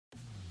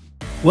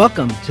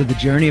Welcome to the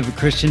Journey of a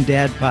Christian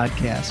Dad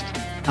podcast.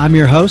 I'm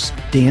your host,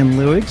 Dan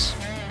Lewigs.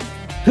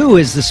 Who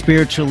is the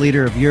spiritual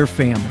leader of your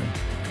family?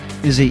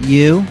 Is it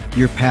you,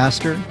 your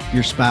pastor,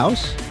 your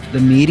spouse, the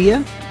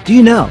media? Do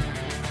you know?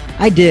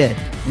 I did,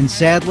 and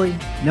sadly,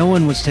 no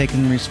one was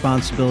taking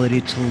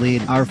responsibility to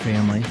lead our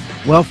family.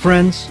 Well,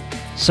 friends,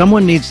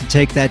 someone needs to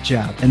take that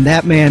job, and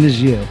that man is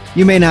you.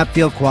 You may not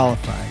feel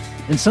qualified,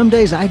 and some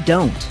days I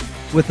don't.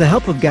 With the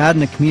help of God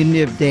and a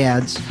community of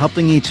dads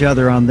helping each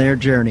other on their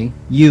journey,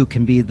 you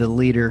can be the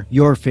leader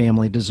your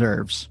family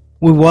deserves.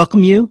 We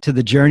welcome you to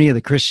the Journey of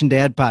the Christian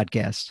Dad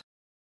podcast.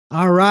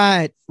 All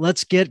right,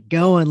 let's get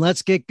going.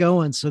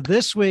 So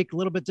this week, a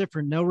little bit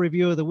different. No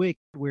review of the week.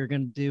 We're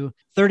going to do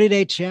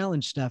 30-day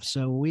challenge stuff.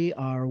 So we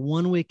are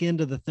 1 week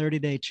into the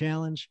 30-day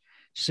challenge.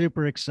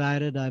 Super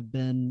excited. I've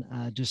been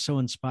just so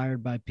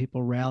inspired by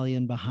people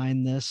rallying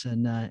behind this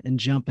and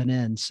jumping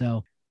in.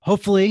 So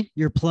hopefully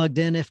you're plugged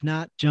in. If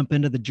not, jump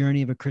into the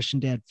Journey of a Christian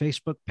Dad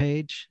Facebook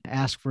page,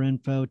 ask for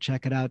info,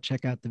 check it out,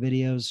 check out the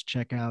videos,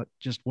 check out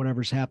just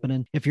whatever's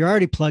happening. If you're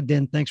already plugged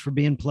in, thanks for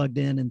being plugged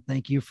in, and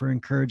thank you for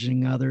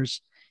encouraging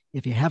others.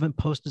 If you haven't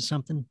posted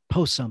something,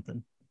 post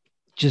something.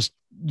 Just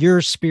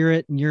your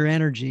spirit and your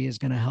energy is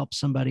going to help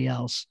somebody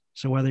else.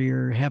 So whether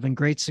you're having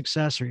great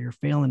success or you're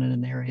failing in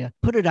an area,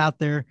 put it out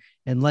there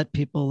and let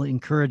people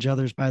encourage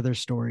others by their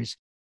stories.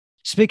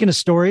 Speaking of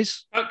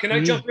stories. Can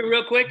I jump in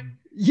real quick?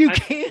 You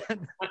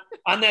can.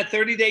 On that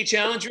 30-day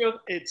challenge,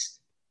 it's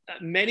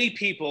many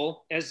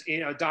people, as you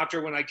know, a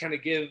doctor, when I kind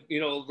of give,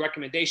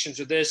 recommendations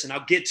or this, and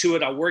I'll get to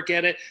it, I'll work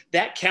at it.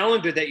 That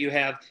calendar that you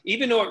have,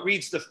 even though it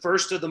reads the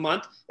first of the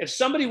month, if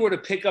somebody were to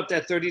pick up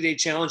that 30-day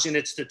challenge and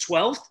it's the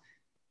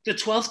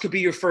 12th could be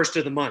your first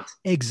of the month.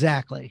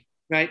 Exactly.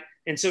 Right.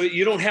 And so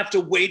you don't have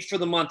to wait for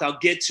the month. I'll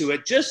get to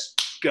it.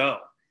 Just go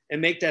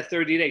and make that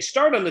 30 days.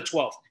 Start on the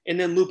 12th and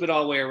then loop it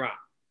all the way around.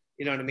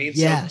 You know what I mean?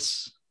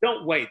 Yes. So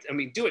don't wait. I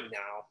mean, do it now.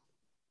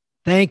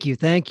 Thank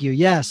you.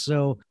 Yes.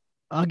 So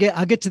I'll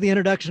get to the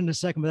introduction in a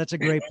second, but that's a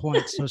great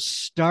point. So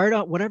start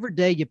on whatever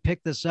day you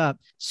pick this up,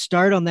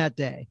 start on that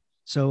day.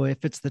 So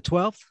if it's the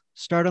 12th,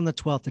 start on the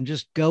 12th and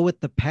just go with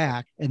the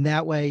pack. And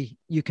that way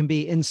you can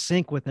be in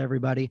sync with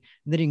everybody.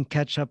 And then you can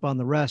catch up on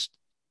the rest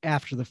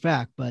after the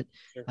fact, but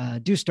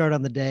do start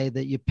on the day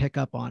that you pick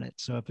up on it.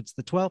 So if it's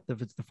the 12th,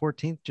 if it's the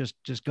 14th,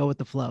 just go with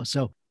the flow.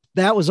 So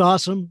that was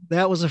awesome.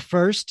 That was a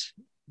first.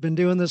 Been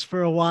doing this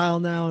for a while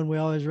now, and we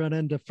always run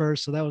into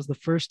first. So that was the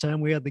first time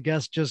we had the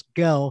guest just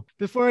go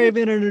before I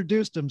even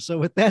introduced him. So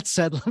with that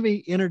said, let me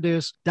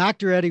introduce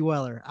Dr. Eddie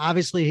Weller.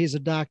 Obviously, he's a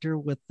doctor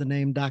with the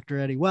name Dr.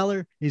 Eddie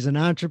Weller. He's an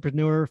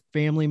entrepreneur,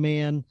 family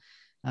man,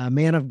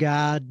 man of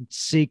God,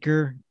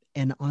 seeker.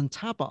 And on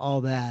top of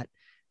all that,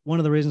 one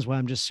of the reasons why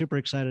I'm just super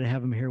excited to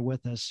have him here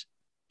with us,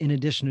 in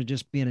addition to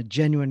just being a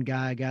genuine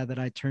guy, a guy that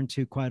I turn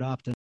to quite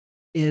often,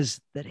 is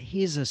that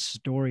he's a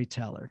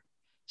storyteller.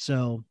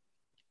 So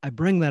I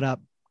bring that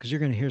up because you're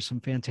going to hear some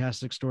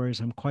fantastic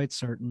stories, I'm quite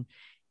certain.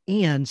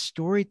 And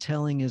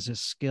storytelling is a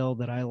skill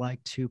that I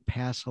like to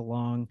pass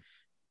along,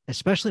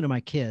 especially to my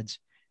kids.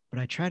 But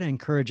I try to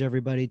encourage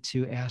everybody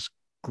to ask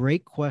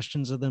great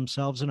questions of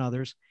themselves and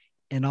others,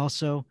 and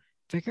also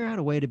figure out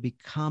a way to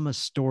become a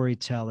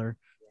storyteller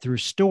through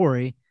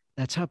story.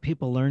 That's how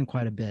people learn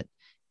quite a bit.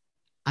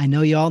 I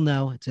know you all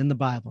know it's in the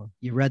Bible.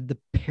 You read the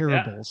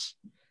parables.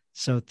 Yeah.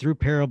 So through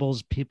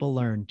parables, people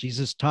learn.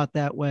 Jesus taught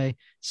that way.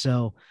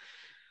 So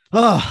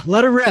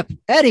let her rip.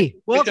 Eddie,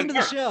 welcome to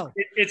the show.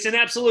 It's an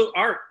absolute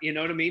art, you know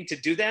what I mean, to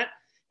do that.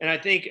 And I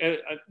think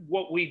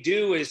what we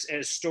do is,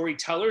 as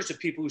storytellers, of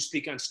people who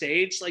speak on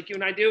stage like you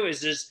and I do,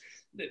 is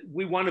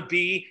we want to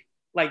be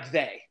like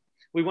they.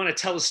 We want to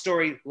tell a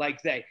story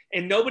like they.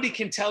 And nobody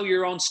can tell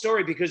your own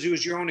story because it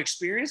was your own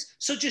experience.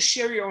 So just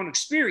share your own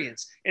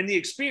experience, and the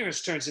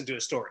experience turns into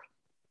a story.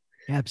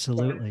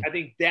 Absolutely. So I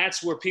think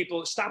that's where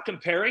people stop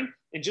comparing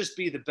and just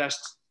be the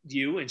best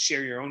you and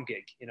share your own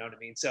gig. You know what I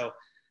mean? So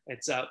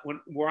it's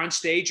when we're on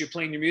stage, you're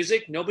playing your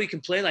music, nobody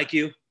can play like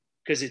you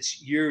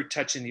because you're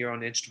touching your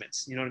own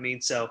instruments. You know what I mean?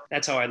 So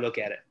that's how I look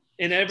at it.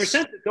 And ever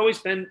since, it's always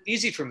been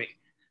easy for me.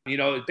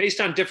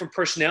 Based on different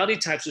personality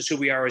types is who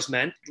we are as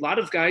men. A lot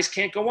of guys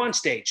can't go on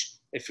stage.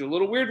 They feel a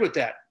little weird with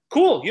that.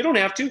 Cool. You don't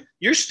have to.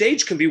 Your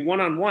stage can be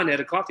one-on-one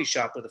at a coffee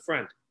shop with a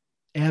friend.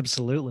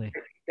 Absolutely.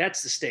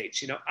 That's the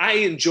stage. I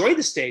enjoy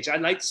the stage. I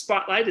like the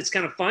spotlight. It's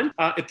kind of fun.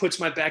 It puts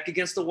my back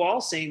against the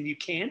wall saying you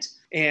can't.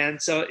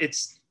 And so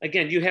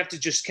again, you have to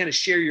just kind of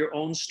share your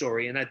own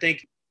story. And I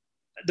think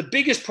the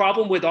biggest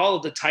problem with all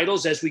of the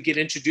titles as we get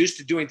introduced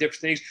to doing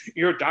different things,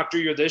 you're a doctor,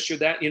 you're this, you're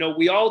that,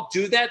 we all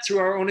do that through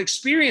our own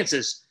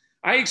experiences.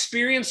 I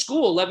experienced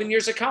school, 11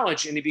 years of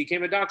college, and he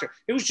became a doctor.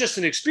 It was just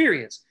an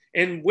experience.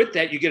 And with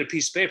that, you get a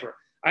piece of paper.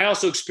 I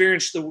also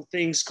experienced the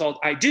things called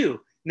I do,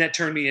 and that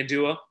turned me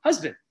into a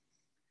husband.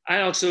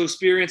 I also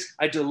experienced,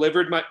 I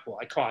delivered my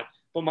wife,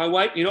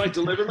 I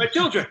delivered my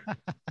children.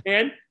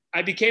 And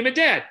I became a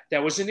dad.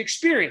 That was an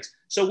experience.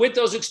 So with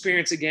those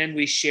experiences, again,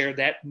 we share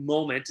that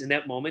moment, and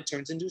that moment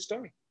turns into a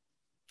story.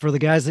 For the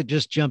guys that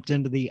just jumped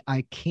into the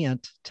I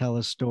can't tell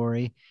a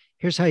story,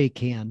 here's how you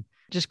can.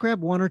 Just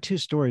grab one or two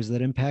stories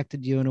that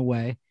impacted you in a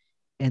way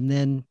and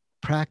then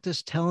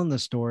practice telling the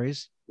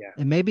stories. Yeah.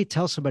 And maybe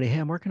tell somebody, hey,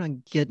 I'm working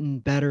on getting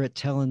better at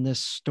telling this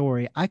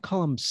story. I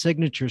call them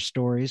signature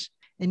stories,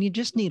 and you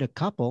just need a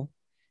couple.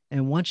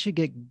 And once you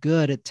get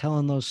good at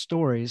telling those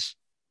stories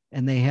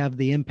and they have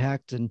the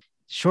impact, and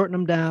shorten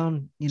them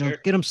down, Sure.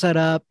 get them set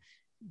up,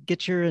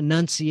 get your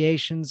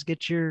enunciations,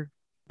 get your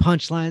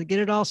punchline, get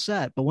it all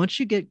set. But once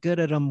you get good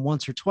at them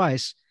once or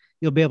twice,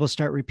 you'll be able to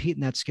start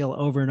repeating that skill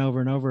over and over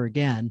and over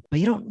again. But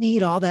you don't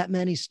need all that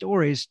many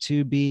stories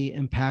to be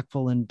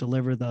impactful and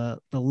deliver the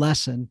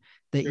lesson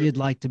that Sure. you'd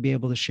like to be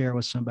able to share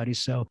with somebody.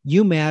 So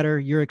you matter,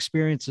 your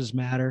experiences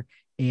matter,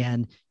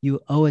 and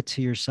you owe it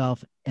to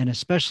yourself, and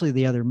especially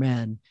the other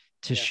men,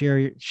 to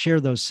share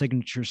those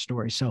signature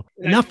stories. So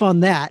enough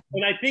on that.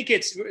 And I think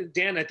it's,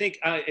 Dan, I think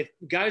if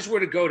guys were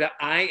to go to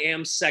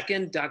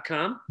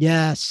iamsecond.com,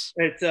 yes,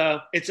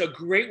 it's a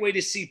great way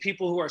to see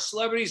people who are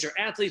celebrities or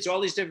athletes, or all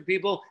these different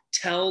people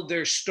tell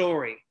their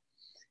story.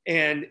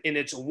 And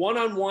it's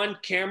one-on-one,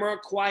 camera,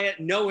 quiet,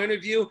 no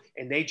interview,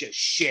 and they just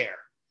share.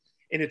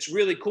 And it's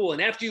really cool.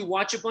 And after you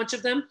watch a bunch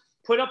of them,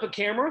 put up a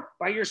camera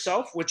by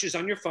yourself, which is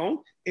on your phone,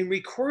 and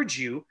record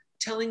you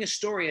telling a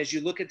story as you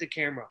look at the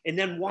camera, and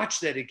then watch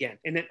that again.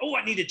 And then, oh,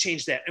 I need to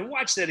change that, and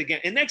watch that again.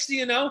 And next thing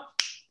you know,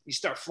 you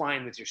start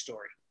flying with your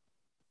story.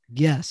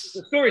 Yes.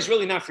 The story is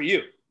really not for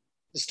you.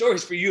 The story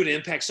is for you to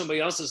impact somebody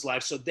else's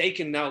life, so they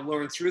can now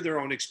learn through their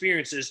own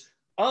experiences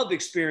of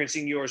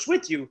experiencing yours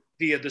with you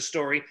via the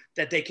story,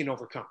 that they can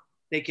overcome,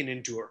 they can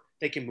endure,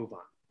 they can move on.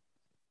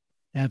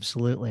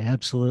 Absolutely.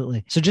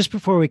 Absolutely. So just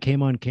before we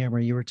came on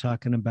camera, you were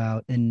talking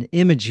about an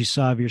image you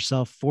saw of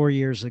yourself 4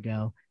 years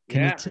ago.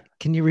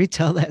 Can you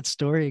retell that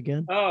story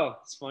again? Oh,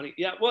 it's funny.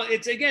 Yeah. Well,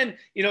 it's, again,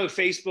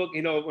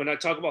 Facebook, when I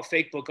talk about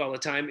Facebook all the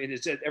time, and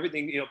it's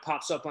everything,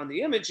 pops up on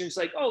the image, and it's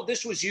like, oh,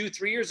 this was you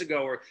 3 years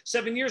ago or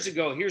 7 years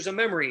ago. Here's a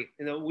memory.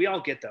 We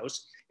all get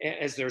those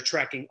as they're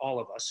tracking all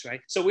of us,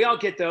 right? So we all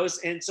get those.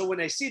 And so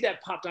when I see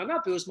that popped on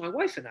up, it was my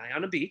wife and I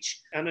on a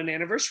beach on an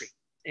anniversary.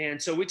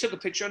 And so we took a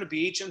picture on the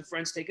beach, and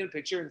friends taking a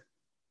picture,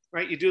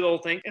 right? You do the whole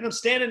thing. And I'm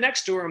standing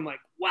next to her. I'm like,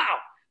 wow,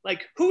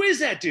 like, who is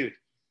that dude?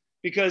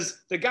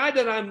 Because the guy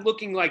that I'm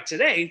looking like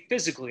today,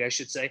 physically, I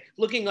should say,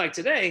 looking like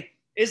today,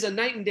 is a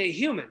night and day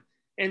human.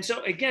 And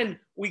so, again,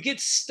 we get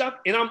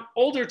stuck, and I'm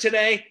older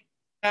today.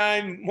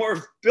 I'm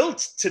more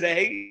built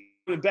today,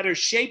 in better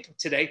shape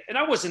today. And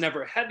I wasn't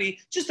ever heavy,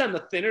 just on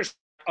the thinner side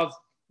of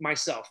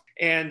myself.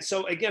 And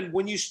so, again,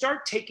 when you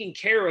start taking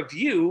care of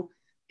you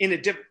in a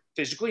different,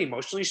 physically,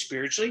 emotionally,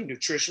 spiritually,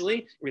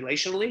 nutritionally,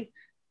 relationally,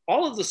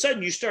 all of a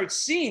sudden you start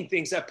seeing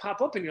things that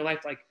pop up in your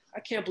life like, I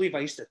can't believe I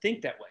used to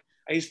think that way.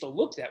 I used to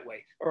look that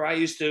way, or I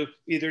used to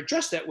either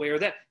dress that way or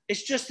that.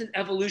 It's just an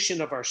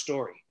evolution of our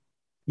story.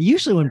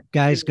 Usually when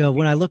guys go,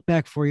 when I look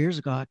back 4 years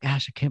ago,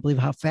 gosh, I can't believe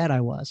how fat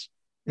I was.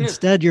 Yeah.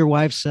 Instead, your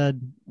wife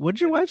said, what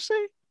did your wife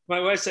say?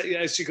 My wife said,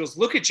 yeah, she goes,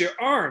 look at your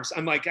arms.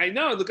 I'm like, I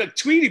know, I look like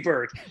Tweety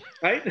Bird,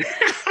 right?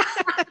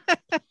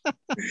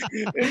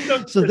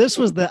 So this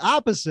was the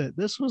opposite.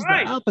 This was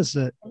right. The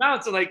opposite. Now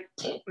it's like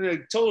a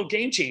total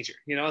game changer,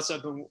 So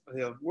I've been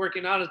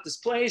working out at this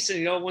place,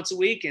 and once a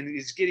week, and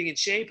he's getting in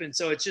shape, and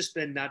so it's just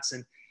been nuts.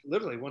 And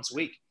literally once a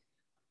week,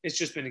 it's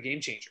just been a game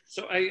changer.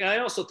 So I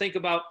also think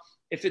about,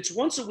 if it's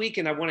once a week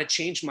and I want to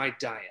change my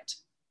diet,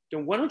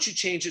 then why don't you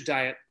change your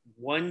diet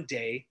one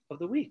day of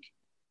the week?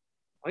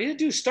 All you have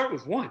to do is start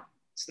with one.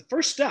 It's the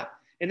first step.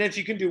 And then if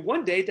you can do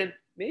one day, then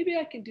maybe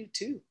I can do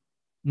two.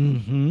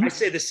 Mm-hmm. I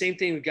say the same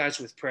thing with guys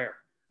with prayer.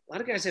 A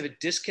lot of guys have a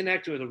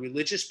disconnect with a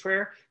religious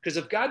prayer, because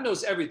if God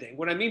knows everything,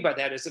 what I mean by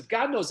that is, if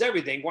God knows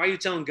everything, why are you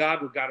telling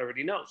God what God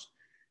already knows?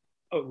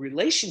 A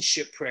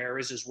relationship prayer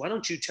is why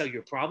don't you tell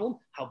your problem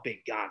how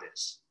big God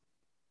is?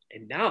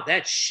 And now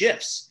that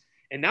shifts.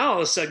 And now all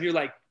of a sudden you're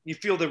like, you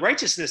feel the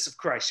righteousness of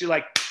Christ. You're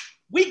like,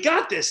 we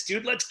got this,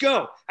 dude. Let's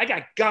go. I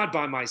got God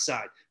by my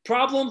side.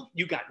 Problem,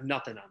 you got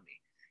nothing on me.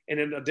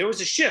 And then there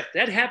was a shift.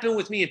 That happened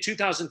with me in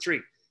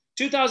 2003.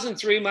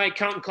 2003, my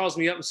accountant calls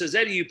me up and says,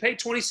 Eddie, you paid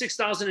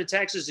 $26,000 in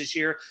taxes this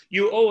year.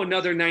 You owe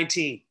another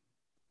 19.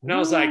 And I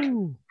was like,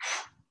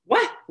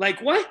 what?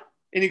 Like what?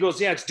 And he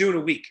goes, yeah, it's due in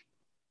a week.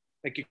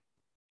 Like, you're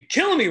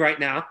killing me right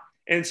now.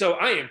 And so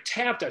I am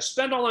tapped. I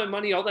spent all my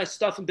money, all that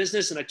stuff in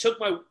business. And I took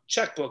my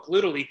checkbook,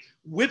 literally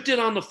whipped it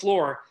on the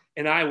floor.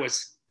 And I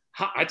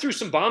threw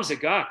some bombs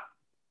at God.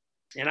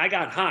 And I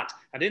got hot.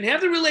 I didn't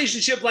have the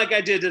relationship like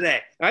I did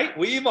today, right?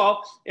 We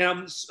evolved.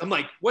 And I'm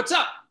like, what's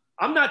up?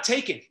 I'm not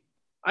taking.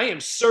 I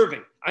am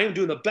serving. I am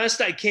doing the best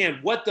I can.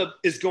 What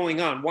is going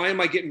on? Why am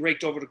I getting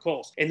raked over the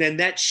coals? And then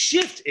that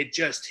shift, it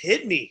just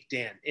hit me,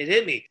 Dan. It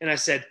hit me. And I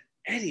said,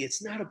 Eddie,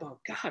 it's not about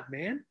God,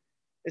 man.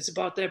 It's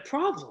about that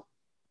problem.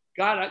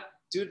 God,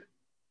 dude,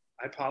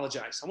 I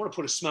apologize. I want to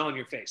put a smile on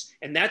your face.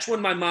 And that's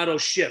when my motto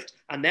shift.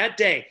 On that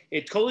day,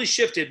 it totally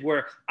shifted,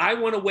 where I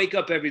want to wake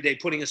up every day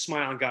putting a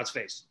smile on God's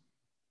face.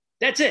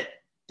 That's it.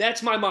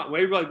 That's my motto.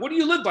 Where you're like, what do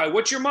you live by?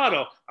 What's your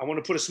motto? I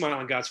want to put a smile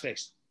on God's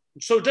face.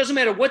 So it doesn't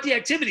matter what the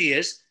activity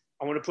is.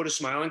 I want to put a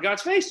smile on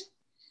God's face.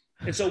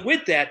 And so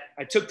with that,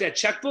 I took that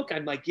checkbook.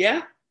 I'm like,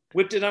 yeah,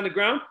 whipped it on the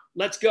ground.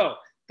 Let's go.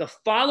 The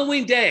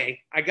following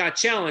day, I got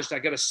challenged. I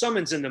got a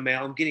summons in the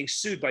mail. I'm getting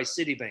sued by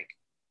Citibank.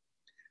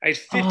 I had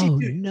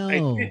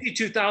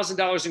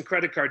 $52,000 in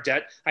credit card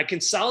debt. I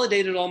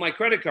consolidated all my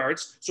credit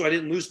cards so I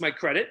didn't lose my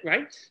credit,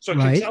 right? So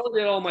I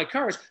consolidated all my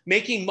cards,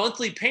 making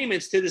monthly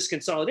payments to this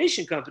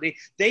consolidation company.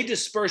 They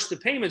disperse the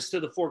payments to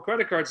the 4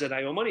 credit cards that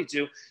I owe money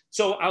to.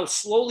 So I'll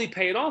slowly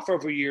pay it off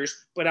over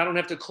years, but I don't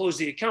have to close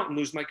the account and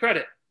lose my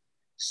credit.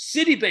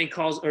 Citibank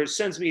calls or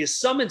sends me a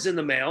summons in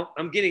the mail.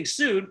 I'm getting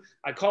sued.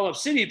 I call up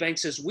Citibank,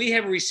 says, we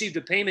haven't received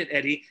a payment,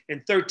 Eddie,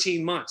 in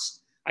 13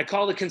 months. I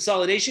call the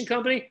consolidation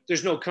company.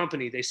 There's no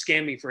company. They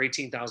scammed me for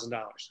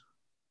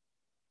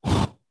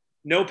 $18,000.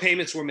 No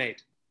payments were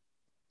made.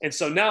 And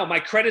so now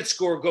my credit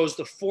score goes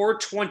to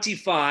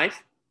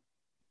 425,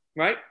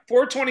 right?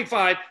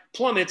 425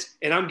 plummets,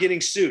 and I'm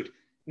getting sued.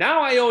 Now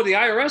I owe the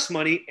IRS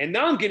money, and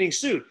now I'm getting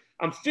sued.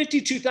 I'm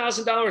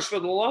 $52,000 for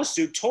the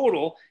lawsuit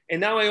total, and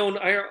now I owe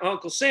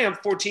Uncle Sam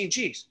 14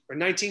 G's or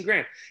 19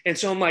 grand. And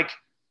so I'm like,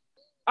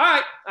 all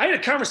right, I had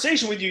a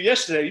conversation with you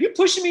yesterday. Are you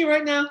pushing me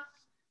right now?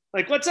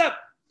 Like, what's up?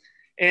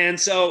 And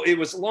so it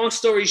was, long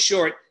story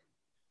short,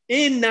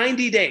 in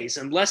 90 days,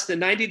 in less than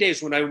 90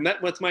 days, when I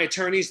met with my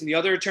attorneys and the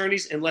other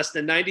attorneys, in less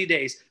than 90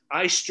 days,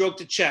 I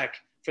stroked a check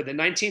for the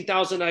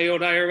 $19,000 I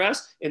owed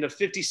IRS and the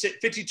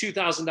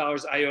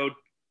 $52,000 I owed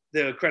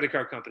the credit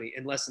card company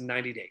in less than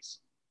 90 days.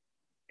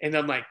 And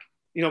I'm like,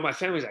 my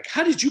family's like,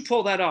 how did you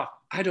pull that off?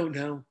 I don't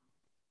know.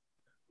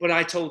 But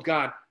I told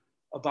God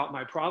about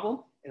my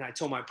problem. And I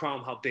told my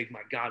problem how big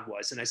my God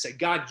was. And I said,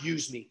 God,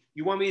 use me.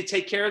 You want me to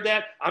take care of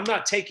that? I'm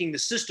not taking the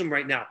system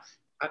right now.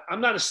 I'm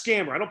not a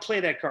scammer. I don't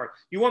play that card.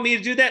 You want me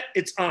to do that?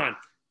 It's on.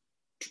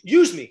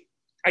 Use me.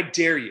 I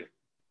dare you.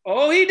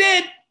 Oh, he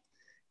did.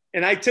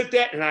 And I took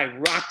that and I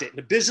rocked it. And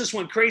the business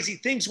went crazy.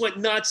 Things went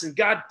nuts. And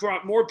God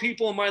brought more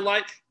people in my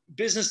life,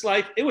 business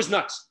life. It was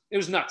nuts. It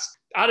was nuts.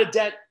 Out of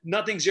debt,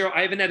 nothing, zero.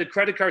 I haven't had a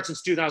credit card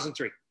since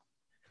 2003.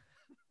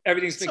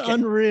 Everything's been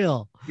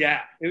unreal.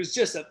 Yeah. It was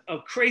just a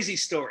crazy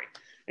story.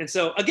 And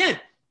so, again,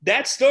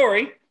 that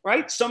story,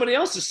 right? Somebody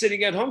else is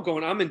sitting at home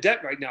going, I'm in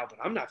debt right now, but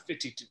I'm not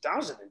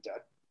 52,000 in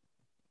debt,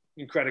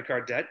 in credit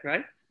card debt,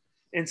 right?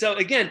 And so,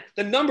 again,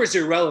 the number's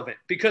irrelevant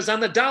because on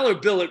the dollar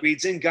bill, it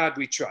reads, in God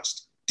we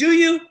trust. Do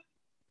you?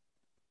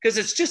 Because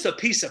it's just a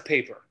piece of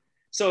paper.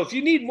 So if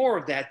you need more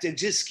of that, then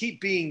just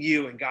keep being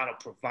you and God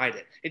will provide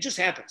it. It just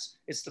happens.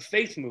 It's the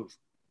faith move,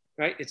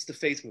 right? It's the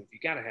faith move. You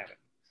got to have it.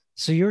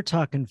 So you were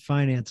talking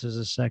finances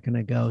a second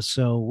ago.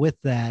 So with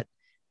that,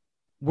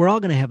 we're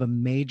all going to have a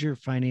major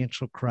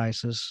financial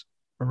crisis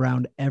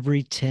around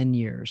every 10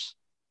 years.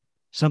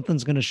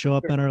 Something's going to show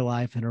up in our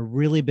life in a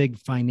really big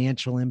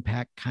financial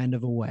impact kind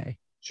of a way.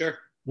 Sure.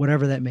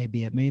 Whatever that may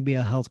be. It may be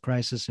a health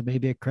crisis. It may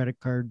be a credit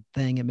card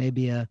thing. It may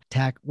be a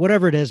tax,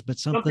 whatever it is, but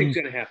something's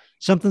going to happen.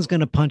 Something's going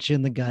to punch you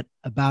in the gut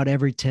about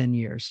every 10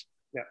 years.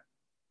 Yeah.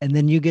 And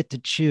then you get to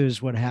choose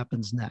what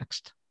happens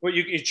next. Well,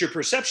 it's your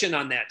perception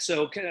on that.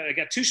 So I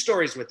got 2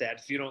 stories with that,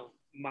 if you don't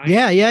mind.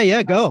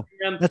 Yeah. Go.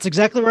 That's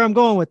exactly where I'm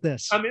going with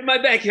this. I'm in my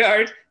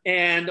backyard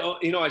and,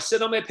 I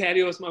sit on my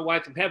patio with my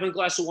wife. I'm having a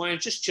glass of wine,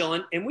 just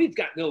chilling. And we've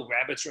got little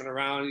rabbits running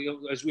around,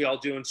 as we all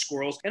do, and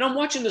squirrels. And I'm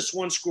watching this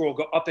one squirrel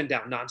go up and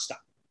down nonstop,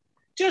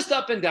 just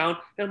up and down.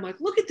 And I'm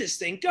like, look at this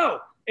thing go.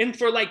 And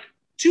for like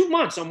 2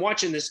 months, I'm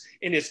watching this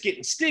and it's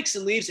getting sticks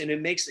and leaves and it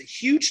makes a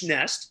huge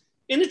nest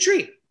in a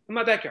tree in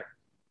my backyard.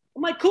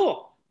 I'm like,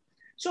 cool.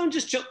 So I'm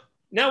just chilling.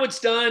 Now it's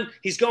done.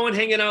 He's going,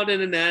 hanging out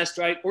in a nest,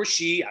 right? Or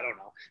she, I don't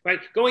know,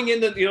 right? Going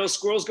in the,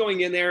 squirrel's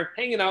going in there,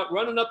 hanging out,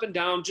 running up and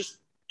down, just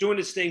doing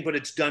its thing, but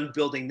it's done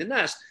building the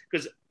nest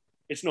because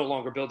it's no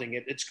longer building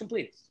it. It's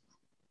completed.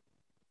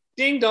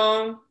 Ding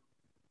dong.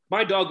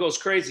 My dog goes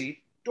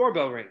crazy.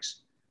 Doorbell rings.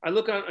 I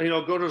look on,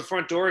 go to the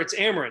front door. It's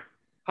Amarin.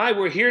 Hi,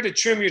 we're here to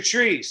trim your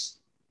trees.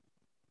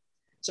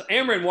 So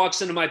Amarin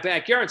walks into my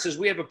backyard and says,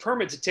 we have a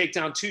permit to take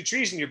down 2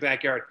 trees in your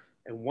backyard.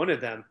 And one of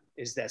them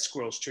is that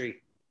squirrel's tree.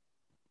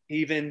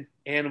 Even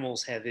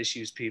animals have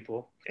issues,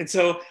 people. And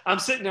so I'm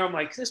sitting there, I'm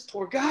like, this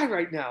poor guy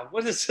right now,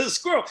 what is this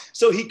squirrel?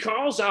 So he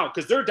calls out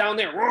because they're down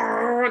there,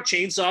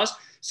 chainsaws.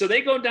 So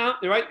they go down,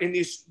 right, and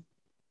he's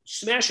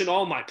smashing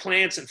all my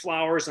plants and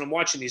flowers. And I'm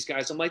watching these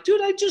guys. I'm like, dude,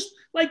 I just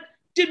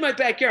did my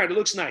backyard. It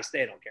looks nice.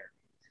 They don't care.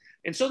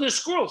 And so there's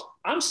squirrels.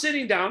 I'm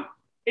sitting down.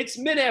 It's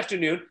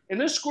mid-afternoon,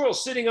 and this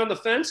squirrel's sitting on the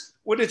fence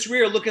with its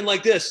rear looking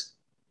like this,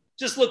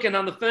 just looking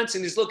on the fence,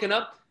 and he's looking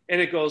up,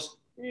 and it goes,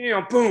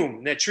 boom,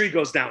 and that tree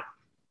goes down.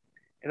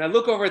 And I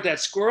look over at that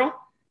squirrel,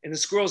 and the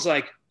squirrel's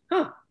like,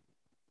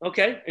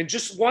 okay. And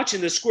just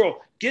watching this squirrel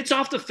gets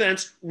off the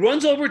fence,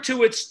 runs over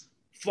to its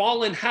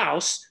fallen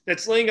house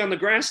that's laying on the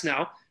grass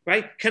now,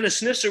 right? Kind of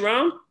sniffs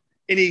around,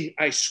 and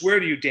I swear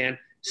to you, Dan,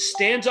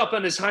 stands up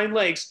on his hind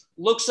legs,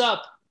 looks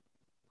up,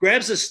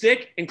 grabs a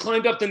stick, and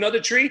climbed up another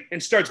tree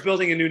and starts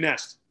building a new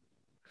nest.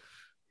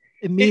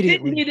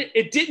 Immediately.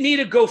 It didn't need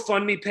a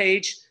GoFundMe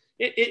page.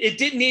 It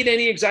didn't need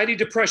any anxiety,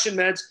 depression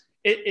meds.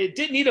 It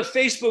didn't need a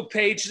Facebook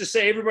page to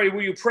say, everybody,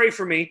 will you pray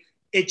for me?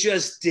 It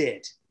just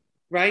did,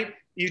 right?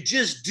 You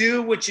just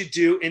do what you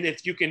do. And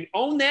if you can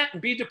own that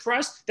and be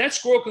depressed, that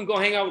squirrel can go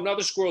hang out with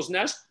another squirrel's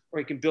nest, or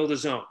he can build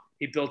his own.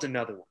 He built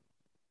another one.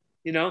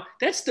 You know,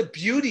 that's the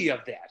beauty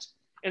of that.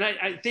 And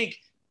I think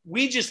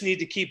we just need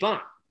to keep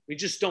on. We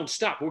just don't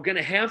stop. We're going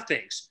to have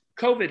things.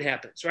 COVID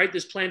happens, right?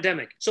 This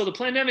pandemic. So the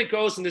pandemic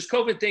goes and this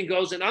COVID thing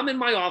goes, and I'm in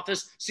my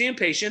office seeing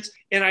patients,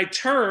 and I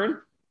turn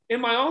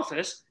in my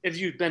office, if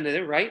you've been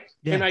there, right?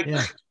 Yeah, and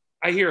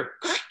I hear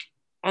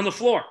on the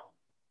floor. I'm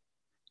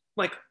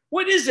like,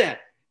 what is that?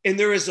 And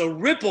there is a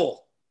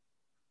ripple,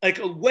 like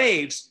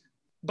waves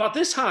about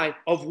this high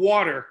of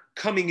water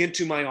coming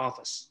into my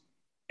office,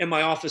 and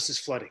my office is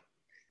flooding.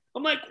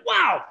 I'm like,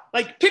 wow,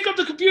 like pick up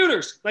the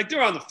computers. Like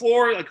they're on the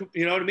floor, like,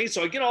 you know what I mean?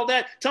 So I get all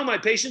that, tell my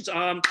patients,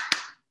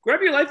 grab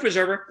your life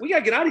preserver. We got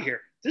to get out of here.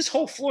 This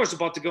whole floor is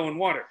about to go in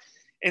water.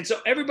 And so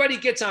everybody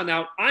gets on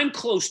out. I'm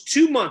close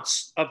 2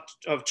 months of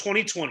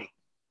 2020,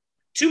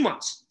 2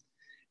 months.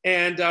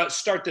 And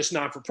start this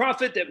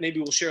non-for-profit that maybe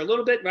we'll share a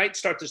little bit, right?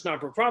 Start this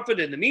non-for-profit.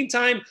 In the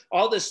meantime,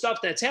 all this stuff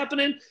that's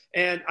happening.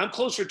 And I'm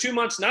closed for 2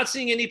 months, not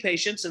seeing any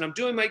patients. And I'm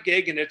doing my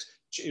gig, and it's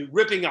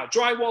ripping out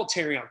drywall,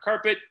 tearing out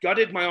carpet,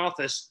 gutted my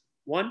office.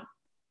 1,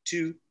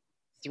 2,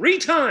 3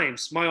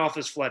 times my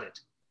office flooded,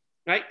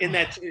 right? And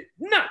that's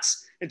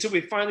nuts until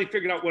we finally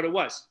figured out what it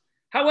was.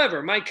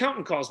 However, my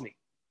accountant calls me,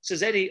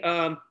 says, Eddie,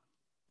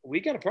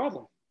 we got a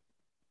problem.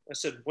 I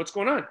said, what's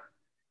going on?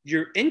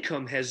 Your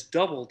income has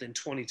doubled in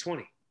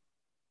 2020.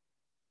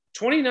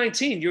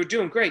 2019, you're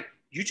doing great.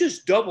 You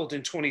just doubled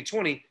in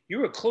 2020. You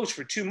were closed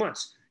for 2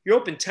 months. You're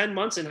open 10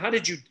 months. And how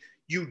did you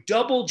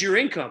doubled your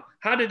income?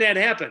 How did that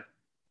happen?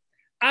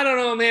 I don't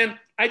know, man.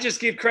 I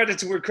just give credit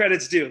to where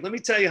credit's due. Let me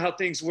tell you how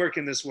things work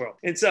in this world.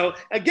 And so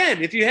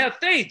again, if you have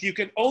faith, you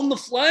can own the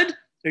flood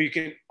or you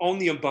can own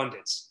the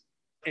abundance.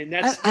 And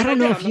that's, I don't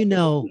know if you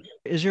know,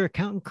 is your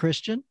accountant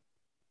Christian?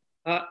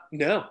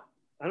 No,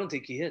 I don't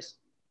think he is.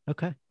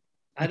 Okay.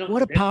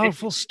 What a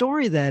powerful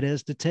story that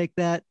is to take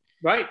that.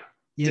 Right.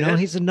 You know,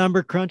 he's a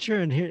number cruncher,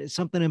 and here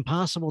something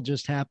impossible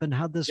just happened.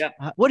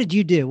 What did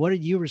you do? What are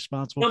you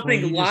responsible for?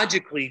 Something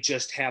logically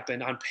just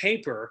happened on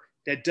paper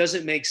that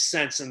doesn't make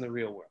sense in the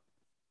real world.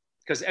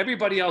 Because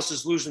everybody else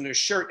is losing their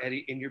shirt,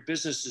 Eddie, and your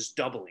business is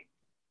doubling.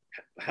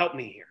 Help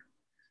me here.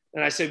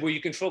 And I said, well,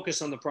 you can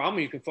focus on the problem,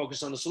 or you can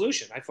focus on the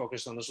solution. I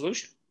focused on the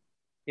solution.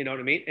 You know what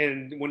I mean?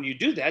 And when you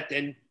do that,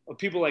 then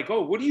people are like,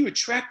 oh, what are you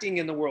attracting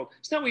in the world?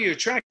 It's not what you're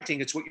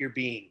attracting, it's what you're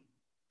being.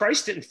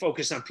 Christ didn't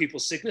focus on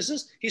people's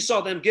sicknesses. He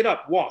saw them get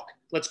up, walk,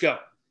 let's go.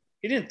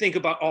 He didn't think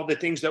about all the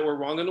things that were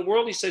wrong in the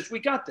world. He says, we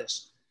got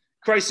this.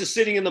 Christ is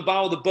sitting in the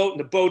bow of the boat, and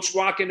the boat's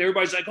rocking.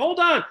 Everybody's like, hold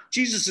on.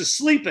 Jesus is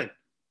sleeping.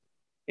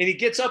 And he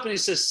gets up and he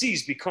says,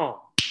 seas, be calm.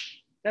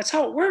 That's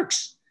how it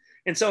works.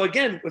 And so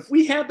again, if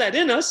we have that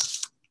in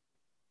us,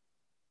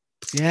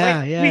 we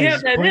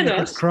have that in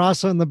us.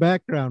 Cross on the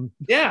background.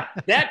 Yeah,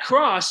 that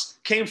cross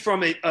came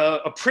from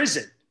a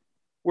prison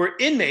where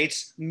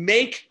inmates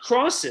make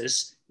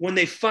crosses when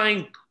they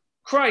find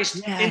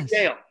Christ in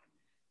jail.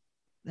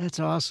 That's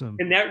awesome.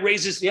 And that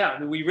raises,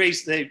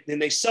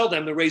 they sell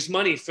them to raise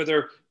money for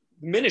their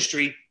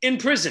ministry in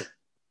prison.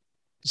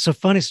 So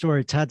funny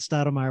story. Todd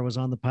Stottlemyre was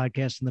on the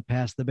podcast in the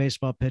past, the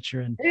baseball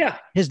pitcher, and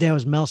his dad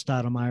was Mel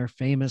Stottlemyre,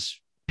 famous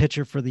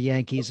pitcher for the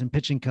Yankees and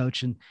pitching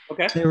coach. And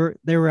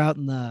they were out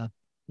in the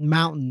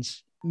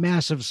mountains,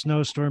 massive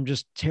snowstorm,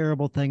 just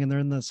terrible thing. And they're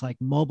in this like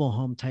mobile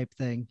home type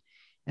thing.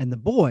 And the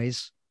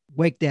boys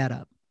wake dad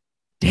up.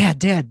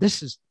 Dad,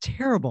 this is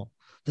terrible.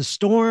 The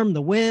storm,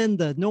 the wind,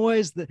 the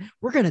noise,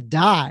 we're going to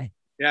die.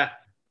 Yeah.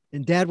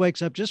 And dad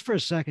wakes up just for a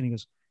second. He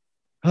goes,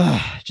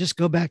 just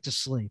go back to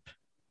sleep.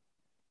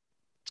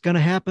 It's going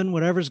to happen,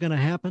 whatever's going to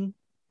happen.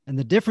 And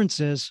the difference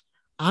is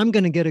I'm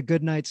going to get a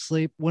good night's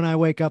sleep when I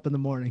wake up in the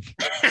morning.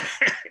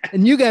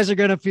 And you guys are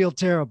going to feel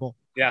terrible.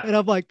 Yeah. And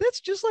I'm like, that's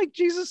just like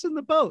Jesus in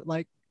the boat.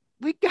 Like,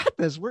 we got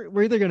this.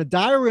 We're either going to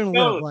die or we're going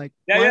to live. Like,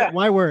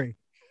 why worry?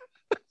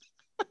 It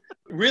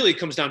really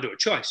comes down to a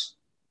choice.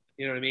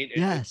 You know what I mean?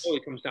 Yes. It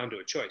really comes down to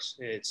a choice.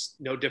 It's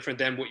no different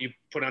than what you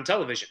put on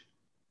television.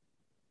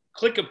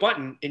 Click a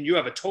button and you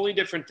have a totally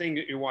different thing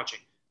that you're watching.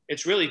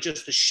 It's really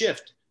just a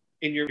shift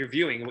in your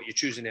viewing and what you're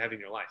choosing to have in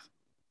your life.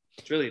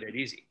 It's really that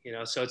easy, you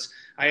know? So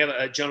I have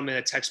a gentleman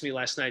that texted me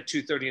last night,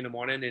 2:30 in the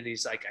morning, and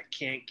he's like, I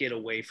can't get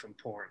away from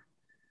porn.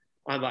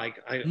 I'm like,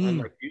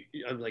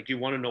 you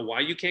want to know why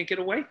you can't get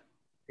away? And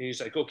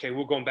he's like, okay,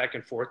 we're going back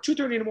and forth,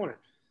 2:30 in the morning.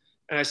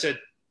 And I said,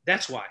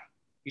 that's why.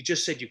 You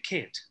just said you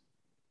can't.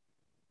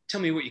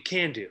 Tell me what you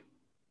can do.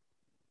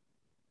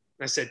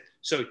 And I said,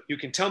 so you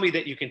can tell me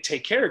that you can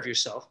take care of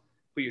yourself,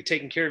 but you're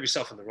taking care of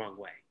yourself in the wrong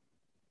way.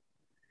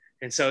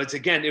 And so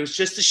it was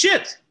just a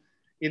shift.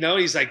 You know,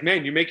 he's like,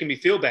 man, you're making me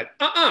feel bad.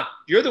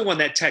 You're the one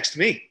that texted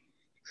me.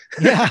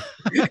 Yeah.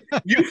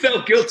 You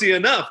felt guilty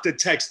enough to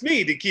text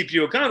me to keep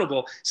you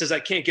accountable. Says, I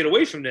can't get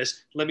away from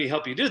this. Let me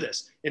help you do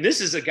this. And this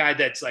is a guy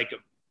that's like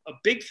a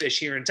big fish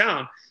here in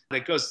town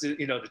that goes to,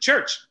 the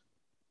church.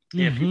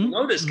 And people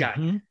know this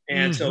guy.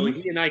 And so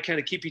he and I kind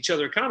of keep each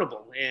other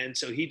accountable. And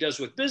so he does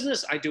with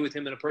business, I do with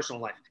him in a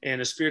personal life and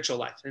a spiritual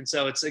life. And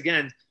so it's,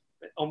 again,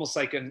 almost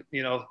like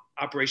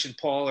Operation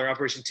Paul or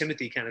Operation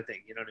Timothy kind of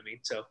thing. You know what I mean?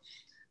 So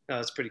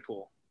it's pretty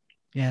cool.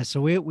 Yeah.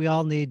 So we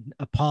all need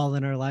a Paul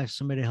in our life,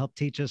 somebody to help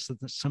teach us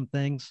some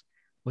things.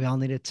 We all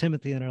need a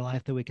Timothy in our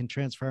life that we can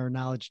transfer our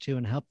knowledge to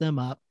and help them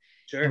up.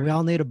 And Sure. we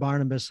all need a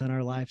Barnabas in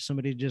our life,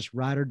 somebody to just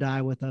ride or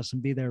die with us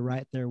and be there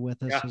right there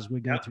with us Yeah. as we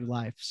go Yeah. through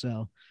life.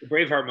 So, The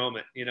Braveheart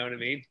moment. You know what I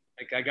mean?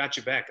 Like, I got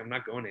your back. I'm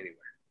not going anywhere.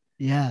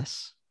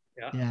 yes.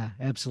 Yeah. Yeah,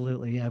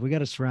 absolutely. Yeah, we got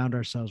to surround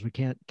ourselves. We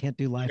can't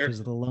do life Sure.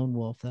 as the lone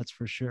wolf, that's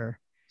for sure.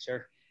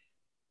 Sure.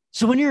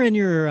 So when you're in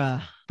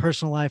your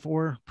personal life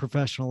or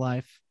professional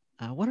life,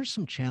 what are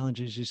some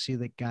challenges you see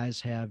that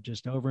guys have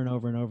just over and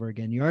over and over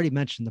again? You already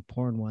mentioned the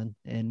porn one,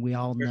 and we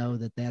all Sure. know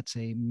that that's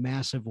a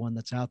massive one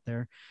that's out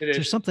there. It Is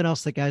there is. something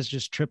else that guys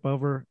just trip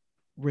over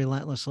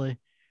relentlessly?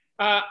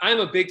 I'm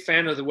a big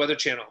fan of the Weather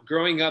Channel.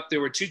 Growing up, there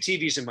were two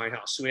TVs in my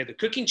house. So we had the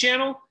cooking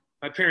channel.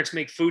 My parents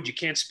make food you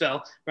can't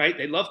spell, right?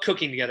 They love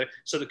cooking together.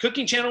 So the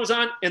cooking channel was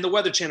on and the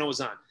Weather Channel was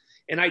on.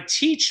 And I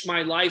teach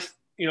my life,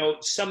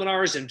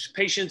 seminars and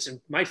patients and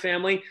my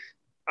family.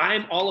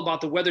 I'm all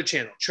about the Weather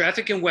Channel,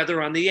 traffic and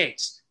weather on the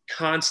eights,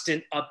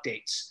 constant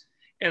updates.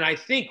 And I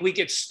think we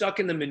get stuck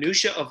in the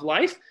minutia of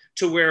life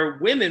to where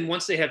women,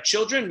 once they have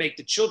children, make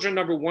the children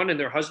number one and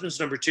their husbands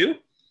number two.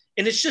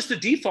 And it's just the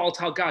default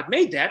how God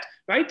made that,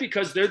 right?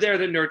 Because they're there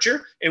to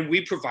nurture and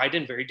we provide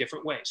in very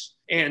different ways.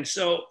 And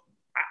so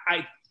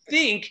I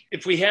think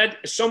if we had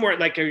somewhere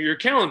like your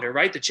calendar,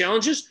 right? The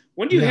challenges,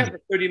 when do you Yeah. have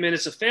 30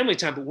 minutes of family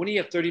time? But when do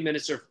you have 30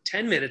 minutes or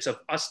 10 minutes of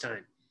us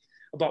time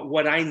about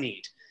what I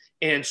need?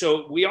 And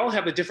so we all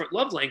have a different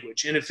love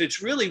language. And if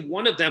it's really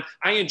one of them,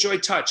 I enjoy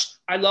touch.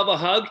 I love a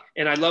hug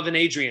and I love an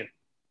Adrian.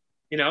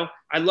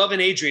 I love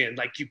an Adrian.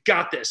 Like, you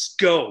got this.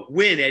 Go.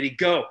 Win, Eddie.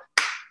 Go.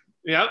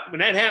 When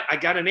that happened, I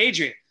got an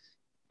Adrian,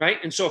 right?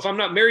 And so if I'm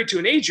not married to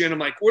an Adrian, I'm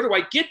like, where do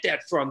I get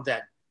that from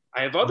then?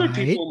 I have other Right.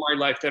 people in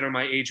my life that are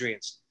my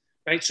Adrians,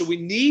 right? So we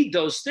need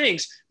those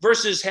things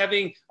versus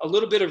having a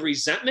little bit of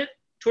resentment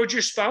towards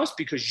your spouse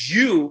because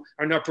you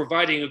are not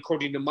providing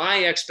according to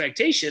my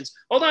expectations.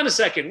 Hold on a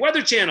second.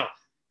 Weather Channel.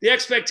 The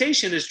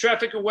expectation is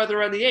traffic and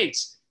weather on the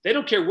eights. They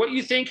don't care what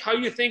you think, how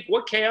you think,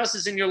 what chaos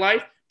is in your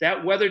life.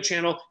 That Weather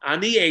Channel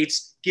on the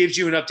eights gives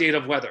you an update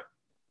of weather.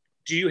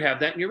 Do you have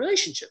that in your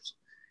relationships?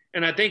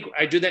 And I think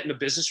I do that in a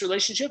business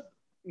relationship,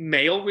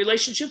 male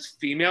relationships,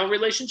 female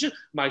relationships,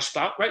 my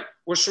spouse, right?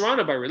 We're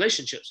surrounded by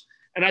relationships.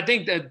 And I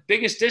think the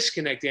biggest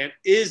disconnect, Dan,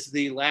 is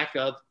the lack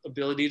of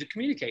ability to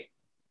communicate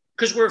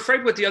because we're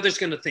afraid what the other's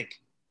going to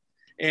think.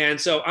 And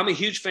so I'm a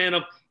huge fan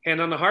of hand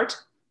on the heart.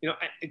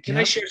 Can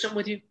I share something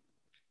with you?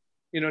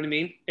 You know what I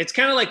mean? It's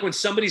kind of like when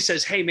somebody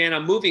says, hey, man,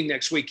 I'm moving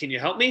next week. Can you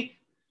help me?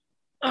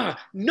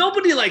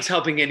 Nobody likes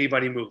helping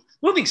anybody move.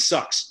 Moving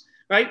sucks.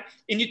 Right?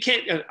 And you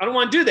can't, I don't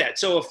want to do that.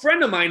 So a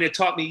friend of mine had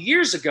taught me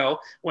years ago,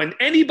 when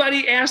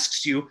anybody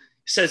asks you,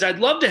 says, I'd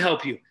love to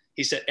help you.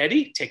 He said,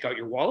 Eddie, take out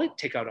your wallet,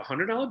 take out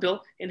 $100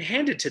 bill and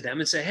hand it to them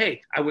and say,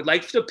 hey, I would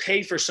like to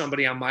pay for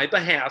somebody on my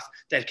behalf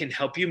that can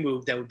help you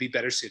move that would be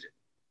better suited.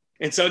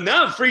 And so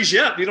now it frees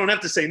you up. You don't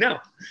have to say no.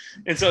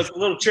 And so it's a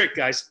little trick,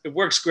 guys. It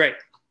works great.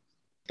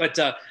 But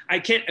I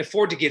can't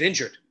afford to get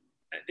injured.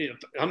 If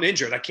I'm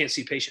injured, I can't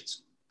see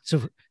patients.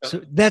 So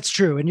that's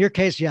true. In your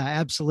case, yeah,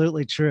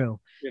 absolutely true.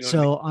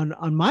 So I mean?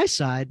 on my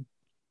side,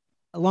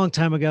 a long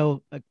time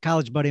ago, a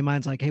college buddy of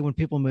mine's like, hey, when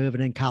people move,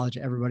 and in college,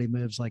 everybody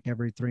moves like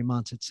every 3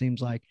 months. It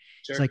seems like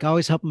Sure. It's like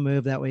always help them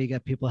move. That way you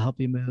got people to help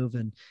you move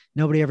and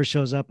nobody ever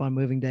shows up on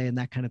moving day and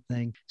that kind of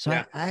thing. So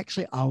Yeah. I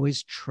actually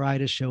always try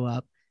to show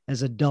up.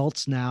 As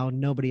adults now,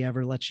 nobody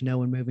ever lets you know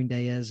when moving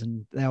day is.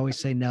 And they always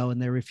say no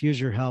and they refuse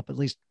your help, at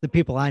least the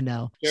people I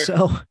know. Sure.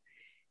 So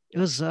it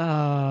was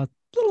a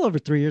little over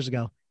 3 years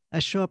ago. I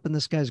show up in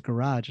this guy's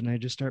garage and I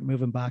just start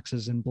moving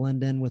boxes and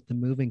blend in with the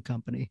moving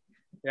company.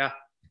 Yeah.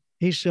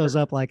 He shows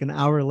up like an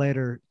hour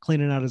later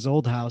cleaning out his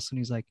old house and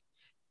he's like,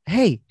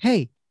 hey,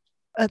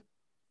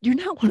 you're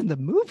not one of the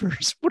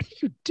movers. What are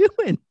you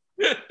doing?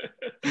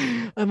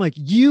 I'm like,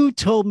 you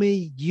told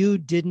me you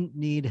didn't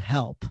need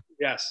help.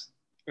 Yes.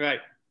 Right.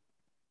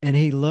 And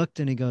he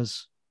looked and he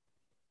goes,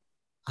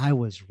 I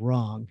was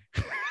wrong.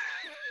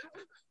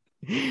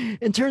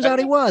 And turns out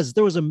he was.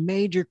 There was a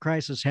major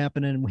crisis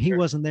happening. He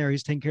wasn't there.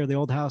 He's taking care of the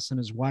old house and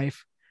his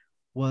wife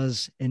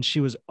was, and she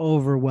was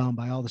overwhelmed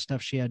by all the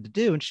stuff she had to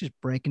do. And she's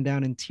breaking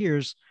down in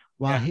tears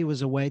while he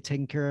was away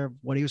taking care of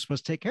what he was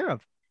supposed to take care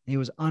of. And he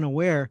was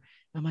unaware.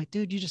 I'm like,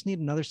 dude, you just need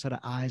another set of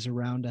eyes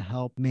around to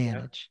help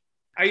manage.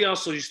 I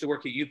also used to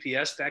work at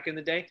UPS back in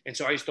the day. And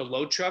so I used to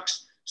load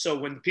trucks. So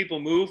when people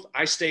move,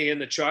 I stay in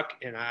the truck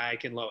and I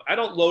can load. I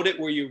don't load it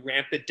where you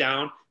ramp it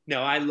down.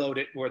 No, I load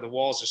it where the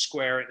walls are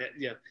square.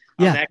 And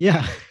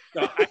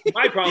So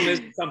my problem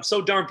is I'm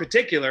so darn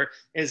particular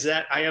is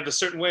that I have a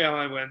certain way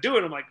I want to do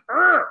it. I'm like,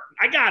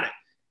 I got it.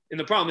 And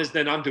the problem is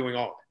then I'm doing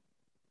all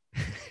of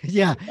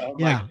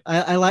it.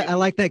 I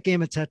like that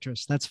game of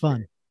Tetris. That's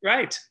fun.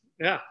 Right.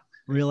 Yeah.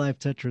 Real life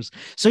Tetris.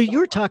 So you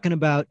were talking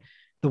about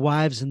the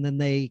wives and then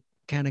they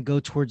kind of go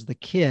towards the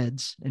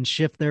kids and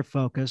shift their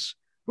focus.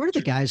 Where do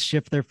the guys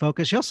shift their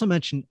focus? You also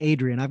mentioned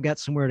Adrian. I've got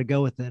somewhere to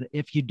go with it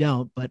if you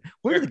don't, but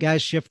where do the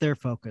guys shift their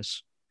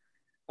focus?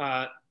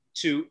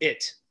 To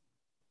it.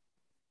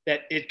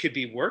 That it could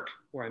be work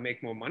where I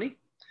make more money.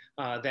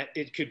 that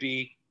it could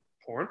be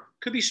porn,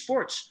 could be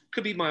sports,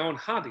 could be my own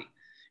hobby.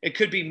 It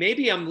could be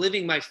maybe I'm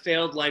living my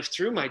failed life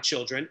through my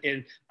children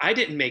and I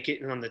didn't make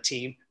it on the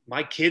team.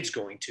 My kid's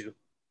going to,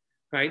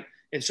 right?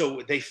 And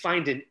so they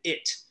find an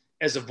it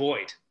as a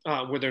void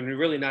where they're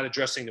really not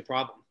addressing the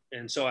problem.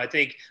 And so I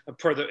think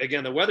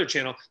the Weather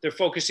Channel, they're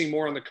focusing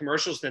more on the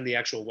commercials than the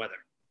actual weather.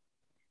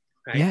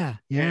 Right? Yeah.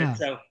 And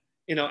so,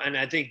 and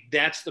I think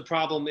that's the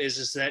problem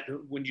is that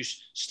when you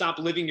stop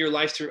living your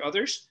life through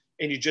others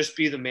and you just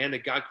be the man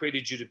that God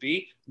created you to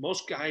be,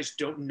 most guys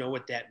don't know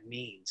what that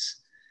means.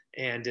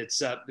 And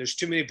it's there's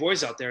too many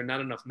boys out there, not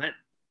enough men.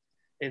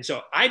 And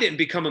so I didn't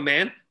become a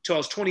man until I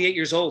was 28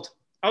 years old.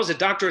 I was a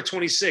doctor at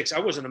 26. I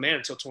wasn't a man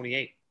until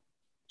 28.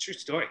 True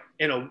story.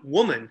 And a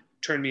woman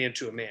turned me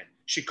into a man.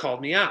 She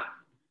called me out,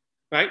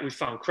 right? We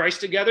found Christ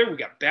together. We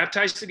got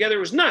baptized together. It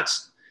was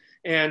nuts.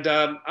 And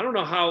I don't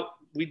know how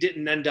we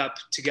didn't end up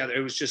together.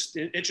 It was just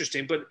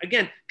interesting. But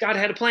again, God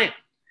had a plan.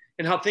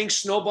 And how things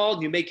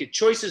snowballed, you make your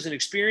choices and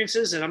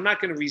experiences. And I'm not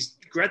going to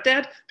regret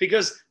that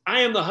because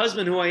I am the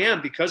husband who I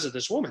am because of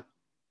this woman,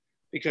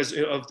 because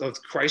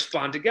of Christ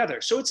bond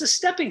together. So it's a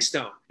stepping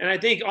stone. And I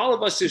think all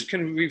of us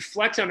can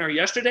reflect on our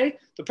yesterday.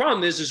 The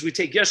problem is we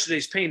take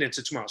yesterday's pain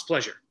into tomorrow's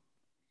pleasure.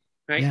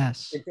 Right?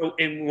 Yes.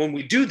 And when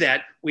we do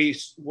that,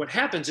 what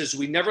happens is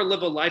we never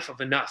live a life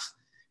of enough.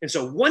 And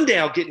so one day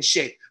I'll get in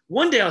shape.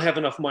 One day I'll have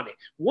enough money.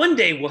 One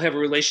day we'll have a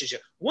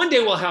relationship. One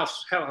day we'll have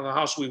a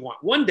house we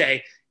want. One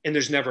day, and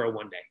there's never a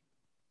one day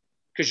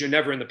because you're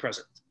never in the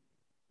present.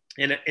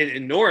 And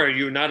nor are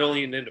you not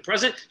only in the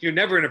present, you're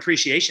never in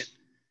appreciation.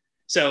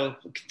 So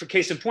for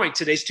case in point,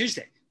 today's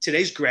Tuesday.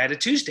 Today's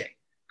Gratitude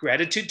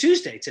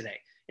Tuesday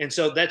today. And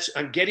so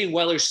I'm getting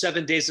Weller's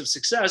 7 days of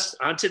success.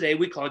 On today,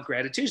 we call it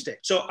Gratitude Tuesday.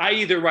 So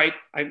I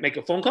make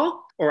a phone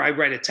call or I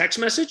write a text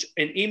message,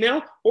 an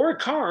email, or a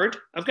card.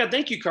 I've got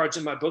thank you cards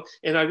in my book.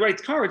 And I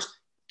write cards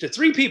to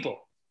 3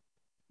 people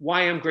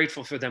why I'm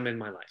grateful for them in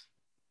my life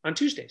on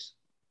Tuesdays.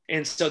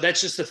 And so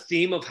that's just the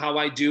theme of how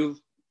I do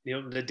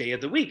the day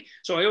of the week.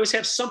 So I always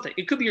have something.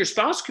 It could be your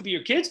spouse, could be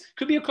your kids,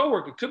 could be a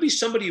coworker, could be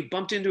somebody you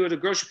bumped into at a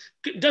grocery.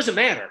 It doesn't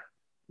matter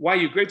why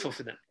you're grateful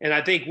for them. And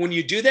I think when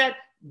you do that,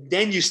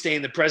 then you stay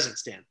in the present,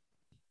 Stan.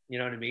 You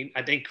know what I mean?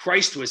 I think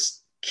Christ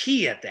was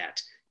key at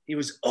that. He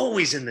was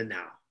always in the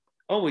now,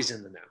 always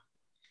in the now.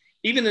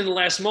 Even in the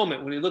last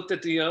moment when he looked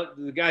at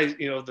the guy,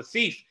 the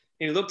thief,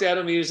 and he looked at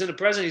him, he was in the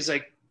present. He's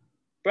like,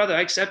 brother,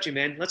 I accept you,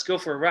 man. Let's go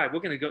for a ride. We're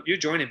going to go. You're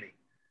joining me.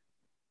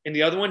 And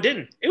the other one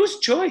didn't. It was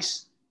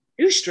choice.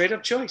 It was straight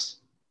up choice.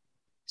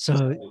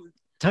 So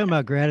talking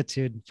about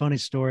gratitude, funny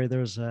story.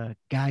 There was a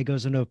guy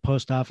goes into a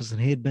post office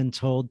and he had been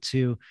told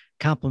to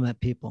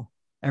compliment people.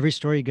 Every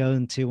store you go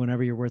into,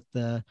 whenever you're with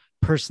the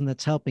person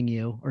that's helping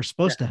you or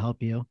supposed to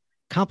help you,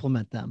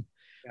 compliment them.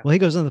 Yeah. Well, he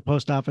goes into the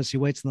post office, he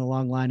waits in the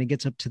long line and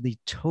gets up to the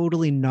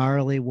totally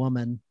gnarly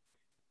woman,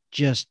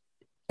 just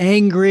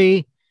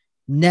angry,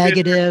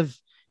 negative.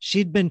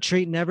 She'd been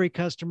treating every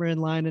customer in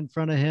line in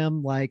front of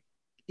him like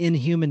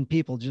inhuman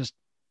people, just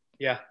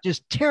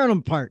tearing them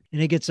apart.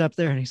 And he gets up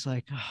there and he's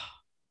like, oh,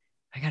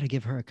 I got to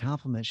give her a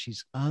compliment.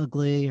 She's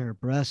ugly. Her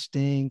breath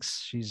stinks.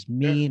 She's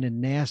mean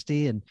and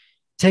nasty. And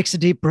takes a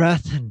deep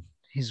breath and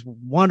he's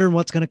wondering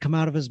what's going to come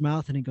out of his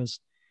mouth. And he goes,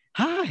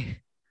 hi,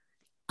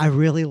 I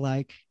really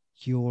like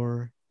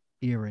your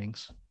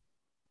earrings.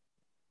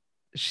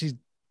 She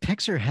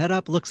picks her head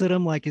up, looks at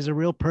him like he's a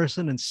real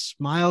person and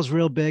smiles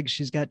real big.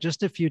 She's got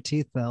just a few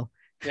teeth though.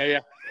 Yeah.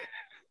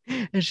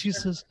 And she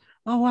says,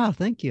 oh, wow.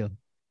 Thank you.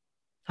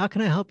 How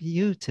can I help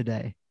you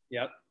today?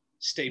 Yep.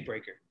 State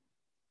breaker.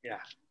 Yeah.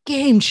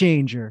 Game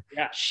changer.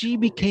 Yeah. She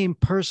became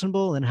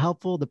personable and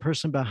helpful. The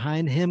person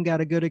behind him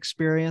got a good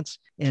experience.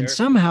 And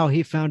somehow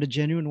he found a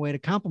genuine way to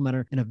compliment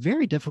her in a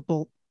very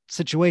difficult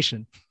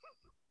situation.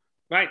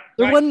 Right.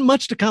 There wasn't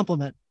much to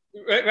compliment.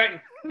 Right.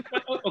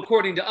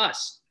 According to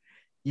us.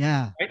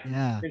 Yeah. Right?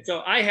 Yeah. And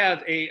so I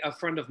have a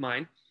friend of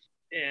mine,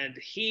 and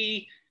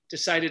he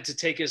decided to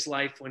take his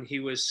life when he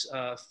was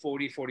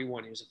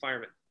 41. He was a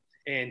fireman.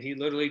 And he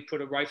literally put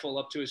a rifle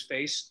up to his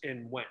face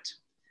and went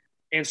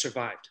and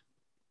survived.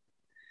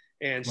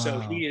 And so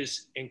he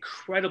is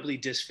incredibly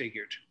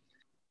disfigured.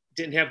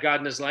 Didn't have God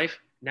in his life.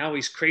 Now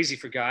he's crazy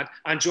for God.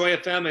 On Joy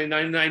FM and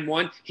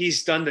 99.1,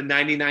 he's done the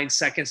 99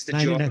 seconds to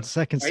 99 joy. 99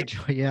 seconds right? to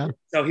joy, yeah.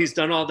 So he's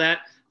done all that.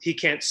 He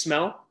can't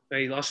smell.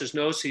 He lost his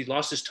nose. He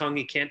lost his tongue.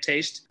 He can't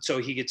taste. So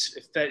he gets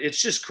fed. It's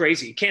just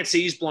crazy. He can't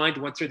see. He's blind.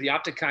 Went through the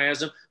optic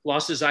chiasm,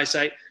 lost his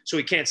eyesight. So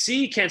he can't see,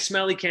 he can't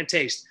smell, he can't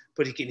taste,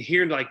 but he can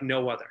hear like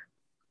no other.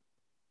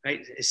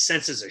 Right? His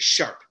senses are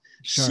sharp.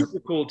 Super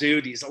cool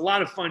dude. He's a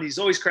lot of fun. He's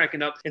always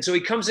cracking up. And so he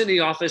comes in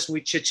the office and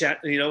we chit chat,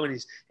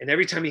 and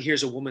every time he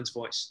hears a woman's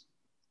voice,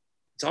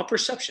 it's all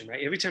perception,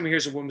 right? Every time he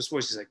hears a woman's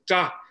voice, he's like,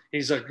 doc. And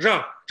he's like,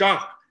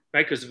 doc,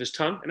 right? Because of his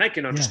tongue. And I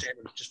can understand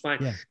him just fine.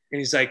 Yeah. And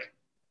he's like,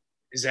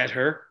 is that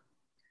her?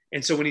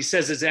 And so when he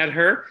says, is that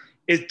her?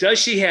 Does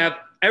she have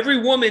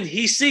every woman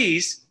he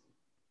sees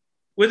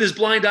with his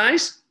blind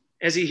eyes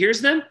as he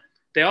hears them?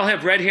 They all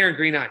have red hair and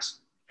green eyes.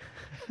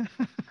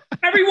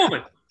 Every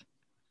woman.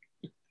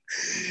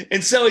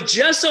 And so it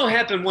just so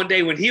happened one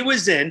day when he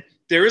was in,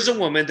 there is a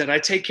woman that I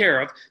take care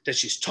of, that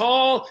she's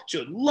tall, she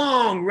has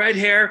long red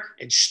hair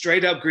and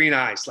straight up green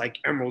eyes, like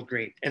emerald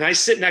green. And I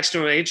sit next to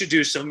her and I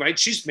introduce them, right?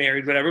 She's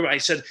married, whatever. But I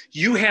said,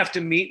 you have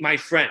to meet my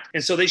friend.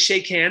 And so they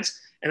shake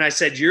hands. And I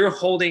said, you're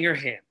holding her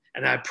hand.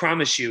 And I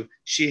promise you,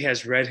 she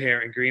has red hair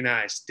and green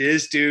eyes.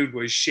 This dude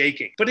was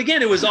shaking. But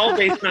again, it was all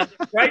based on,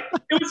 right?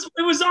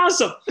 It was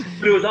awesome.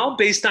 But it was all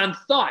based on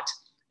thought.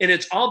 And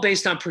it's all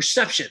based on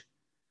perception.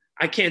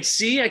 I can't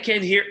see, I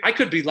can't hear. I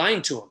could be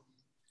lying to him.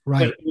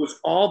 Right. But it was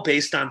all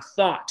based on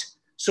thought.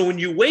 So when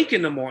you wake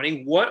in the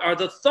morning, what are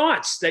the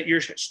thoughts that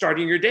you're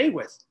starting your day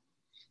with?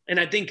 And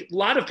I think a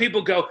lot of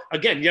people go,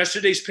 again,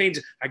 yesterday's pains,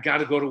 I got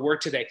to go to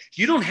work today.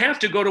 You don't have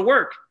to go to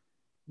work.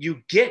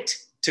 You get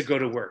to go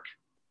to work.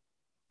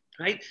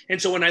 Right? And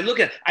so when I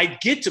look at, I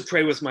get to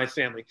pray with my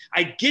family.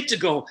 I get to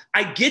go,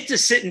 I get to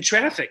sit in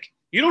traffic.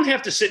 You don't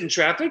have to sit in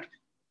traffic.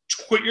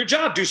 Quit your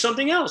job, do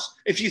something else.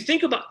 If you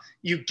think about,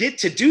 you get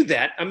to do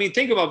that. I mean,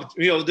 think about,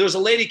 there was a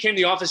lady came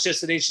to the office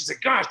yesterday and she's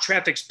like, gosh,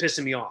 traffic's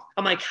pissing me off.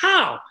 I'm like,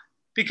 how?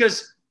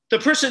 Because the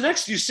person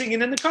next to you is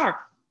singing in the car.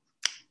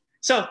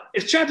 So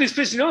if traffic's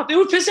pissing you off, it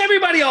would piss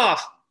everybody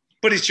off,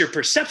 but it's your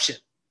perception.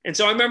 And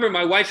so I remember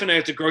my wife and I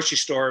at the grocery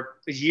store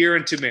a year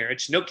into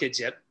marriage, no kids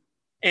yet.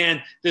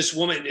 And this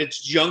woman,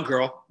 it's a young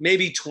girl,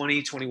 maybe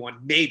 20, 21,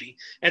 maybe,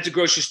 at the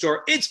grocery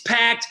store. It's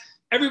packed.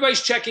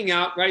 Everybody's checking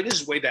out, right? This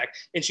is way back.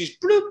 And she's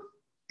bloop,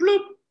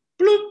 bloop,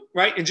 bloop,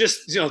 right? And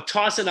just,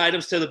 tossing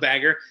items to the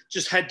bagger,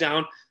 just head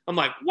down. I'm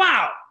like,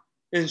 wow.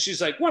 And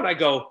she's like, what? I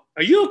go,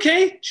 are you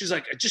okay? She's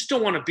like, I just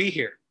don't want to be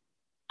here.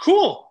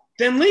 Cool.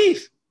 Then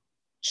leave.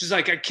 She's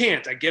like, I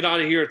can't. I get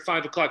out of here at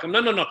 5 o'clock. I'm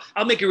no.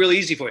 I'll make it really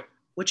easy for you.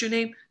 What's your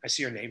name? I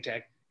see your name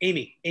tag.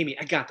 Amy,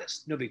 I got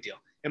this. No big deal.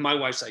 And my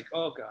wife's like,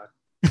 oh God.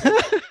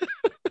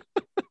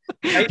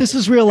 This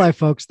is real life,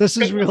 folks. This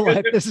is real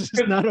life. This is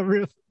not a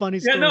real funny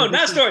story. Yeah, no,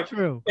 not story.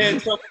 True.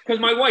 And so, because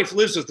my wife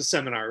lives with the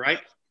seminar, right?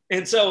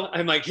 And so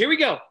I'm like, here we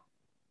go.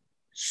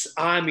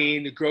 I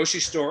mean, the grocery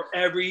store,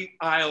 every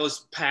aisle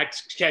is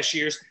packed,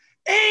 cashiers.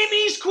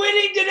 Amy's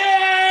quitting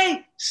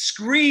today.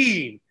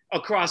 Scream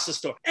across the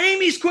store.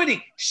 Amy's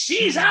quitting.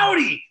 She's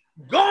outie.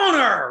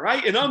 Goner,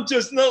 right? And I'm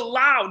just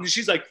loud. And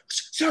she's like,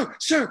 sir.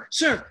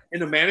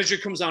 And the manager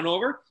comes on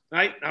over.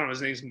 Right? I don't know,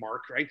 his name's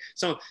Mark, right?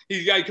 So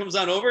the guy comes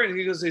on over and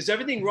he goes, is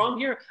everything wrong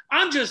here?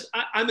 I'm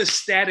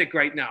ecstatic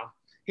right now.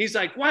 He's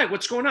like, why?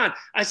 What's going on?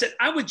 I said,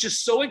 I was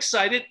just so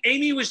excited.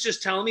 Amy was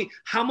just telling me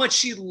how much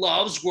she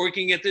loves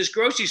working at this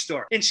grocery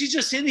store. And she's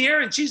just in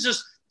here and she's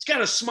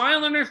got a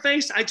smile on her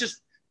face.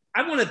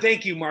 I want to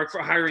thank you, Mark,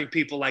 for hiring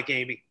people like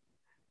Amy.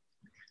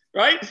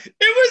 Right? It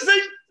was a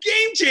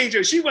game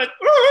changer. She went,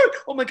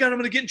 oh my God, I'm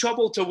going to get in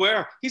trouble to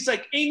where? He's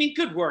like, Amy,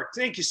 good work.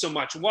 Thank you so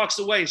much. And walks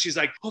away. And she's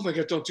like, oh my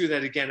God, don't do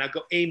that again. I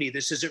go, Amy,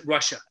 this isn't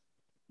Russia.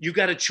 You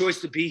got a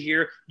choice to be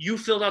here. You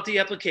filled out the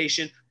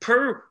application.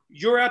 Per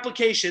your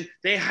application,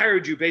 they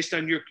hired you based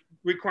on your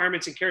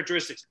requirements and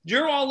characteristics.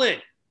 You're all in.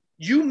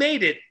 You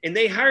made it and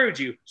they hired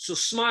you. So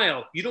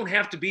smile. You don't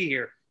have to be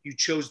here. You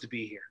chose to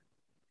be here.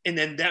 And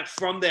then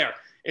from there,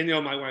 and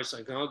my wife's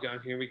like, oh God,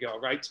 here we go,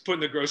 right?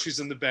 Putting the groceries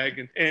in the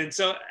bag. And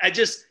so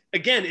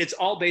again, it's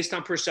all based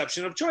on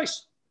perception of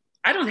choice.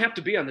 I don't have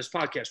to be on this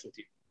podcast with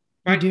you.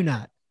 Right? You do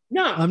not.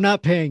 No. I'm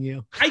not paying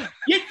you. I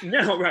get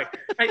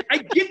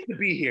to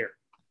be here.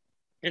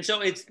 And so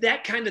it's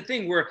that kind of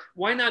thing where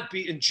why not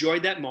enjoy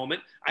that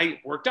moment? I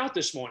worked out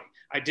this morning.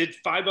 I did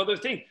 5 other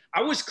things.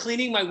 I was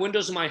cleaning my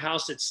windows in my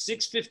house at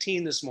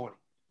 6:15 this morning.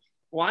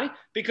 Why?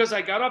 Because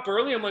I got up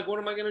early. I'm like, what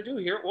am I going to do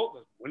here? Well,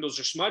 the windows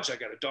are smudged. I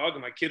got a dog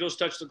and my kiddos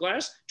touch the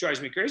glass.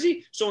 Drives me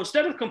crazy. So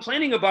instead of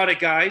complaining about it,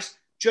 guys,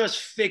 just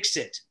fix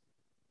it.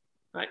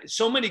 Right?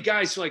 So many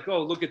guys are like,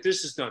 oh, look at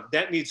this is done.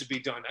 That needs to be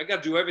done. I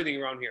got to do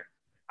everything around here.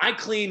 I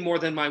clean more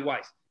than my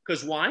wife.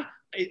 Because why?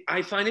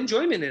 I find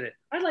enjoyment in it.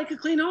 I like a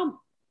clean home.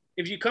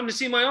 If you come to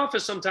see my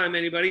office sometime,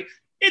 anybody,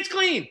 it's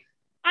clean.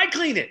 I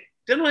clean it.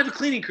 They don't have a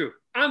cleaning crew.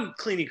 I'm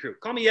cleaning crew.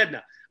 Call me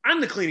Edna. I'm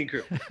the cleaning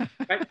crew.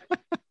 Right?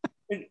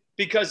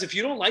 Because if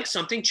you don't like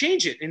something,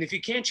 change it. And if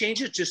you can't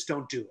change it, just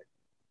don't do it.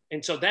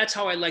 And so that's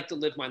how I like to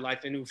live my life.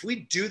 And if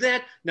we do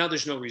that, now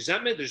there's no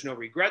resentment, there's no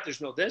regret, there's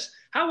no this.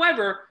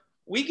 However,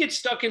 we get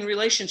stuck in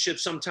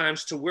relationships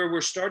sometimes to where we're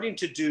starting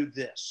to do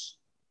this.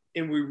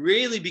 And we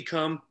really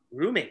become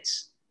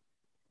roommates.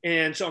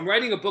 And so I'm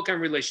writing a book on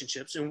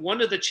relationships. And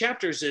one of the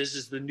chapters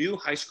is the new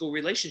high school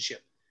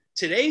relationship.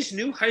 Today's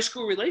new high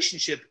school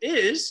relationship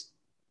is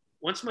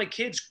once my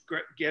kids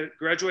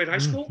graduate high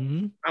school,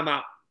 I'm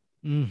out.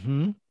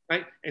 Mm-hmm.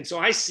 Right. And so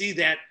I see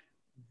that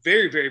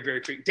very, very, very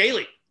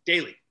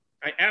daily.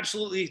 I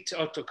absolutely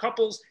talk to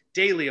couples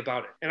daily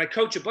about it. And I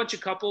coach a bunch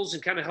of couples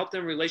and kind of help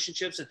them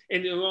relationships.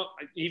 And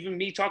even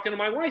me talking to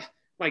my wife,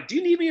 like, do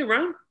you need me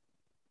around?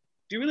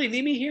 Do you really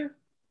need me here?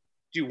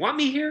 Do you want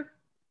me here?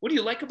 What do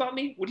you like about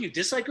me? What do you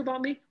dislike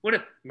about me?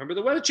 Remember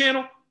the Weather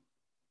Channel?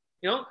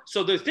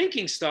 So they're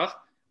thinking stuff.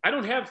 I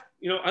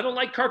don't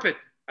like carpet.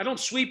 I don't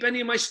sweep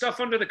any of my stuff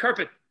under the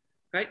carpet.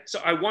 Right. So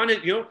I want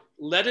it,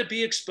 let it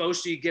be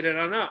exposed so you get it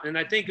on out. And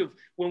I think of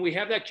when we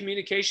have that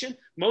communication,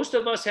 most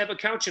of us have a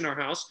couch in our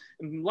house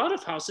and a lot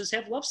of houses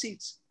have love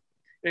seats.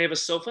 They have a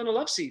sofa and a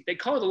love seat. They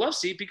call it a love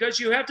seat because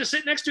you have to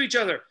sit next to each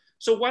other.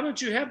 So why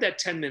don't you have that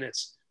 10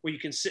 minutes where you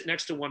can sit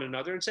next to one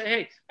another and say,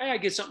 hey, I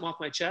get something off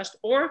my chest.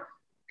 Or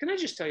can I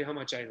just tell you how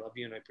much I love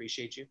you and I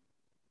appreciate you?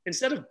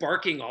 Instead of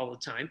barking all the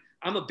time,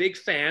 I'm a big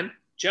fan.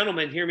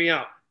 Gentlemen, hear me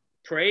out.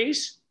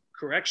 Praise,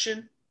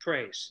 correction,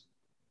 praise.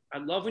 I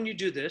love when you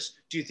do this.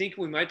 Do you think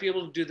we might be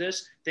able to do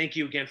this? Thank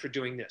you again for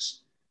doing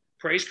this.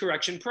 Praise,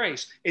 correction,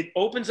 praise. It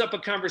opens up a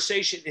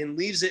conversation and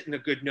leaves it in a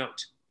good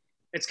note.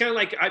 It's kind of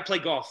like I play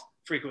golf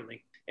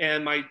frequently.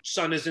 And my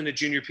son is in a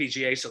junior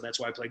PGA, so that's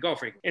why I play golf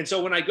frequently. And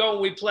so when I go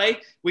and we play,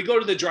 we go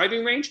to the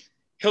driving range.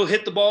 He'll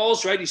hit the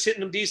balls, right? He's hitting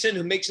them decent.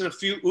 He's making a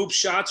few oops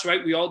shots,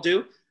 right? We all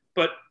do.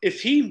 But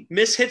if he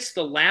mishits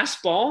the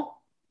last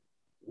ball,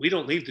 we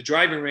don't leave the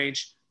driving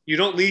range. You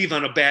don't leave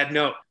on a bad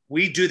note.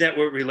 We do that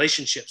with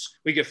relationships.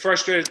 We get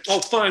frustrated. Oh,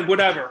 fine,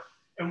 whatever.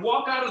 And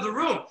walk out of the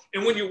room.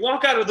 And when you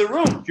walk out of the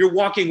room, you're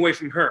walking away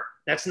from her.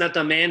 That's not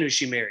the man who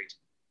she married.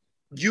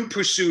 You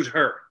pursued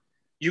her.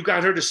 You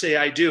got her to say,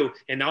 I do.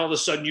 And all of a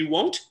sudden you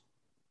won't?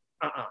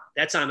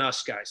 That's on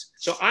us, guys.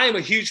 So I am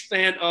a huge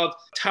fan of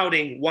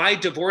touting why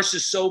divorce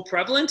is so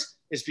prevalent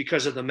is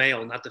because of the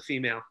male, not the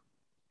female.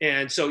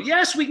 And so,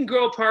 yes, we can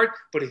grow apart,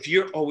 but if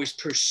you're always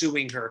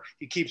pursuing her,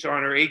 he keeps her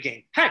on her A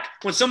game. Heck,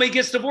 when somebody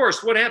gets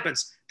divorced, what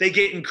happens? They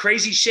get in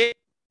crazy shape.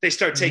 They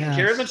start taking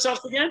care of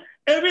themselves again.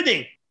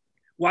 Everything.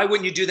 Why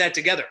wouldn't you do that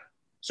together?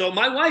 So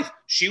my wife,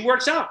 she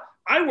works out.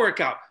 I work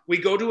out. We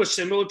go to a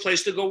similar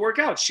place to go work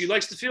out. She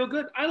likes to feel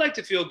good. I like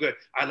to feel good.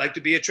 I like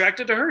to be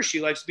attracted to her.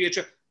 She likes to be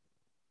attracted.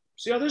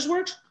 See how this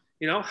works?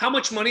 You know, how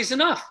much money is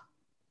enough?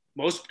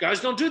 Most guys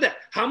don't do that.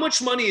 How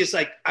much money is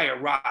like, I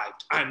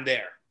arrived, I'm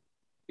there.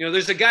 You know,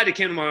 there's a guy that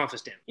came to my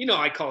office, Dan. You know,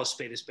 I call a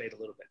spade a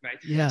little bit, right?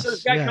 Yes, so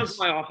this guy comes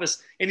to my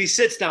office and he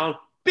sits down,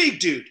 big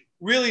dude,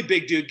 really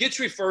big dude, gets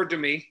referred to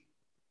me.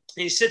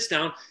 And he sits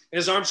down and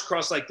his arms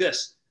crossed like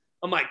this.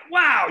 I'm like,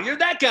 wow, you're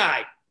that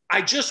guy.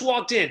 I just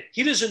walked in.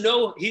 He doesn't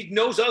know, he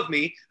knows of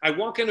me. I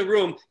walk in the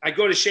room, I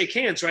go to shake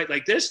hands, right,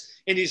 like this.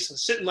 And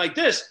he's sitting like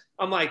this.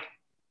 I'm like,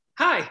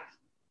 hi,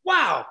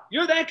 wow,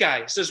 you're that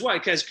guy. He says, why?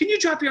 Because can you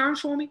drop your arms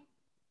for me?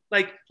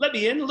 Like, let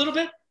me in a little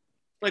bit.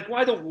 Like,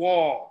 why the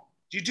wall?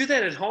 Do you do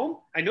that at home?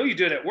 I know you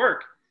do it at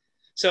work.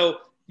 So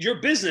your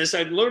business,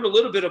 I've learned a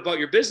little bit about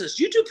your business.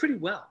 You do pretty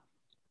well,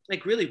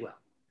 like really well.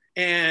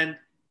 And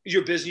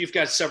your business, you've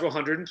got several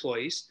hundred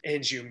employees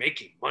and you're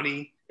making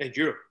money and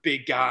you're a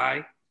big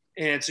guy.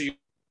 And so you're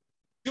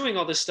doing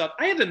all this stuff.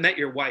 I haven't met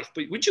your wife,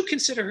 but would you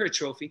consider her a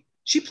trophy?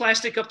 She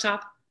plastic up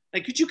top?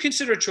 Like, could you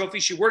consider a trophy?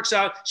 She works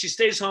out, she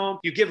stays home,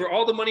 you give her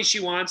all the money she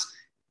wants.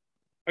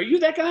 Are you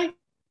that guy?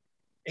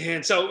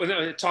 And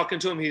so talking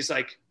to him, he's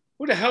like,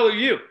 who the hell are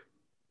you?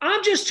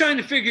 I'm just trying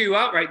to figure you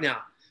out right now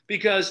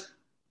because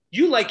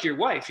you like your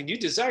wife and you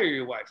desire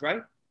your wife,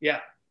 right? Yeah.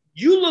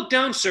 You look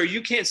down, sir,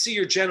 you can't see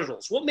your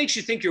genitals. What makes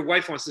you think your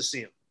wife wants to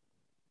see them?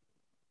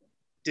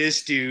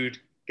 This dude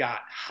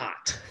got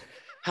hot.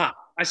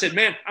 I said,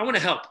 man, I want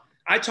to help.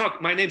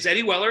 My name's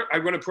Eddie Weller. I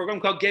run a program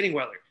called Getting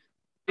Weller.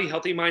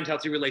 Healthy mind,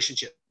 healthy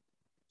relationship.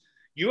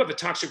 You have a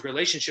toxic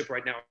relationship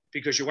right now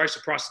because your wife's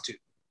a prostitute.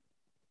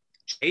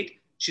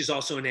 She's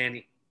also a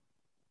nanny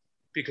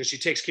because she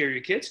takes care of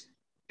your kids,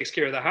 takes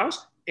care of the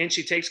house, and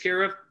she takes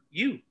care of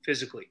you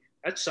physically.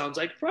 That sounds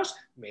like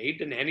maid,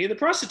 the nanny, and the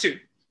prostitute.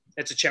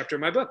 That's a chapter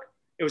in my book.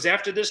 It was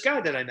after this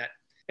guy that I met.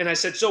 And I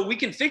said, so we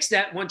can fix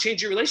that, one,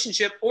 change your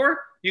relationship,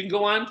 or you can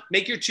go on,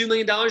 make your $2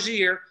 million a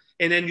year,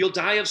 and then you'll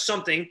die of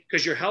something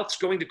because your health's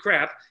going to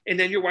crap, and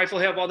then your wife will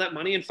have all that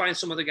money and find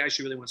some other guy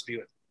she really wants to be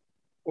with.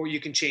 Or you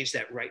can change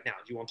that right now.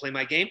 Do you want to play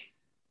my game?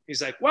 He's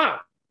like,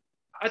 wow,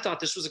 I thought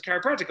this was a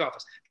chiropractic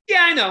office. Yeah,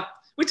 I know.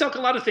 We talk a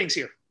lot of things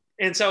here.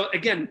 And so,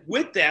 again,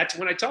 with that,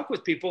 when I talk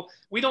with people,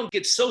 we don't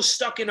get so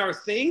stuck in our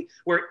thing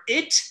where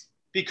it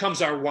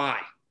becomes our why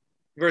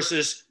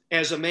versus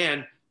as a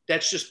man,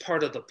 that's just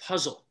part of the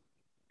puzzle.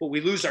 But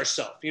we lose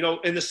ourselves. You know,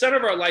 in the center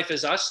of our life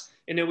is us.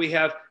 And then we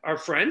have our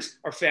friends,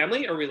 our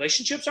family, our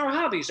relationships, our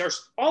hobbies,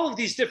 all of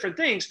these different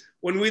things.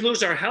 When we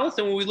lose our health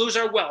and when we lose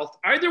our wealth,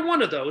 either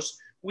one of those,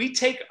 we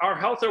take our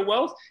health or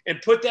wealth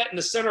and put that in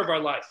the center of our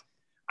life.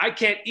 I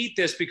can't eat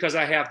this because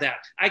I have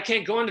that. I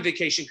can't go on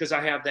vacation because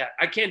I have that.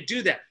 I can't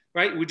do that,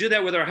 right? We do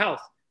that with our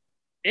health.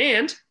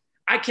 And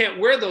I can't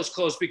wear those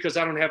clothes because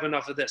I don't have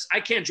enough of this.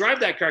 I can't drive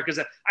that car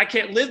because I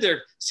can't live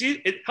there.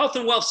 See, health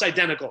and wealth's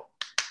identical.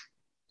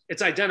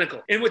 It's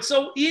identical. And what's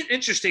so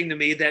interesting to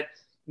me that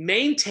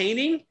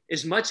maintaining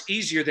is much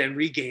easier than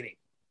regaining,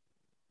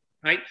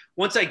 right?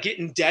 Once I get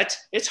in debt,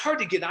 it's hard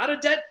to get out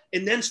of debt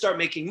and then start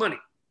making money.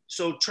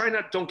 So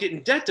don't get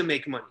in debt to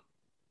make money.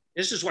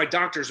 This is why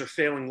doctors are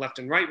failing left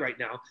and right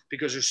now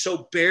because they're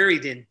so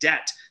buried in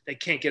debt, they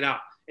can't get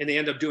out and they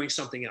end up doing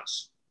something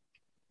else.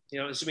 You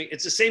know,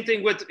 it's the same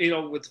thing with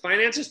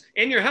finances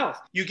and your health.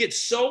 You get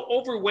so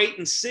overweight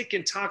and sick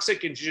and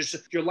toxic and just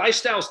your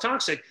lifestyle is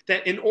toxic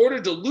that in order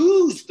to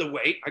lose the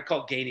weight, I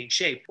call gaining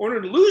shape, in order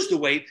to lose the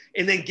weight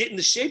and then get in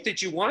the shape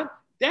that you want,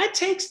 that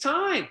takes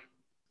time.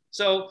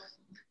 So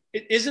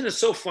isn't it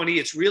so funny?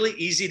 It's really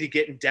easy to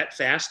get in debt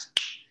fast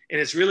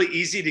and it's really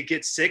easy to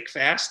get sick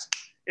fast.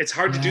 It's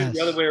hard to do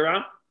the other way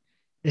around.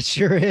 It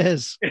sure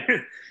is.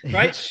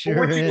 Right? It sure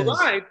but once you is.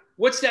 arrive,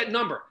 what's that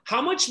number?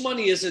 How much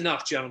money is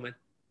enough, gentlemen?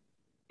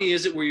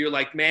 Is it where you're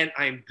like, man,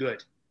 I'm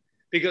good?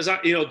 Because,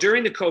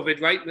 during the COVID,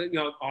 right,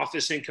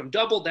 office income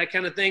doubled, that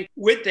kind of thing.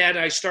 With that,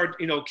 I started,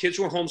 kids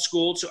were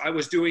homeschooled. So I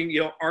was doing,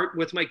 art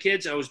with my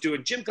kids. I was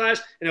doing gym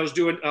class and I was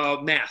doing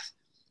math,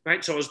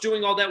 right? So I was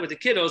doing all that with the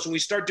kiddos, and we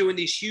start doing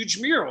these huge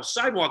murals,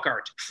 sidewalk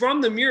art. From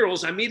the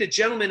murals, I meet a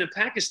gentleman in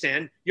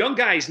Pakistan, young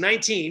guy, he's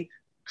 19,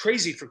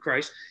 crazy for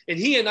Christ. And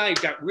he and I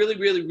got really,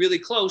 really, really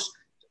close.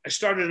 I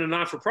started a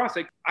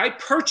not-for-profit. I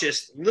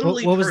purchased,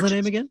 literally What was the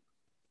name again?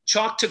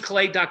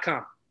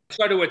 Chalk2clay.com.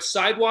 Started with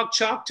sidewalk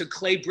chalk to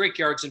clay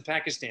brickyards in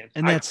Pakistan.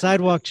 And that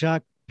sidewalk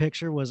chalk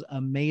picture was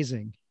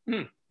amazing.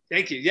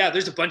 Thank you. Yeah,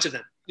 there's a bunch of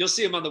them. You'll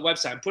see them on the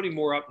website. I'm putting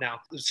more up now.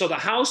 So the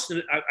house,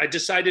 I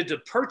decided to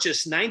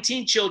purchase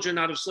 19 children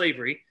out of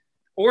slavery,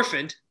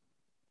 orphaned.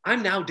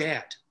 I'm now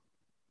dad.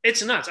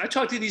 It's nuts. I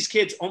talk to these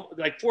kids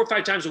like 4 or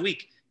 5 times a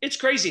week. It's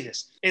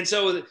craziness. And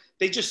so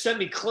they just sent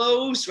me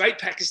clothes, right?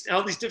 Pakistan,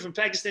 all these different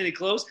Pakistani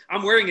clothes.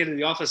 I'm wearing it in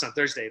the office on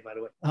Thursday, by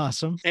the way.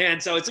 Awesome.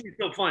 And so it's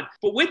so fun.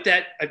 But with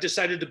that, I've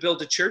decided to build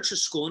a church, a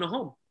school, and a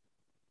home.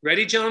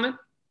 Ready, gentlemen?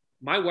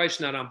 My wife's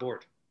not on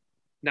board.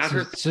 Not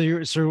her. So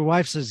your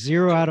wife's a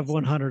 0 out of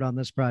 100 on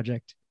this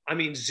project. I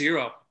mean,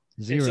 0.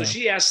 0. And so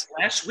she asked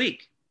last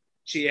week,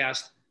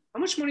 how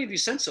much money have you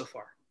sent so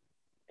far?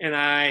 And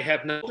I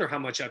have not told her how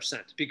much I've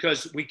sent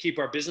because we keep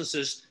our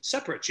businesses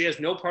separate. She has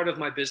no part of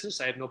my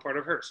business. I have no part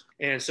of hers.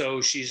 And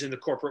so she's in the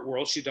corporate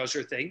world. She does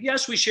her thing.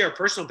 Yes, we share a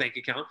personal bank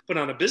account, but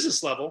on a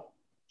business level,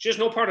 she has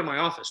no part of my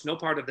office, no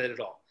part of that at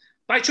all.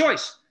 By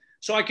choice.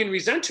 So I can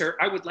resent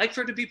her. I would like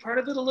for her to be part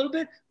of it a little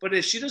bit, but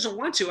if she doesn't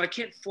want to, I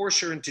can't force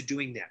her into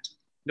doing that.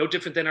 No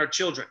different than our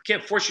children.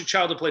 Can't force your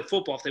child to play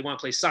football if they want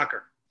to play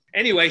soccer.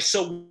 Anyway,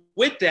 so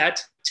with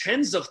that,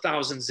 tens of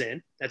thousands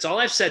in, that's all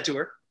I've said to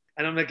her.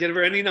 And I'm not giving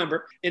her any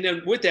number. And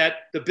then with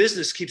that, the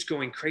business keeps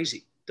going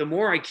crazy. The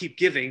more I keep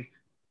giving,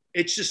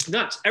 it's just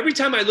nuts. Every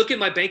time I look at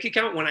my bank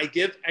account, when I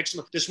give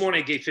this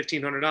morning I gave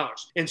 $1,500.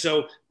 And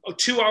so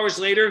 2 hours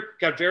later,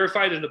 got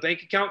verified in the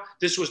bank account.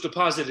 This was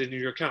deposited in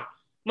your account.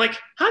 I'm like,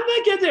 how did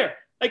I get there?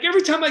 Like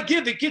every time I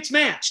give, it gets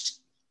matched.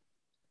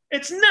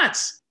 It's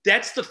nuts.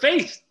 That's the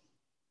faith.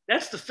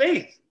 That's the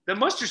faith, the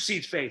mustard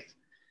seed faith.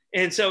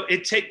 And so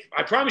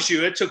I promise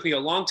you, it took me a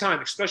long time,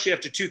 especially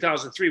after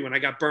 2003 when I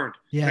got burned.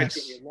 Yes. It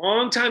took me a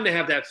long time to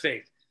have that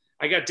faith.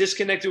 I got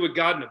disconnected with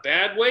God in a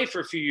bad way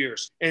for a few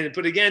years.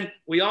 But again,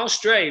 we all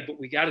stray, but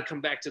we got to come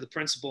back to the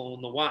principle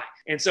and the why.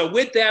 And so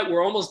with that,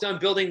 we're almost done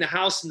building the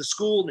house and the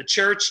school and the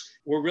church.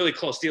 We're really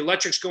close. The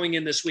electric's going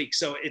in this week.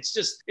 So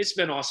it's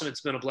been awesome.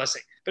 It's been a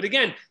blessing. But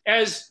again,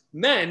 as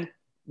men,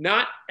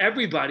 not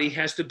everybody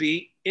has to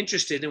be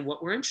interested in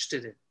what we're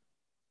interested in.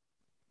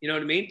 You know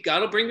what I mean?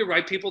 God will bring the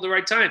right people at the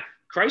right time.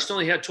 Christ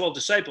only had 12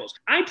 disciples.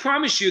 I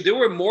promise you, there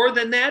were more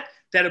than that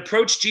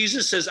approached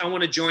Jesus, says, I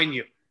want to join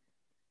you.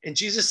 And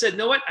Jesus said,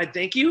 know what? I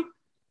thank you.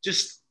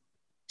 Just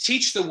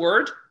teach the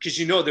word, because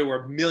there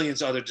were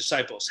millions of other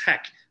disciples.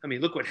 Heck, I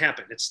mean, look what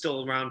happened. It's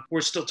still around.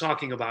 We're still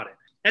talking about it.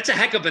 That's a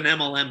heck of an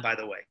MLM, by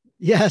the way.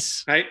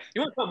 Yes. Right?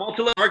 You want to talk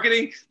multi-level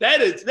marketing?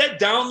 That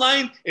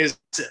downline is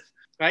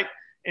right?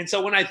 And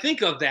so when I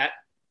think of that,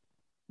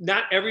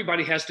 not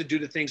everybody has to do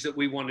the things that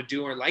we want to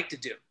do or like to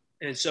do.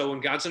 And so when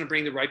God's going to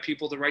bring the right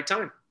people at the right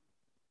time.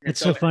 It's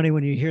so funny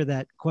when you hear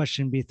that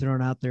question be thrown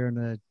out there in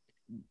a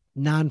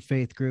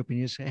non-faith group and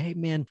you say, hey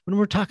man, when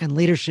we're talking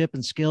leadership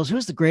and skills,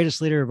 who's the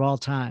greatest leader of all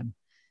time?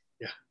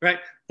 Yeah. Right.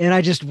 And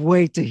I just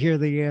wait to hear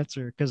the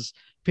answer because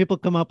people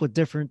come up with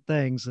different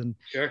things. And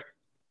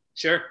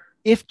sure.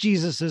 If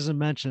Jesus isn't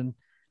mentioned,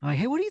 I'm like,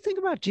 hey, what do you think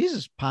about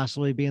Jesus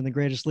possibly being the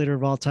greatest leader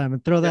of all time?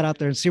 And throw that out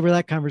there and see where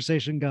that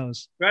conversation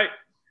goes. Right.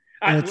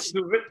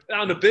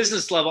 On the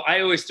business level, I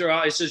always throw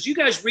out, it says, you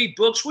guys read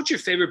books. What's your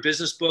favorite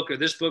business book or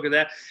this book or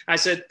that? I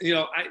said,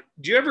 do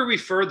you ever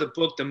refer the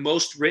book, the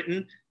most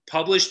written,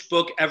 published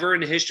book ever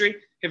in history?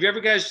 Have you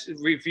ever guys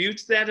reviewed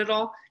that at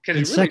all?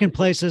 And second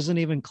place isn't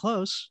even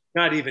close.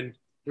 Not even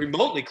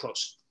remotely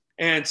close.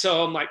 And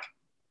so I'm like,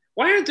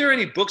 why aren't there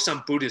any books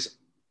on Buddhism?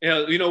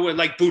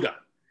 Like Buddha.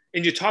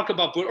 And you talk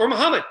about Buddha or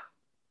Muhammad.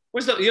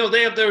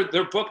 They have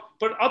their book.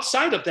 But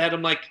outside of that,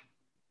 I'm like,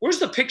 where's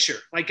the picture?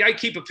 Like I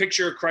keep a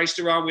picture of Christ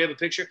around. We have a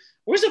picture.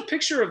 Where's the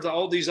picture of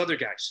all these other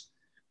guys?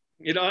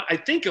 I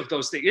think of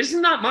those things. It's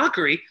not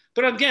mockery,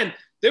 but again,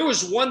 there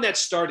was one that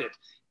started.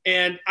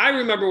 And I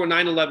remember when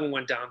 9/11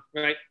 went down,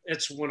 right?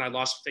 That's when I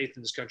lost faith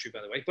in this country,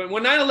 by the way. But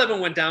when 9/11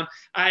 went down,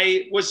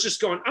 I was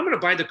just going, I'm going to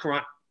buy the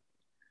Quran.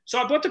 So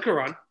I bought the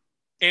Quran.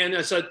 And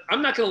I said,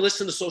 I'm not going to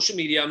listen to social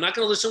media. I'm not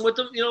going to listen to what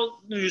the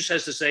news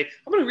has to say.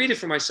 I'm going to read it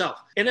for myself.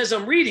 And as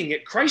I'm reading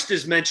it, Christ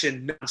is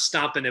mentioned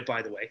nonstop in it,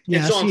 by the way.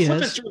 Yes, and so I'm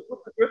flipping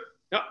through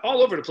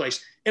all over the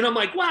place. And I'm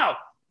like, wow,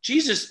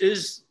 Jesus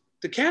is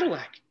the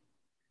Cadillac.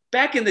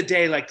 Back in the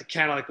day, like the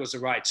Cadillac was a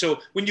ride. So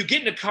when you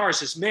get in a car, it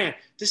says, man,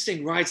 this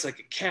thing rides like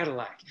a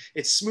Cadillac.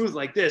 It's smooth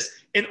like this.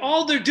 And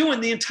all they're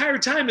doing the entire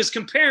time is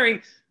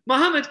comparing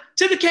Muhammad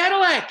to the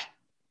Cadillac,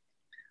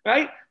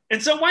 right?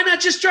 And so why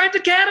not just drive the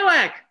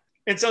Cadillac?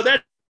 And so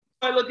that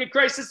I look at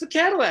Christ, it's the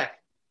Cadillac.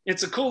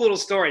 It's a cool little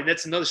story.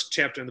 That's another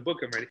chapter in the book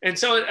I'm reading. And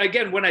so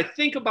again, when I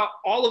think about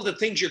all of the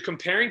things you're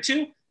comparing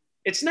to,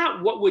 it's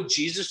not what would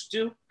Jesus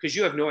do, because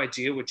you have no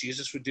idea what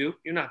Jesus would do.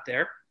 You're not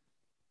there.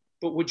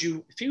 But would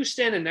you, if he was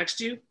standing next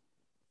to you,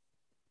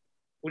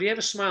 would he have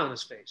a smile on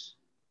his face?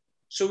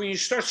 So when you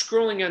start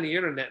scrolling on the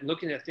internet and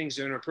looking at things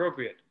that are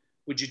inappropriate,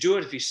 would you do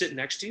it if he's sitting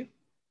next to you?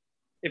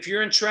 If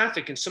you're in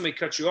traffic and somebody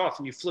cuts you off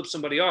and you flip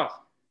somebody off,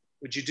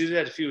 would you do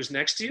that if he was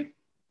next to you?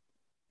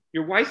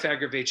 Your wife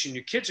aggravates you and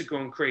your kids are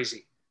going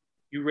crazy.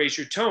 You raise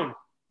your tone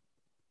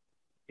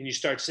and you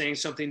start saying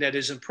something that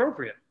is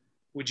inappropriate.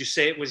 Would you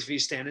say it was if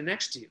he's standing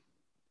next to you?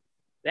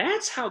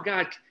 That's how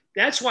God,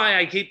 that's why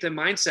I keep the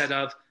mindset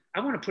of, I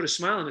want to put a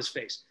smile on his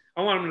face.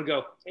 I want him to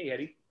go, hey,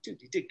 Eddie,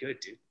 dude, you did good,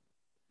 dude.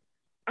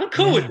 I'm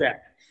cool with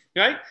that,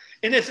 right?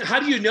 And if, how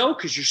do you know?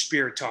 Because your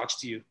spirit talks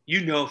to you.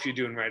 You know if you're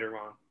doing right or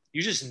wrong.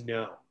 You just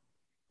know,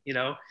 you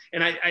know?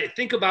 And I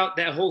think about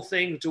that whole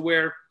thing to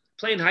where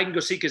playing hide and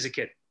go seek as a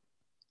kid.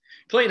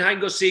 Playing hide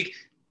and go seek,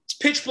 it's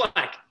pitch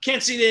black.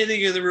 Can't see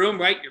anything in the room,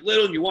 right? You're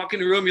little and you walk in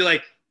the room, you're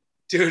like,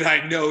 dude,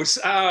 I know.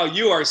 Oh,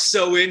 you are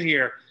so in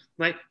here.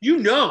 Like, you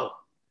know.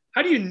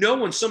 How do you know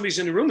when somebody's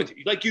in the room with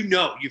you? Like, you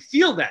know, you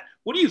feel that.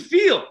 What do you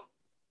feel?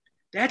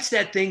 That's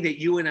that thing that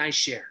you and I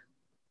share.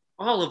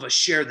 All of us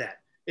share that.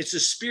 It's a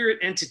spirit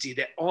entity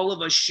that all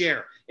of us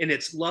share. And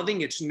it's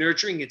loving, it's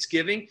nurturing, it's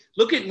giving.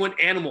 Look at when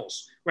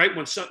animals, right?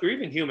 When some, or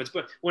even humans,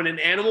 but when an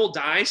animal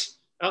dies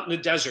out in the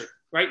desert,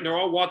 right? And they're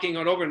all walking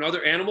on over and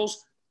other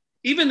animals,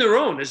 even their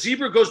own. A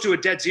zebra goes to a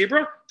dead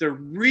zebra, they're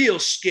real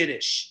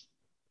skittish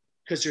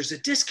because there's a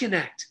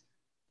disconnect.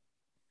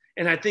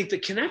 And I think the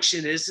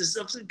connection is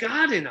of the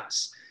God in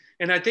us.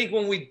 And I think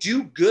when we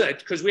do good,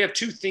 because we have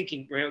two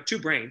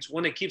brains,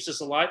 one that keeps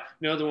us alive,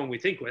 and the other one we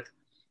think with,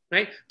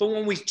 right? But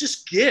when we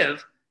just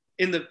give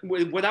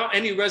without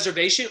any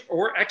reservation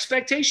or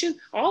expectation,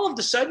 all of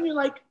a sudden you're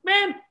like,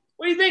 man,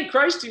 what do you think,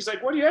 Christ? He's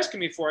like, what are you asking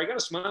me for? I got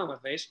a smile on my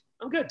face.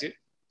 I'm good, dude.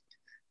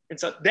 And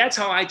so that's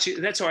how I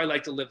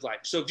like to live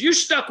life. So if you're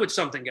stuck with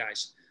something,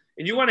 guys,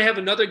 and you want to have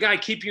another guy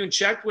keep you in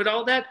check with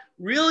all that,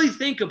 really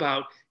think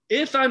about,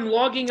 if I'm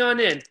logging on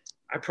in,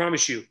 I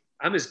promise you,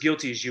 I'm as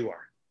guilty as you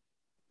are.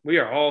 We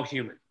are all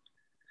human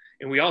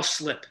and we all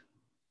slip,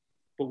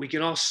 but we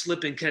can all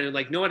slip and kind of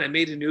like, know what? I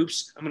made an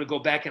oops. I'm going to go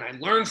back and I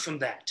learned from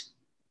that.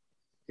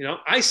 You know,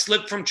 I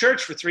slipped from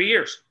church for 3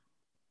 years.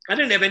 I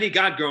didn't have any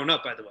God growing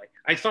up, by the way.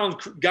 I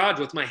found God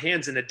with my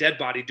hands in a dead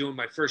body doing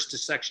my first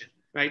dissection,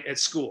 right, at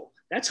school.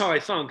 That's how I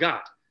found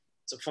God.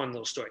 It's a fun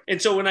little story.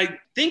 And so when I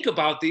think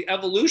about the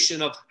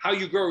evolution of how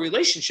you grow a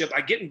relationship,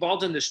 I get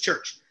involved in this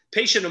church.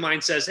 Patient of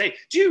mine says, hey,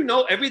 do you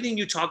know everything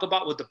you talk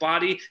about with the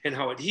body and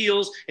how it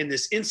heals and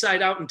this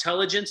inside out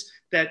intelligence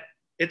that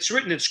it's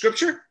written in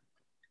scripture?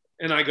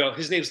 And I go,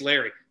 his name's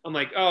Larry. I'm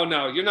like, oh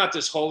no, you're not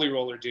this holy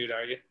roller dude,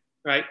 are you?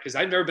 Right? Because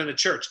I've never been to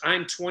church.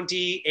 I'm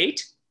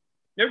 28,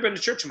 never been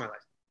to church in my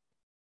life.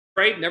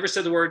 Right? Never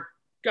said the word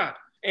God.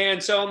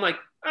 And so I'm like,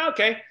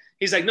 okay.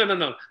 He's like,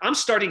 no. I'm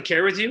starting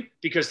care with you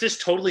because this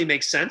totally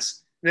makes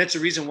sense. And that's the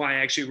reason why I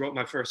actually wrote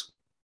my first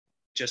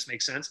Just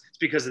Makes Sense. It's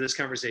because of this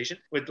conversation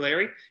with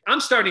Larry. I'm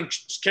starting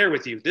care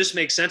with you. This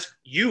makes sense.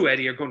 You,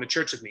 Eddie, are going to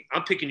church with me.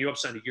 I'm picking you up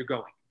Sunday. You're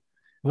going.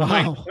 Wow.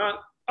 I'm like,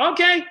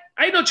 okay.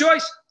 I had no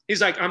choice.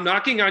 He's like, I'm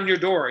knocking on your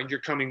door and you're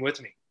coming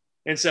with me.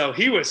 And so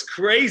he was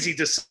crazy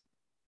to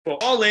go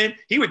all in.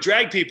 He would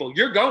drag people.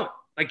 You're going.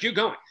 Like, you're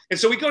going. And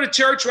so we go to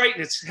church, right?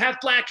 And it's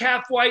half black,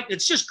 half white.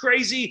 It's just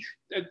crazy.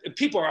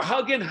 People are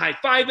hugging,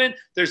 high-fiving.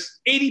 There's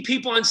 80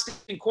 people on stage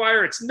in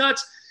choir. It's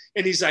nuts.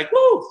 And he's like,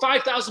 woo,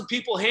 5,000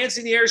 people, hands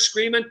in the air,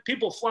 screaming,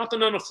 people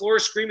flopping on the floor,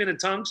 screaming in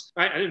tongues.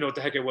 Right? I didn't know what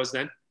the heck it was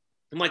then.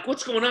 I'm like,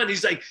 what's going on?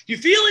 He's like, you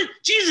feel it?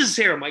 Jesus is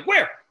here. I'm like,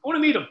 where? I want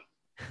to meet him.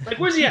 Like,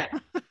 where's he at?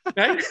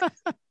 Right?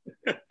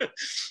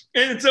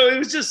 And so it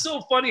was just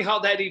so funny how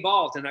that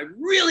evolved. And I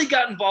really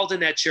got involved in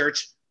that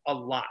church a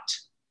lot,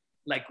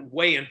 like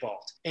way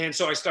involved. And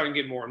so I started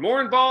getting more and more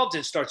involved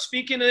and start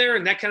speaking there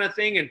and that kind of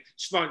thing. And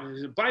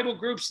Bible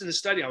groups and the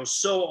study, I was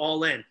so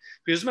all in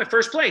because it was my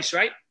first place,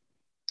 right?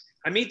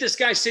 I meet this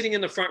guy sitting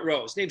in the front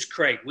row. His name's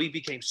Craig. We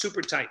became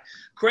super tight.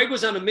 Craig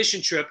was on a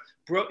mission trip,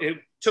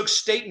 took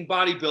state in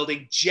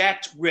bodybuilding,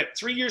 jacked, ripped,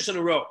 3 years in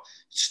a row.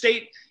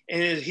 State,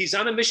 and he's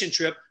on a mission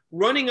trip,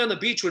 running on the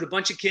beach with a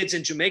bunch of kids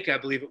in Jamaica, I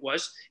believe it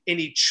was, and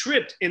he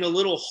tripped in a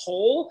little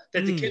hole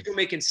that the kids were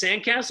making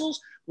sandcastles,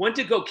 went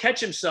to go catch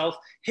himself,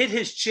 hit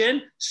his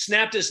chin,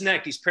 snapped his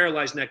neck. He's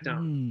paralyzed neck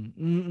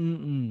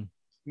down.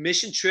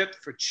 Mission trip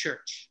for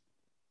church,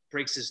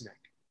 breaks his neck.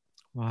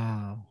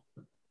 Wow.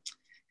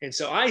 And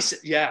so I said,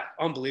 yeah,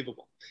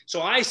 unbelievable.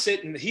 So I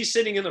sit, and he's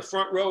sitting in the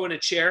front row in a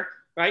chair,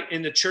 right?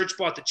 And the church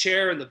bought the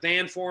chair and the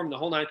van for him, the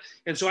whole nine.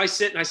 And so I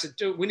sit and I said,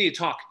 dude, we need to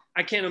talk.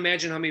 I can't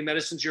imagine how many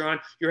medicines you're on.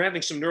 You're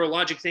having some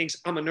neurologic things.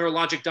 I'm a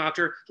neurologic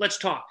doctor. Let's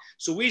talk.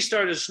 So we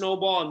started a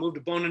snowball and moved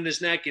a bone in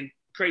his neck. And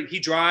he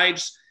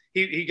drives.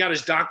 He got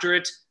his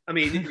doctorate. I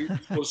mean, he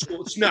goes to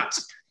school. It's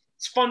nuts.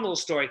 It's a fun little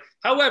story.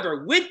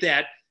 However, with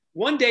that,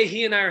 one day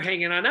he and I are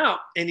hanging on out,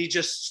 and he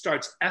just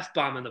starts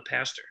F-bombing the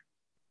pastor.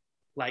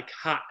 like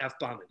hot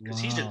F-bombing because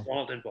he's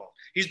Wow. involved.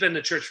 He's been in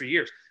the church for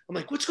years. I'm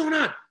like, what's going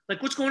on?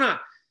 Like, what's going on?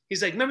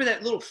 He's like, remember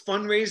that little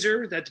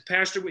fundraiser that the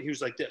pastor, he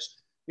was like this,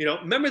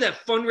 remember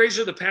that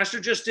fundraiser the pastor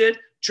just did?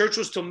 Church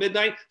was till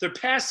midnight. They're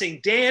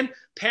passing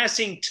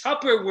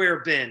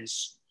Tupperware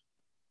bins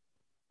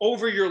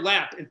over your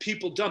lap and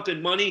people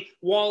dumping money,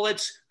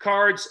 wallets,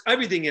 cards,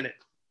 everything in it,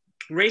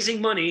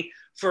 raising money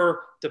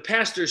for the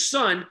pastor's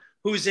son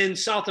who's in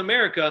South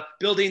America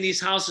building these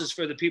houses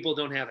for the people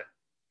who don't have it.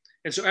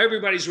 And so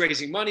everybody's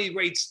raising money,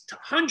 raised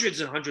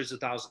hundreds and hundreds of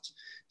thousands,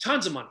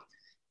 tons of money.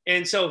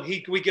 And so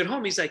we get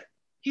home, he's like,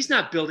 he's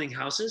not building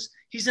houses.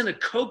 He's in a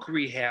coke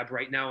rehab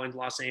right now in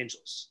Los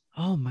Angeles.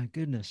 Oh my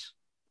goodness.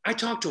 I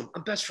talked to him.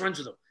 I'm best friends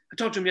with him. I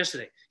talked to him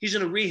yesterday. He's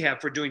in a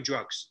rehab for doing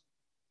drugs.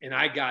 And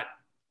I got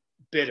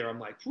bitter. I'm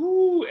like,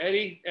 whoo,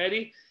 Eddie.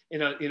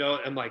 And,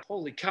 I'm like,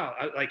 holy cow.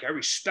 I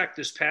respect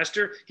this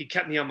pastor. He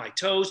kept me on my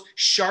toes,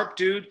 sharp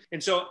dude.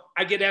 And so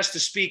I get asked to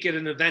speak at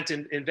an event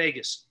in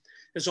Vegas.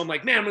 And so I'm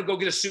like, man, I'm going to go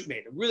get a suit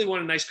made. I really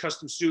want a nice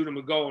custom suit. I'm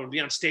going to go and be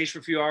on stage for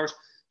a few hours.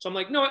 So I'm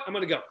like, no, I'm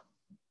going to go.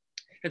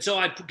 And so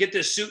I get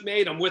this suit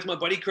made. I'm with my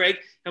buddy Craig.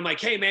 I'm like,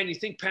 hey, man, you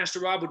think Pastor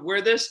Rob would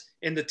wear this?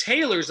 And the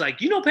tailor's like,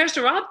 you know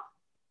Pastor Rob?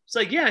 It's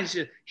like, yeah.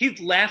 He'd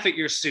laugh at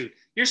your suit.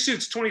 Your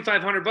suit's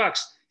 $2,500.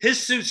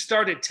 His suits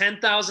start at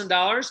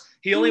 $10,000.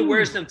 He only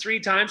wears them 3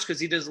 times because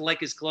he doesn't like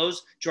his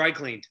clothes dry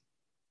cleaned.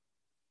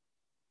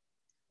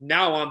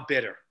 Now I'm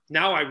bitter.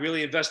 Now I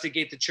really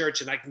investigate the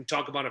church and I can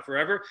talk about it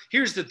forever.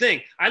 Here's the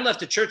thing. I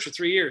left the church for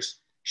 3 years.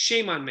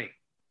 Shame on me.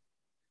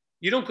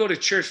 You don't go to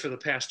church for the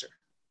pastor.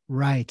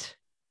 Right.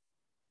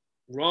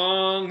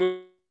 Wrong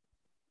move.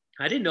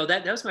 I didn't know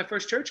that. That was my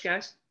first church,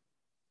 guys.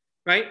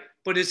 Right?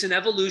 But it's an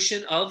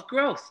evolution of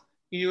growth.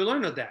 You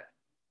learn of that.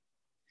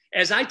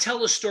 As I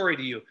tell a story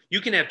to you,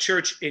 you can have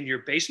church in your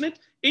basement,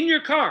 in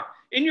your car,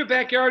 in your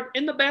backyard,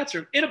 in the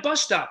bathroom, in a bus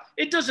stop.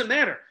 It doesn't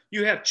matter.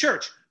 You have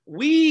church.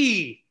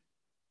 We,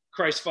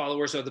 Christ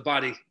followers, are the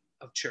body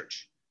of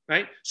church.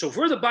 Right? So if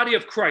we're the body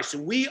of Christ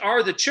and we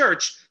are the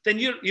church, then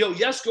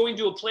yes, going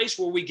to a place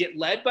where we get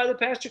led by the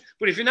pastor.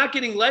 But if you're not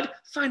getting led,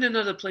 find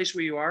another place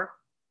where you are.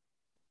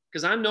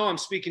 Because I know I'm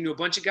speaking to a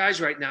bunch of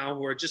guys right now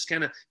who are just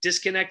kind of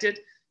disconnected.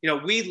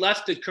 We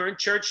left the current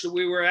church that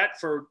we were at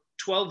for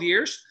 12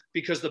 years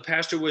because the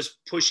pastor was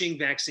pushing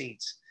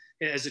vaccines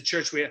as a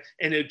church.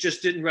 And it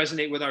just didn't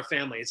resonate with our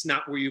family. It's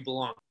not where you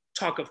belong.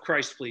 Talk of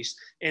Christ, please.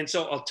 And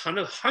so a ton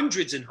of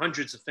hundreds and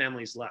hundreds of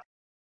families left.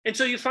 And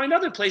so you find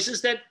other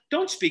places that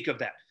don't speak of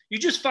that. You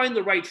just find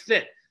the right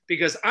fit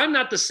because I'm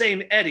not the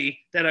same Eddie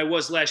that I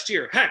was last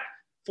year. Heck,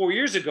 4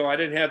 years ago, I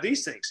didn't have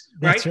these things.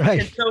 That's right.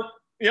 And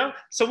so,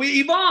 so we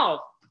evolve.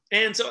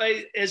 And so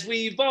as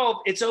we evolve,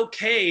 it's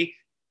okay.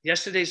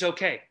 Yesterday's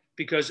okay.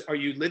 Because are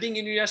you living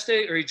in your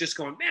yesterday or are you just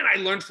going, man, I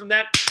learned from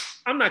that.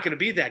 I'm not going to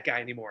be that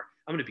guy anymore.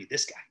 I'm going to be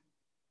this guy.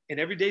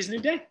 And every day's a new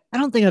day. I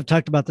don't think I've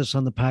talked about this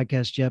on the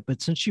podcast yet,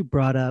 but since you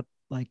brought up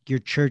like your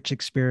church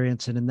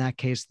experience, and in that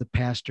case, the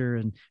pastor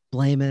and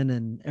blaming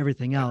and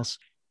everything else,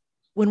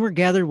 when we're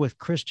gathered with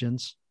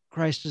Christians,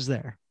 Christ is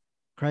there.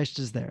 Christ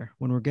is there.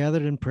 When we're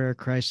gathered in prayer,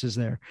 Christ is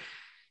there.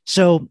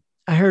 So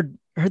I heard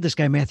this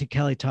guy, Matthew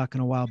Kelly,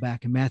 talking a while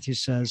back, and Matthew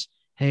says,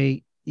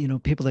 hey,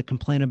 people that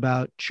complain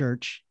about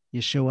church, you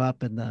show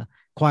up and the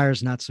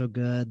choir's not so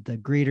good. The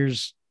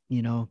greeters,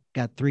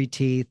 got 3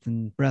 teeth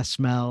and breath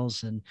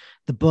smells, and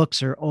the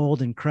books are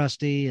old and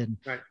crusty, and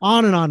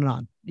on and on and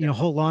on.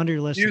 Whole laundry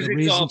list of the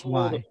reasons awful,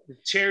 why. The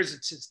chairs,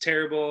 it's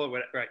terrible. Or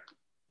whatever. Right.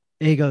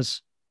 And he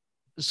goes,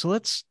 so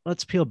let's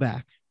peel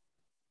back.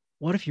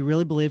 What if you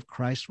really believe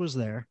Christ was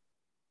there?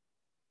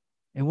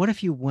 And what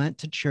if you went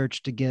to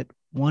church to get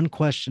one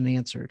question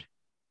answered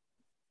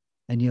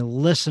and you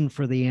listen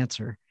for the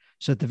answer?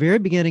 So at the very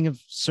beginning of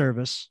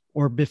service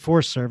or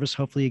before service,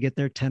 hopefully you get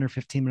there 10 or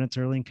 15 minutes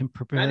early and can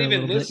prepare. Not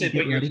even listen, but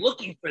ready. You're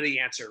looking for the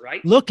answer,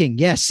 right? Looking,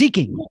 yes.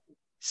 Seeking.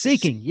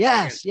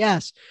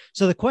 Yes.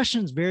 So the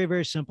question is very,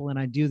 very simple. And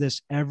I do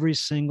this every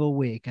single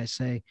week. I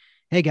say,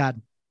 hey,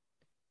 God,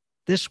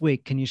 this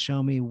week, can you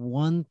show me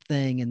one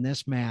thing in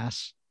this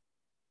mass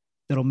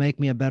that'll make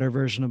me a better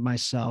version of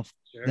myself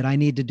that I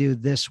need to do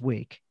this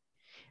week?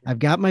 I've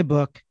got my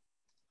book.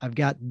 I've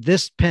got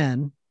this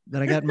pen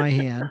that I got in my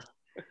hand.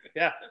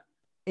 Yeah.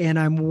 And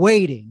I'm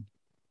waiting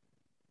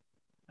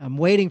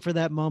for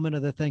that moment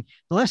of the thing.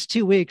 The last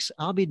 2 weeks,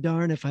 I'll be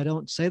darned if I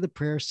don't say the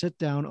prayer, sit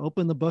down,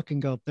 open the book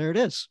and go, there it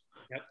is.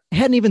 Yep. I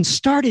hadn't even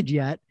started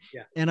yet.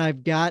 Yeah. And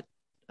I've got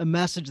a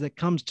message that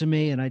comes to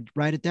me and I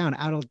write it down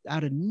out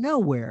of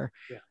nowhere.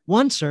 Yeah.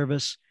 One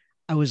service,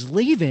 I was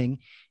leaving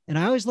and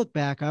I always look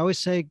back. I always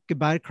say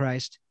goodbye to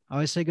Christ. I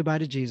always say goodbye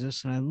to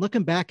Jesus. And I'm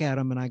looking back at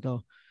him and I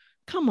go,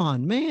 come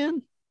on,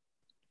 man.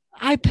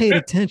 I paid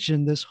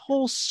attention this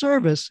whole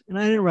service and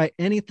I didn't write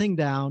anything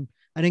down.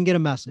 I didn't get a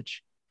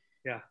message.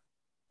 Yeah.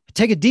 I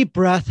take a deep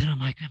breath and I'm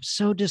like, I'm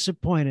so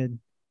disappointed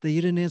that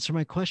you didn't answer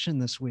my question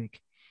this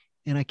week.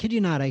 And I kid you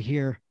not, I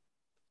hear,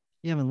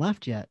 you haven't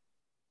left yet.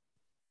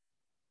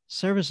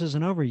 Service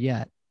isn't over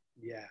yet.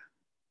 Yeah.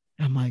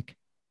 I'm like,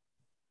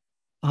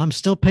 I'm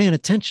still paying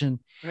attention.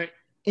 Right.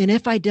 And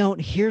if I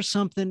don't hear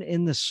something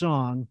in the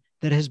song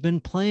that has been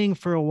playing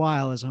for a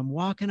while as I'm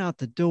walking out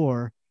the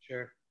door.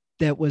 Sure.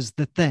 That was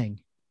the thing.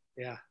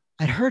 Yeah.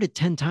 I'd heard it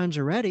 10 times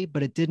already,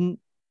 but it didn't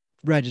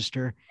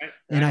register. Right.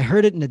 And I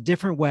heard it in a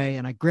different way.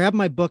 And I grabbed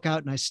my book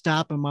out and I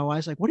stop, and my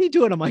wife's like, "What are you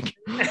doing?" I'm like,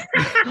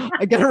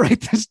 "I got to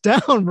write this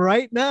down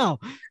right now.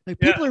 Like,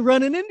 people are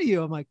running into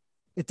you." I'm like,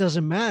 "It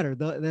doesn't matter.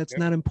 That's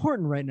not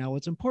important right now.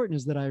 What's important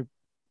is that I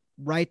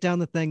write down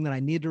the thing that I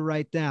need to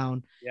write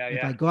down.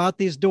 If I go out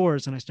these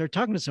doors and I start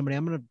talking to somebody,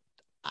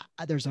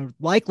 there's a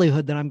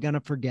likelihood that I'm going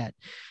to forget."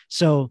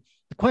 So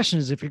the question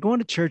is, if you're going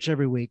to church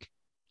every week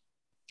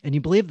and you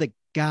believe that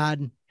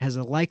God has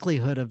a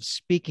likelihood of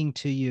speaking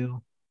to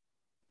you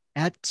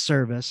at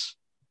service,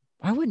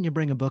 why wouldn't you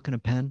bring a book and a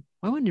pen?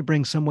 Why wouldn't you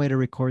bring some way to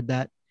record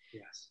that?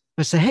 Yes.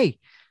 But say, "Hey,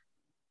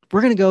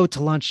 we're going to go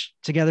to lunch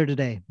together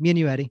today. Me and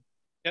you, Eddie.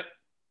 Yep.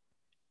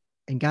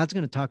 And God's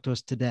going to talk to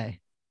us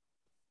today."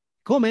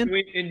 Cool, man.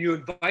 And you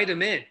invite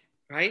him in,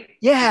 right?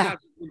 Yeah.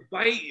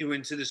 Invite you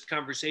into this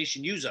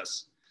conversation. Use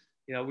us.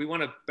 We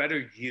want to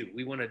better you.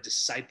 We want to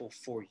disciple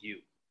for you.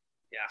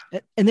 Yeah.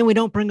 And then we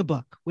don't bring a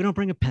book. We don't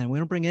bring a pen. We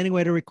don't bring any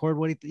way to record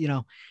what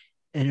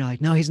and you're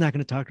like, "No, he's not going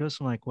to talk to us."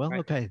 I'm like, "Well,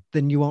 okay,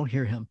 then you won't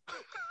hear him."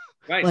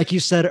 Right. Like you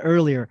said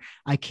earlier,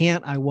 I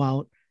can't, I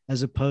won't,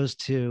 as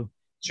opposed to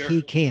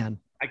he can.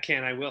 I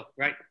can, I will.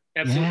 Right.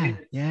 Absolutely.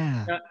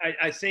 Yeah.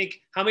 I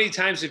think, how many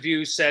times have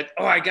you said,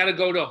 "Oh, I got to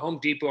go to Home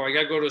Depot, or I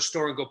got to go to a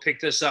store and go pick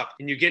this up."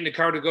 And you get in the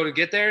car to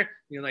get there. And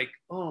you're like,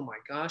 "Oh my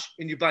gosh."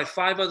 And you buy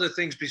 5 other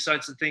things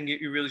besides the thing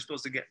you're really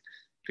supposed to get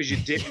because you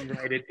didn't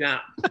write it down.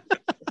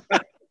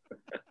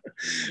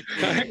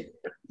 Right?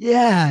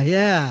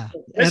 Yeah.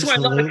 That's why a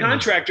lot of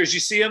contractors, you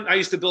see them. I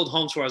used to build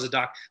homes where I was a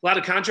doc. A lot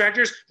of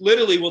contractors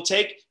literally will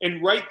take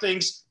and write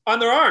things on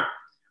their arm.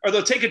 Or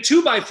they'll take a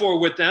 2x4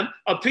 with them,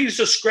 a piece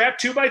of scrap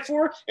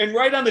 2x4, and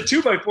write on the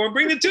 2x4 and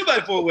bring the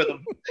 2x4 with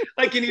them.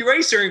 Like an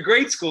eraser in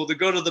grade school to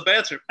go to the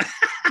bathroom.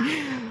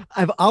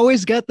 I've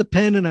always got the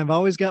pen and I've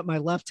always got my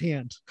left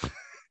hand.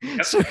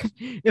 Yep. So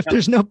if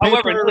there's no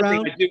paper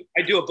around.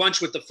 I do a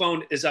bunch with the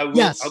phone is I'll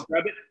grab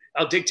it.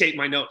 I'll dictate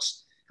my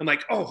notes. I'm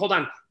like, "Oh, hold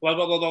on. Blah,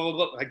 blah, blah, blah,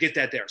 blah. I get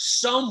that there.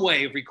 Some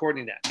way of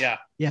recording that. Yeah.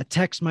 Yeah.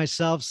 Text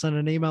myself, send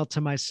an email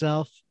to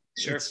myself.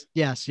 Sure.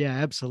 Yes. Yeah,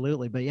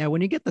 absolutely. But yeah,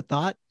 when you get the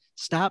thought,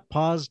 stop,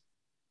 pause,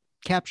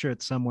 capture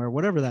it somewhere,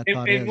 whatever that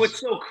thought is. And what's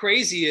so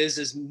crazy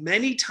is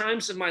many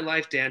times in my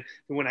life, Dan,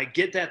 when I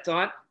get that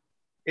thought,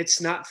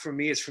 it's not for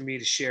me. It's for me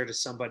to share to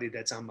somebody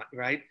that's on my,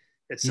 right?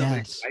 That's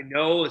somebody I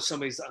know. It's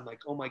somebody's, I'm like,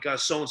 "Oh my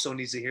gosh, so-and-so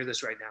needs to hear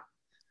this right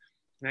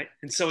now." Right.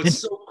 And so it's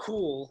so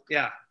cool.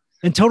 Yeah.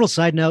 And total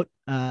side note,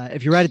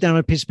 if you write it down on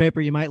a piece of paper,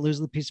 you might lose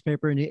the piece of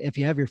paper. And if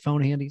you have your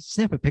phone handy,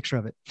 snap a picture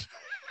of it.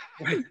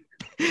 Right.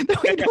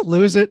 That way you don't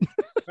lose it.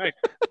 Right.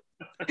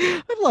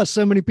 I've lost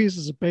so many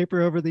pieces of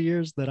paper over the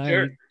years that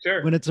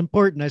when it's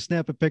important, I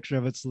snap a picture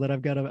of it so that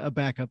I've got a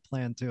backup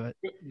plan to it.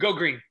 Go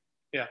green.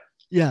 Yeah.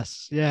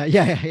 Yes.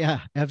 Yeah.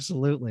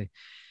 Absolutely.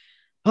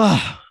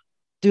 Oh,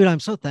 dude, I'm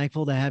so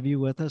thankful to have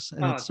you with us.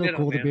 And it's so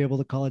cool to be able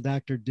to call a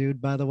doctor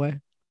dude, by the way.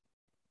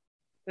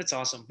 That's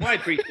awesome. Well, I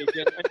appreciate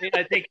it.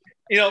 I think,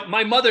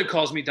 my mother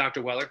calls me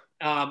Dr. Weller.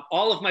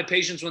 All of my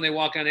patients, when they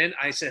walk on in,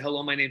 I say,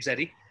 "Hello, my name's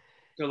Eddie."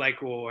 They're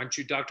like, "Well, aren't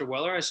you Dr.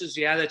 Weller?" I says,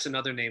 "Yeah, that's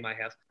another name I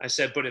have." I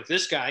said, "But if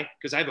this guy,"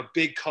 because I have a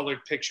big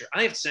colored picture,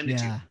 I have to send it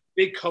to you,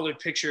 big colored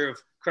picture of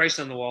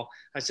Christ on the wall.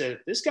 I said,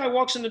 "If this guy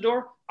walks in the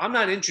door, I'm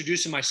not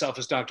introducing myself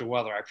as Dr.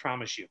 Weller. I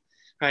promise you.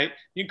 Right?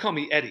 You can call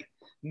me Eddie."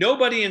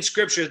 Nobody in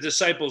Scripture, the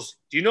disciples,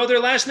 do you know their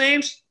last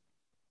names?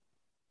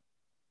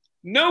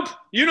 Nope.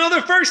 You know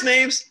their first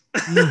names.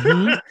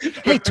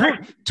 Mm-hmm. Hey,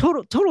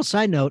 total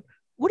side note.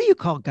 What do you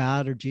call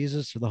God or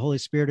Jesus or the Holy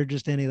Spirit or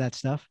just any of that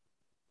stuff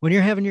when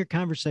you're having your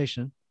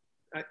conversation?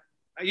 I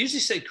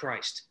usually say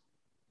Christ.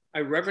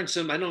 I reverence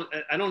him. I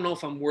don't know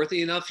if I'm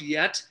worthy enough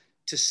yet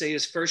to say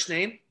his first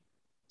name.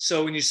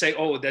 So when you say,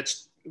 "Oh,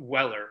 that's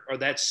Weller," or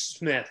 "That's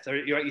Smith," or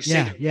you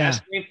say the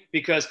last name,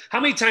 because how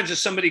many times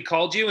has somebody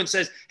called you and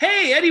says,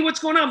 "Hey, Eddie, what's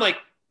going on?" I'm like,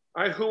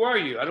 "All right, who are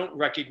you?" I don't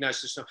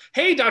recognize this.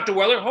 "Hey, Dr.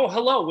 Weller." "Oh,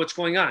 hello. What's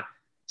going on?"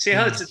 See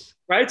how it's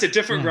right? It's a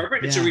different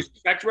reverence. It's a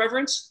respect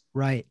reverence.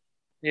 Right.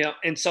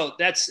 And so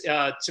that's,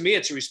 to me,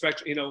 it's a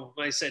respect, when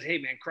I said, "Hey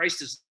man,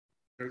 Christ is,"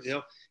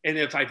 and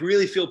if I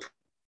really feel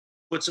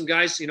put some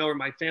guys, or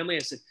my family, I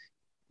said,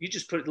 "You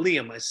just put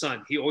Liam, my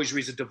son, he always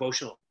reads a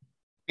devotional.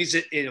 He's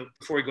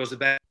before he goes to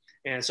bed."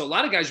 And so a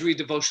lot of guys read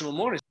devotional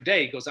mornings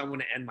today. He goes, "I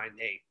want to end my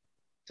day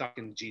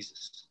talking to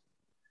Jesus."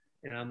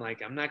 And I'm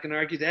like, I'm not going to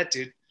argue that,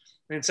 dude.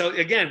 And so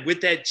again, with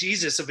that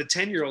Jesus of a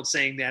 10-year-old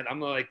saying that, I'm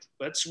like,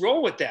 let's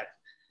roll with that.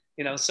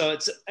 So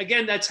it's,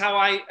 again, that's how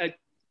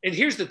and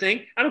here's the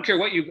thing. I don't care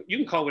what you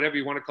can call whatever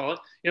you want to call it.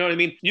 You know what I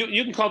mean?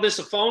 You can call this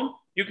a phone.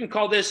 You can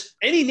call this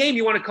any name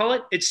you want to call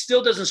it. It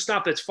still doesn't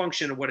stop its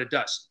function of what it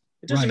does.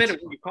 It doesn't matter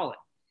what you call it.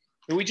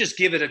 And we just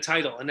give it a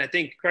title. And I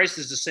think Christ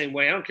is the same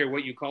way. I don't care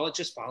what you call it.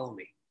 Just follow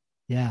me.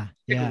 Yeah,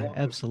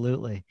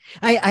 absolutely.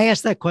 I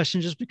asked that question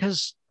just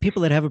because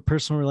people that have a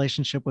personal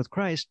relationship with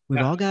Christ,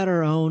 we've all got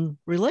our own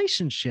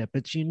relationship.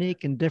 It's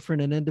unique and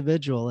different and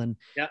individual. And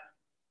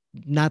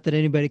not that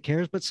anybody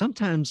cares, but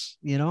sometimes,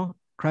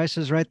 Christ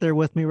is right there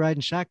with me riding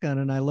shotgun.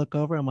 And I look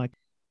over, I'm like,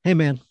 hey,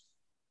 man.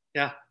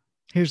 Yeah.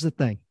 Here's the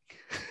thing.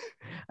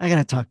 I got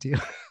to talk to you.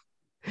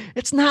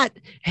 It's not,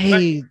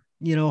 hey,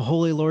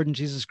 Holy Lord and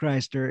Jesus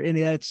Christ or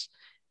any of that. It's,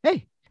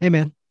 hey,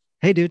 man.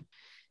 Hey, dude.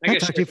 Can I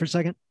talk to you for a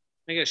second?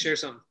 I got to share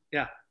something.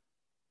 Yeah.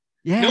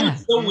 Yeah. You know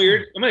what's so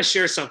weird? I'm going to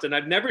share something.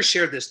 I've never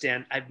shared this,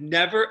 Dan. I've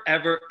never,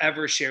 ever,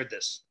 ever shared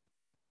this.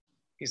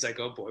 He's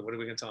like, oh boy, what are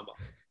we going to talk about?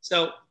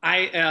 So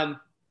I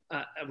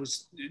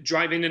was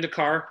driving in the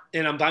car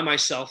and I'm by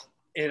myself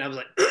and I was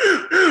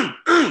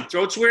like,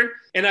 throat's weird.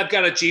 And I've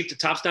got a Jeep, the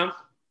top's down.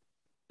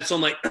 So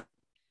I'm like,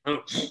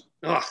 oh,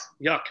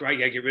 yuck, right? I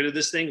gotta get rid of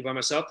this thing by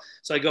myself.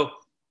 So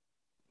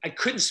I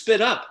couldn't spit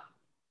up.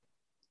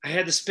 I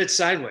had to spit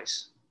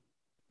sideways.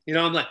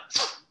 I'm like,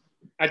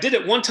 I did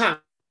it one time.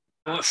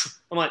 I'm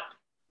like,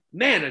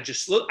 man,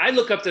 I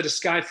look up to the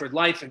sky for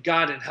life and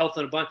God and health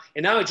and abundance.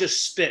 And now I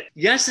just spit.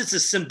 Yes, it's a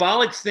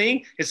symbolic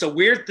thing. It's a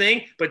weird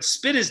thing, but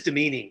spit is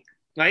demeaning,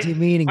 right?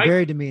 Demeaning,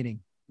 very demeaning.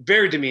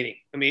 Very demeaning.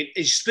 I mean,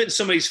 you spit in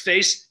somebody's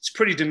face, it's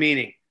pretty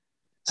demeaning.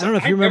 So I don't know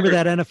if you remember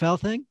that NFL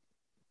thing.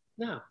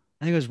 No.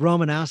 I think it was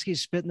Romanowski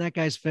spitting that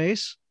guy's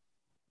face.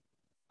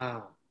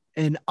 Oh.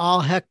 And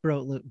all heck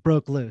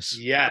broke loose.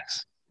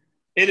 Yes.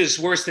 It is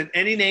worse than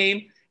any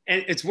name.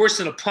 And it's worse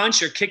than a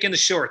punch or kick in the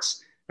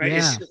shorts, right? Yeah.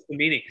 It's just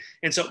demeaning.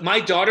 And so my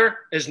daughter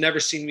has never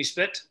seen me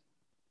spit.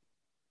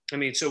 I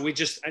mean, so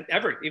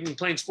even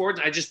playing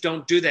sports, I just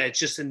don't do that. It's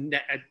just,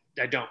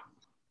 I don't.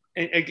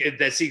 And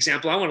that's the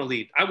example I want to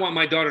lead. I want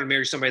my daughter to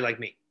marry somebody like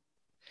me.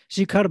 So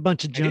you cut a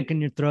bunch of junk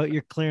in your throat.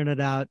 You're clearing it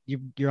out.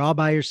 You're all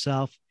by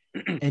yourself.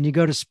 And you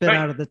go to spit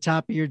out of the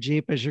top of your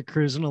Jeep as you're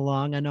cruising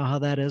along. I know how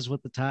that is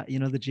with the top,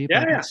 the Jeep.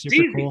 Yeah,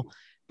 super cool.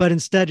 But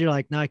instead you're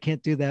like, no, I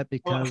can't do that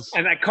because.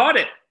 And I caught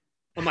it.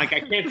 I'm like, I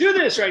can't do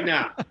this right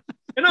now.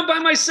 And I'm by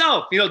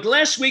myself.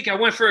 Last week I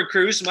went for a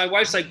cruise. And my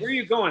wife's like, where are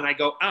you going? I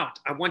go, out.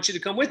 I want you to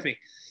come with me.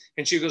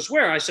 And she goes,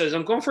 where? I says,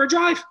 I'm going for a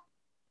drive.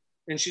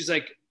 And she's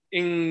like,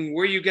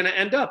 where are you going to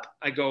end up?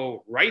 I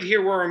go, right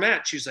here where I'm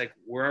at. She's like,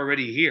 we're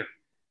already here.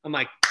 I'm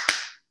like,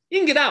 you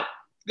can get out.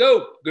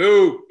 Go.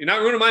 You're not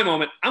ruining my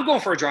moment. I'm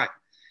going for a drive.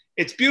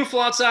 It's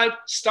beautiful outside.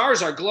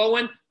 Stars are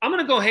glowing. I'm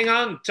going to go hang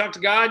out and talk to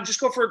God and just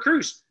go for a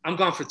cruise. I'm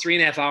gone for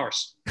 3.5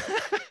 hours.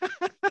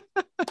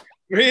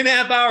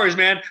 3.5 hours,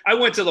 man. I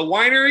went to the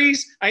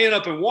wineries. I ended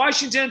up in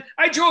Washington.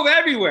 I drove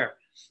everywhere.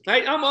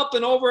 Right? I'm up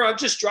and over. I'm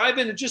just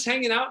driving and just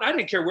hanging out. I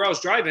didn't care where I was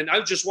driving. I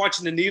was just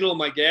watching the needle of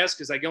my gas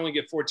because I can only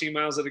get 14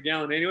 miles at a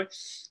gallon anyway.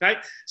 Right?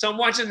 So I'm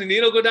watching the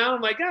needle go down.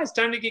 I'm like, it's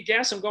time to get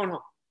gas. I'm going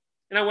home.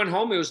 And I went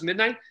home. It was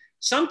midnight.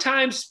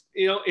 Sometimes,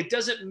 it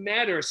doesn't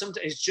matter.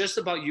 Sometimes it's just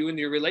about you and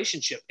your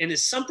relationship. And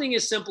it's something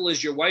as simple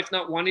as your wife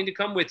not wanting to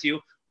come with you,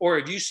 or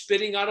if you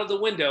spitting out of the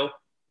window,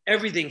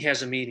 everything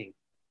has a meaning.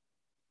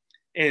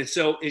 And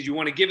so if you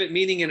want to give it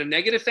meaning in a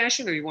negative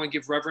fashion, or you want to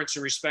give reverence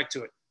and respect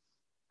to it,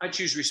 I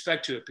choose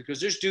respect to it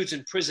because there's dudes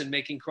in prison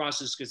making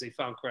crosses because they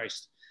found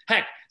Christ.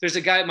 Heck, there's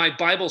a guy at my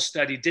Bible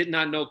study did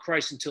not know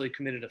Christ until he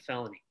committed a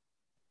felony,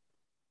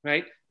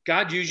 right?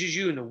 God uses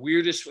you in the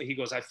weirdest way. He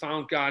goes, I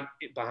found God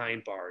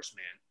behind bars,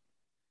 man.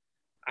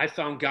 I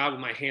found God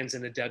with my hands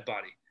in a dead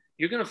body.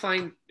 You're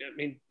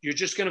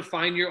just going to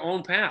find your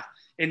own path.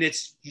 And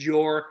it's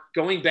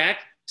going back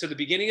to the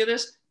beginning of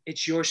this,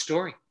 it's your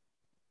story.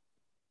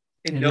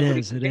 And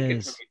nobody can take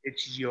it from you.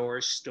 It's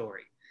your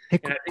story. Hey,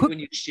 and I think when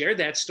you share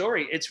that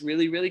story, it's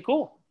really, really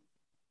cool.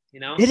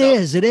 It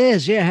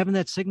is. Yeah. Having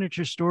that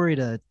signature story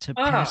to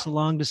pass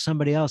along to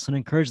somebody else and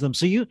encourage them.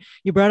 So you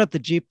brought up the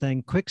Jeep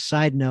thing. Quick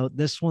side note.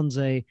 This one's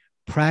a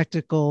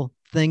practical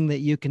thing that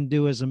you can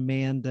do as a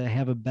man to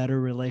have a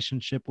better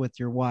relationship with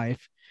your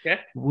wife. Yeah.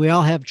 We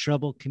all have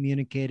trouble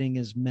communicating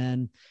as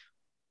men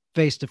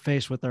face to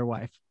face with our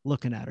wife,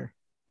 looking at her.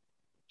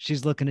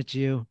 She's looking at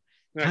you,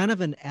 right. Kind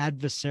of an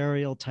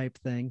adversarial type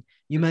thing.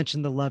 You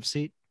mentioned the love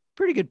seat,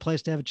 pretty good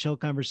place to have a chill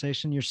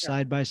conversation. You're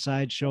side by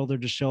side, shoulder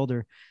to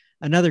shoulder.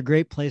 Another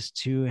great place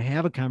to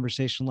have a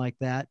conversation like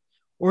that,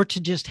 or to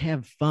just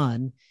have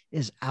fun,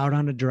 is out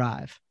on a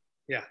drive.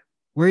 Yeah.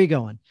 Where are you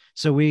going?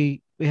 So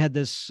we had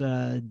this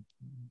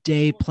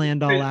day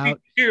planned all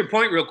out. To your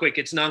point real quick,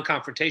 it's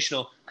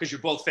non-confrontational because you're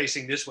both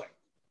facing this way.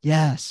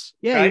 Yes.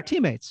 Yeah. Right? Your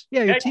teammates.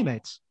 Yeah. Your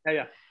teammates.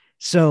 Yeah.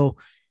 So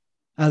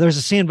there was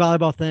a sand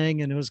volleyball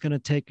thing and it was going to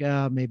take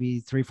maybe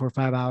 3, 4,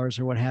 5 hours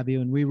or what have you.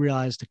 And we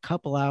realized a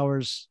couple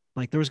hours,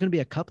 like there was going to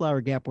be a couple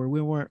hour gap where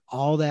we weren't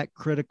all that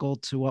critical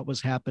to what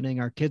was happening.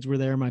 Our kids were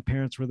there. My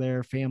parents were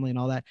there, family and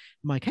all that.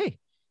 I'm like, hey,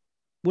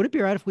 would it be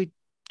all right if we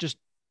just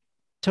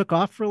took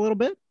off for a little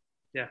bit?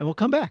 Yeah. And we'll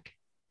come back.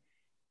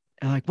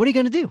 And like, what are you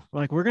going to do?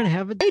 We're like, we're going to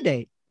have a day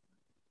date.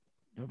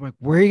 And we're like,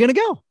 where are you going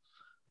to go?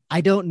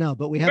 I don't know,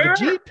 but we have a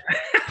Jeep.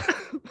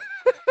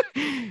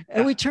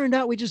 And we turned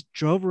out, we just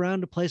drove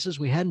around to places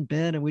we hadn't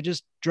been, and we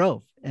just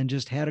drove and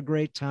just had a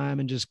great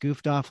time and just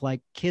goofed off like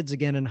kids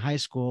again in high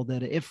school,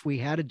 that if we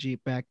had a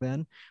Jeep back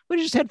then, we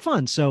just had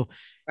fun. So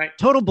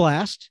Total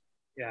blast.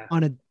 Yeah.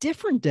 On a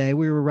different day,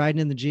 we were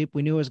riding in the Jeep.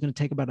 We knew it was going to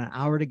take about an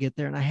hour to get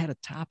there. And I had a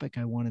topic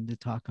I wanted to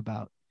talk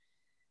about.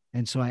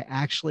 And so I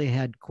actually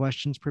had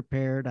questions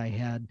prepared. I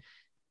had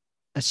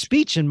a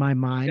speech in my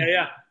mind,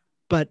 Yeah.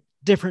 but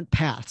different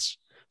paths.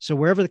 So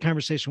wherever the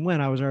conversation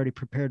went, I was already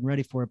prepared and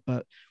ready for it.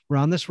 But we're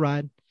on this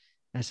ride.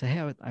 I say,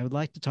 hey, I would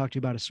like to talk to you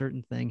about a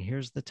certain thing.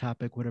 Here's the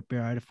topic. Would it be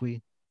all right if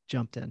we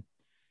jumped in?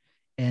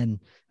 And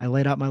I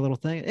laid out my little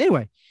thing.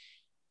 Anyway,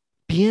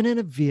 being in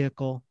a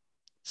vehicle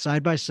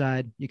side by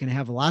side, you can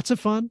have lots of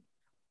fun,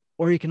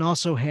 or you can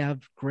also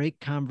have great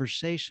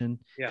conversation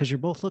because you're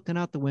both looking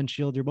out the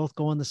windshield. You're both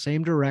going the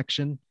same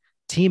direction.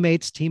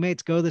 Teammates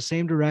go the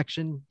same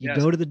direction. You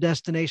go to the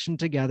destination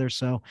together.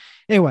 So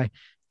anyway,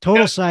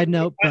 total side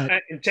note, but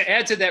to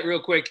add to that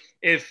real quick,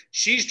 if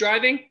she's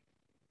driving,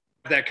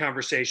 that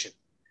conversation.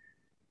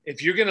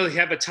 If you're going to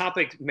have a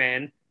topic,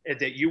 man,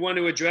 that you want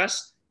to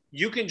address,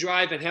 you can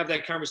drive and have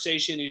that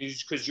conversation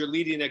because you're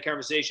leading that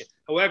conversation.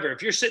 However,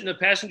 if you're sitting in the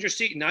passenger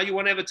seat and now you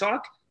want to have a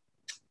talk,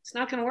 it's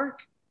not going to work.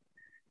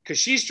 Because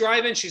she's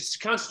driving, she's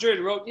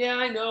concentrated, wrote, yeah,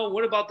 I know.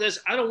 What about this?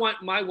 I don't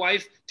want my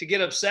wife to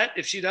get upset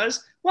if she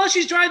does. Well,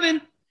 she's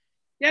driving.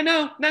 Yeah,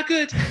 no, not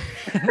good.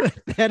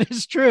 That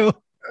is true.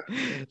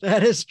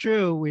 That is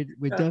true.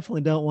 We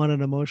definitely don't want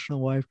an emotional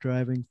wife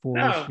driving for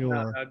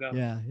sure.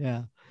 No.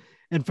 Yeah.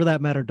 And for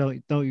that matter,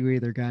 don't you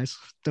either, guys.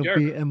 Don't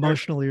be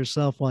emotional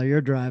yourself while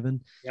you're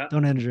driving. Yeah.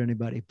 Don't injure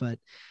anybody. But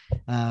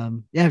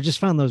I've just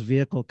found those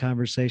vehicle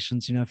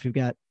conversations, if you've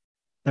got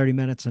 30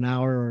 minutes, an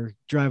hour, or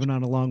driving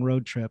on a long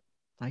road trip,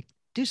 like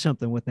do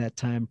something with that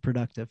time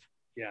productive.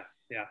 Yeah.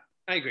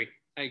 I agree.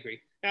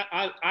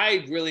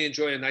 I really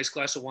enjoy a nice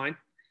glass of wine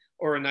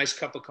or a nice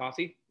cup of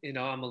coffee.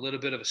 I'm a little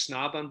bit of a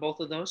snob on both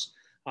of those.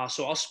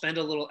 So I'll spend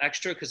a little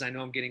extra because I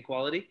know I'm getting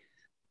quality.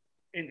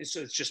 And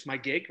so it's just my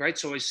gig, right?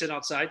 So I sit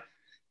outside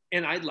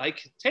and I'd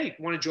like, hey,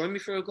 want to join me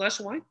for a glass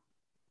of wine?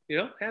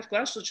 Half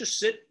glass. Let's just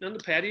sit on the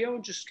patio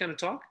and just kind of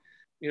talk.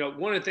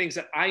 One of the things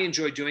that I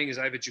enjoy doing is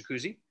I have a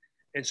jacuzzi.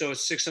 And so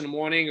it's 6 a.m.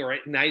 or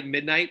at night,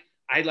 midnight,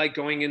 I like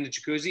going in the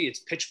jacuzzi. It's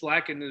pitch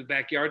black in the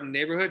backyard in the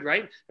neighborhood,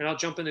 right? And I'll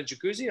jump in the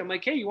jacuzzi. I'm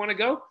like, hey, you want to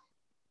go?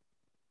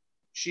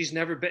 She's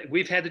never been.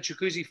 We've had the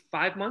jacuzzi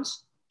 5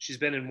 months. She's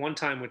been in one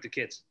time with the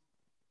kids.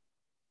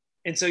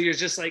 And so you're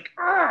just like,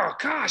 oh,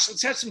 gosh,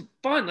 let's have some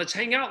fun. Let's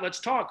hang out.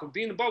 Let's talk. We'll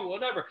be in the bubble,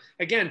 whatever.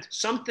 Again,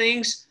 some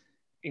things,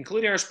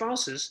 including our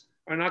spouses,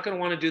 are not going to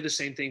want to do the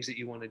same things that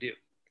you want to do.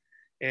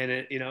 And,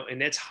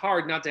 and that's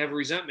hard not to have a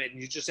resentment.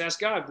 And you just ask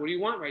God, what do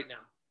you want right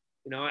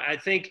now? I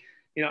think,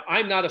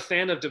 I'm not a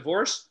fan of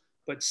divorce,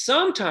 but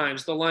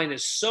sometimes the line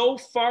is so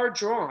far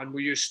drawn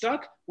where you're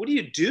stuck. What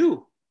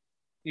do?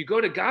 You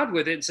go to God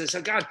with it and says,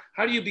 oh, God,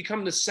 how do you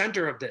become the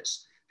center of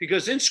this?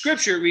 Because in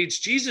scripture it reads,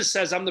 Jesus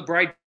says, I'm the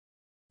bride.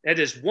 That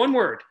is one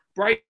word,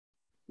 bride.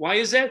 Why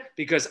is that?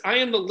 Because I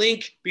am the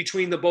link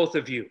between the both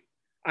of you.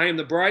 I am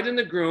the bride and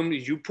the groom.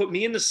 You put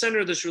me in the center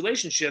of this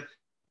relationship,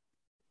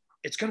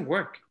 it's going to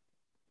work.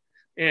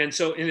 And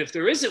if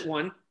there isn't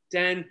one,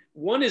 then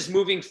one is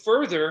moving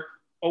further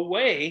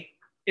away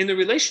in the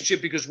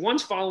relationship because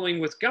one's following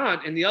with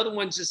God and the other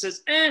one just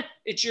says,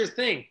 it's your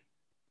thing.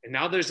 And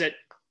now there's that,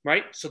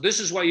 right? So this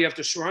is why you have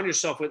to surround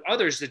yourself with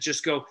others that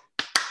just go,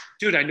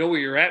 dude, I know where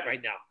you're at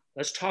right now.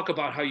 Let's talk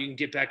about how you can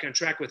get back on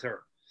track with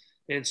her.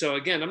 And so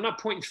again, I'm not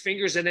pointing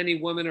fingers at any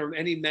woman or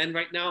any men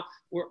right now.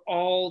 We're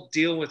all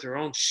dealing with our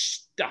own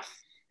stuff.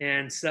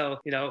 And so,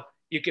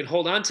 you can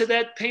hold on to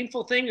that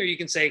painful thing, or you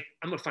can say,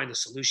 I'm going to find a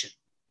solution.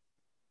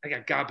 I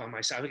got God by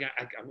my side. I'm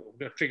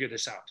going to figure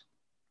this out.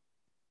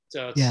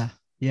 So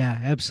yeah,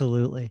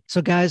 absolutely.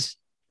 So guys,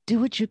 do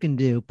what you can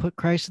do. Put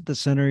Christ at the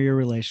center of your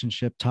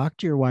relationship. Talk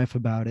to your wife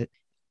about it.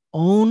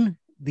 Own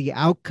the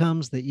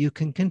outcomes that you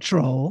can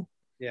control.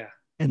 Yeah.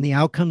 And the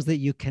outcomes that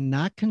you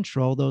cannot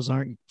control, those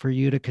aren't for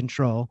you to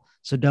control.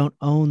 So don't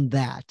own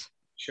that.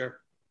 Sure.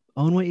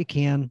 Own what you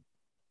can,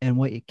 and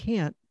what you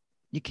can't,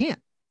 you can't.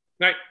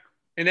 Right.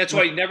 And that's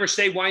why you never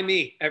say, why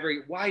me?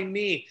 Why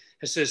me?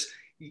 It says,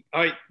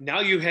 all right, now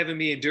you having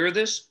me endure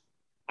this.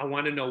 I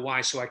want to know why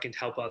so I can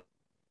help others.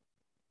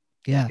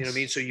 Yeah. You know what I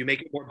mean? So you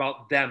make it more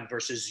about them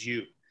versus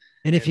you.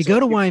 And if you go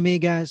to why me,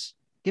 guys,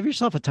 give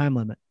yourself a time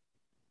limit.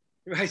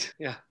 Right.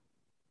 Yeah.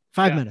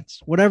 5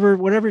 minutes,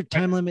 whatever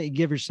time limit you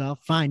give yourself.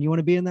 Fine. You want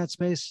to be in that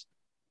space?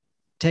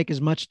 Take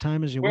as much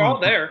time as you want. We're all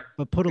there.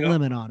 But put a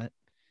limit on it.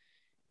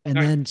 And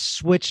then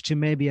switch to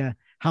maybe a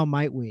how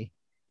might we?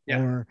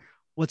 Yeah. Or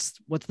what's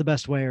the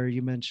best way? Or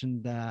you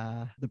mentioned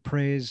the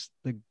praise,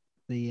 the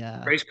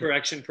praise,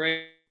 correction,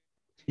 praise.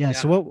 Yeah.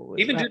 So what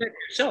even do that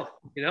yourself,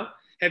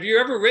 Have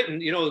you ever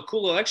written, a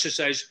cool little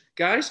exercise,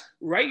 guys,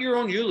 write your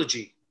own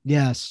eulogy.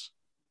 Yes.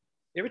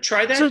 You ever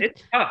try that?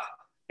 It's tough.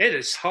 It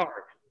is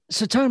hard.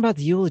 So talking about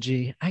the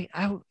eulogy,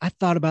 I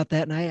thought about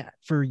that, and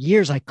for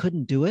years I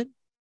couldn't do it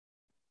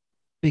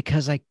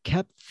because I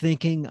kept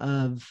thinking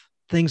of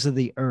things of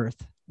the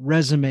earth,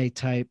 resume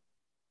type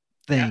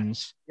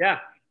things. Yeah.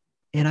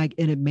 And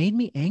it made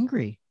me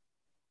angry.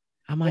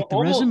 I'm like, the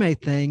resume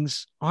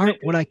things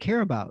aren't what I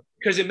care about.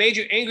 because it made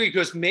you angry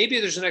because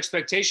maybe there's an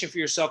expectation for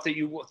yourself that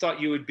you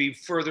thought you would be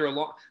further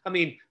along. I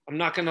mean, I'm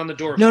knocking on the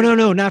door.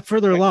 No, not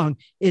further along.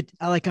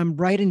 Like I'm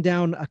writing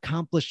down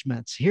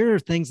accomplishments. Here are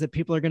things that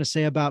people are going to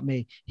say about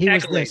me. He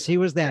was this, he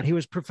was that, he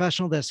was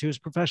professional this, he was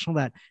professional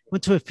that.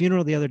 Went to a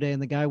funeral the other day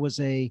and the guy was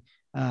a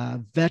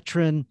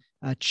veteran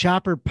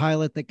chopper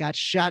pilot that got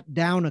shot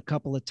down a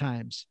couple of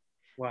times.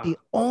 Wow. The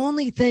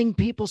only thing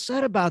people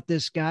said about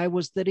this guy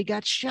was that he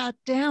got shot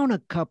down a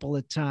couple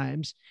of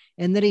times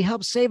and that he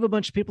helped save a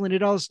bunch of people and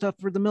did all this stuff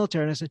for the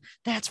military. And I said,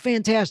 that's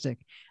fantastic.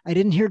 I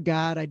didn't hear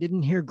God. I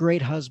didn't hear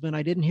great husband.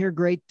 I didn't hear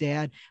great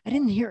dad. I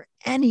didn't hear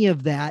any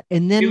of that.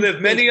 And then he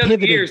lived many other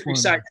years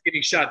besides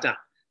getting shot down,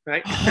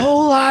 right? A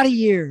whole lot of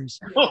years.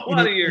 A whole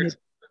lot of years.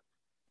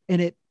 And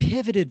it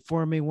pivoted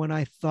for me when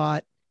I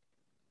thought,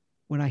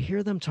 when I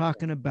hear them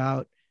talking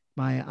about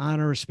my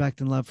honor,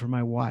 respect, and love for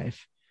my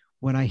wife,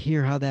 when I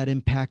hear how that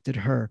impacted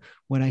her,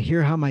 when I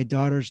hear how my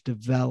daughters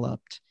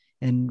developed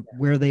and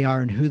where they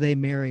are and who they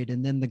married,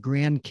 and then the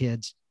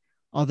grandkids,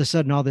 all of a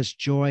sudden, all this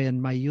joy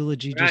and my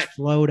eulogy just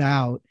flowed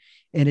out.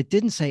 And it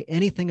didn't say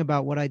anything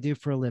about what I do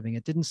for a living.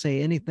 It didn't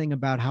say anything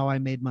about how I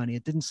made money.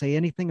 It didn't say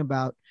anything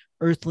about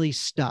earthly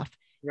stuff.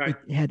 Right.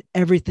 It had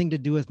everything to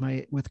do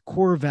with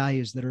core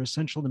values that are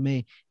essential to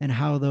me and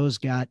how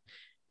the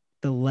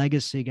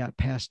legacy got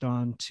passed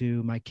on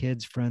to my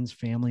kids, friends,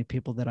 family,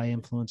 people that I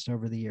influenced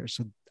over the years.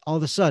 So all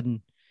of a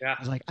sudden, I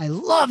was like, I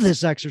love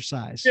this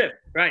exercise. Yeah,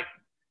 right.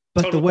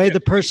 But totally. The way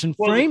the person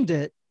framed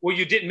it. Well,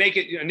 you didn't make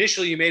it.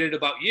 Initially, you made it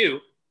about you,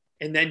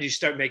 and then you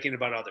start making it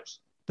about others.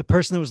 The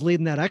person that was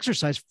leading that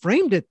exercise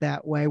framed it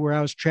that way, where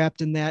I was trapped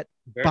in that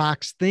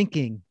box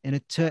thinking. And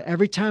it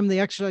every time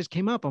the exercise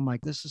came up, I'm like,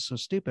 this is so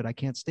stupid. I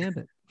can't stand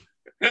it.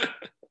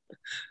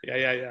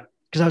 Yeah.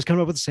 Because I was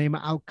coming up with the same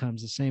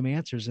outcomes, the same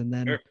answers. And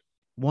then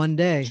one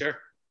day,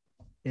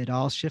 it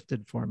all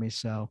shifted for me.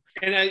 So,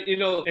 and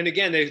and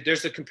again,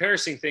 there's the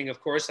comparison thing,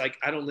 of course. Like,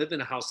 I don't live in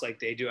a house like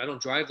they do. I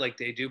don't drive like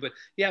they do. But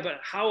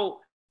how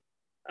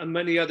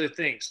many other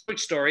things? Quick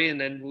story,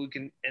 and then we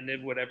can end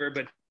it, whatever.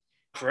 But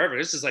forever,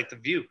 this is like the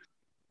view.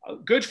 A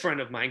good friend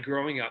of mine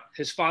growing up,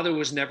 his father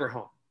was never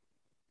home,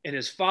 and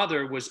his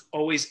father was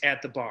always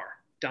at the bar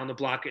down the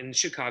block in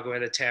Chicago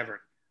at a tavern,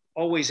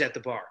 always at the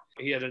bar.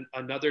 He had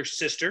another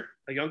sister,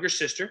 a younger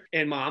sister,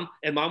 and mom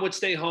would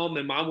stay home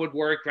and mom would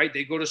work, right?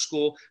 They'd go to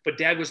school, but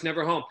dad was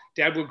never home.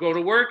 Dad would go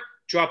to work,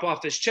 drop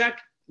off his check,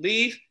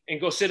 leave, and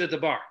go sit at the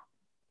bar.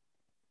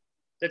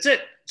 That's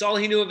it. That's all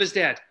he knew of his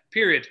dad,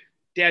 period.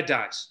 Dad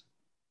dies.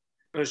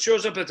 He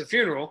shows up at the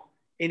funeral,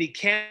 and he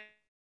can't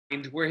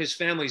find where his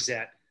family's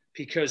at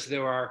because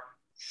there are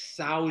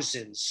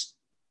thousands,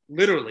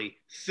 literally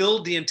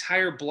filled the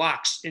entire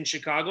blocks in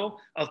Chicago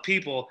of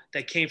people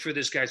that came for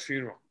this guy's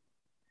funeral.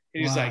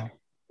 And he's like,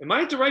 am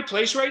I at the right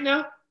place right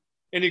now?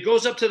 And he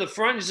goes up to the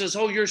front and he says,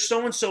 oh, you're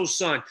so-and-so's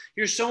son.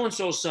 You're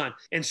so-and-so's son.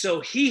 And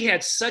so he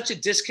had such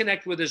a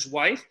disconnect with his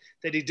wife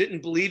that he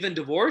didn't believe in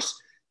divorce,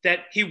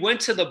 that he went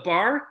to the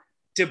bar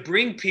to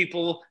bring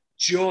people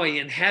joy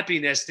and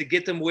happiness, to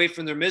get them away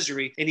from their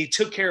misery. And he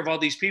took care of all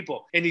these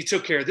people. And he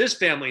took care of this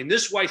family. And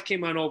this wife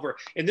came on over.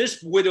 And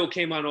this widow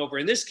came on over.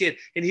 And this kid.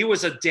 And he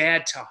was a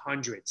dad to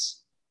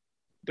hundreds.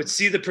 But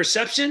see the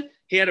perception?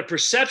 He had a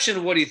perception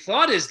of what he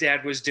thought his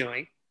dad was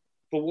doing.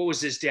 But what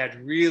was his dad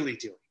really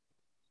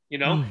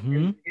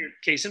doing?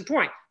 Case in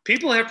point,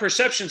 people have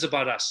perceptions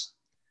about us,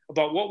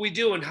 about what we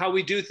do and how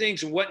we do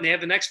things and they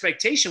have an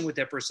expectation with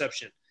that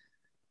perception.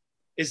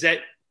 Is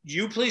that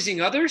you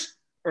pleasing others,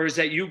 or is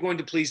that you going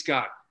to please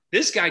God?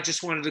 This guy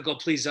just wanted to go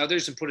please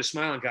others and put a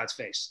smile on God's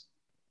face.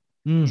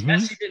 Mm-hmm.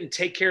 Yes, he didn't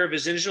take care of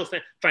his initial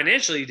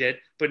financially, he did,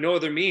 but no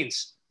other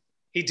means.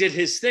 He did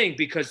his thing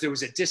because there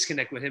was a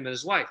disconnect with him and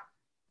his wife.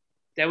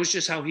 That was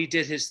just how he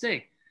did his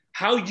thing.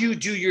 How you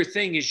do your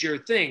thing is your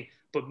thing,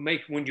 but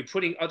when you're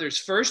putting others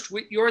first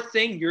with your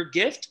thing, your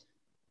gift,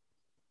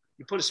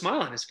 you put a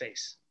smile on his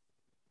face.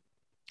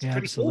 Yeah,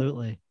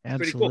 absolutely. Cool.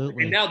 Absolutely.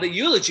 Cool. And now the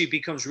eulogy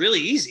becomes really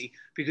easy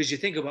because you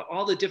think about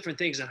all the different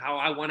things and how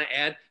I want to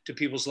add to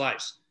people's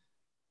lives.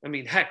 I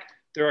mean, heck,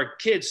 there are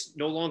kids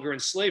no longer in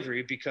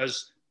slavery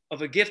because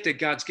of a gift that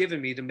God's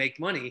given me to make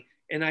money,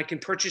 and I can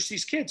purchase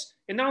these kids.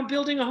 And now I'm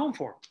building a home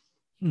for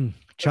them.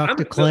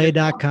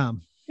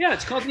 Chalktoclay.com. Yeah,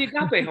 it's called the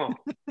Agape Home,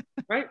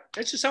 right?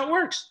 That's just how it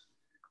works.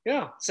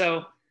 Yeah,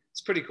 so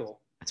it's pretty cool.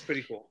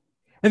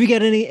 Have you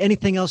got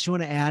anything else you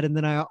want to add? And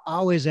then I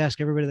always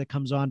ask everybody that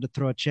comes on to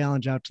throw a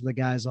challenge out to the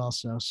guys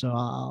also. So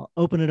I'll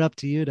open it up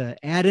to you to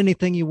add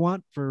anything you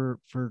want for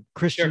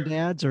Christian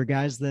dads or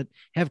guys that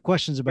have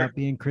questions about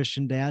being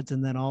Christian dads,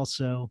 and then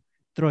also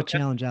throw a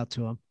challenge out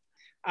to them.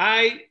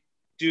 I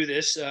do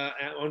this. I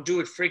don't do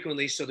it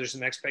frequently, so there's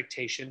an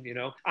expectation.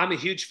 I'm a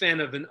huge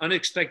fan of an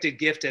unexpected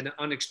gift at an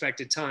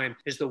unexpected time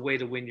is the way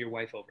to win your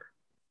wife over.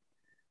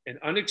 An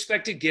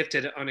unexpected gift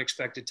at an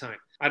unexpected time.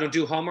 I don't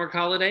do Hallmark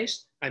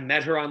holidays. I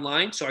met her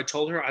online, so I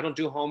told her I don't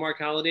do Hallmark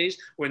holidays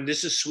when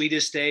this is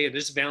Sweetest Day or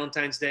this is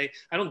Valentine's Day.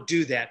 I don't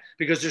do that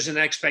because there's an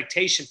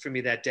expectation for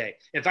me that day.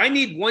 If I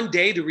need one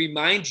day to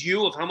remind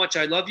you of how much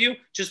I love you,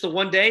 just the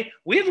one day,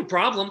 we have a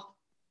problem.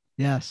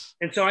 Yes.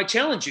 And so I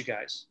challenge you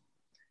guys.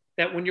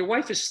 that when your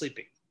wife is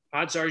sleeping,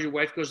 odds are your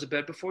wife goes to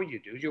bed before you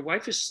do. Your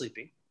wife is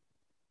sleeping.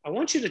 I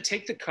want you to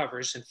take the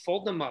covers and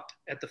fold them up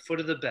at the foot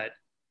of the bed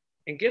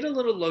and get a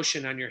little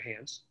lotion on your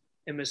hands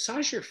and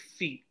massage her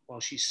feet while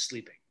she's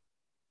sleeping.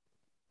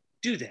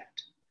 Do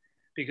that.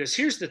 Because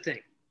here's the thing.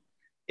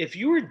 If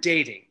you were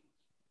dating,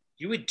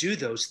 you would do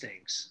those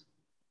things.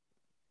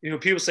 You know,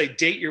 people say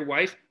date your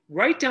wife.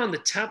 Write down the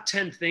top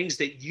 10 things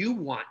that you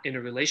want in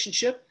a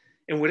relationship,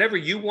 and whatever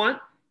you want,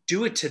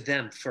 do it to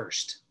them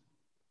first.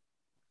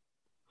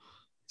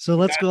 So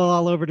let's go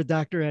all over to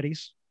Dr.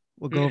 Eddie's.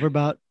 We'll go over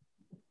about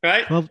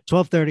right?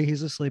 12:30.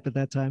 He's asleep at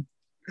that time.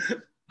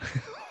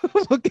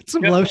 We'll get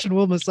some lotion.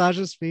 We'll massage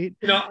his feet.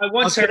 You know,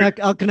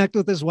 I'll connect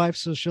with his wife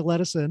so she'll let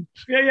us in.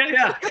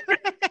 Yeah.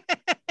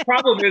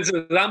 Problem is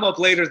that I'm up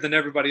later than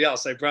everybody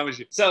else. I promise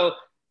you. So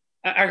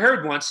I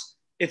heard once,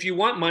 if you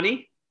want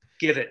money,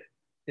 give it.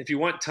 If you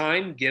want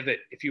time, give it.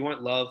 If you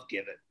want love,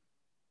 give it.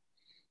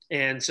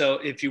 And so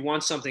if you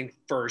want something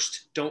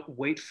first, don't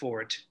wait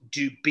for it.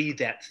 Be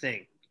that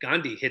thing.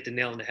 Gandhi hit the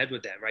nail on the head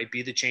with that, right?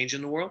 Be the change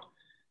in the world.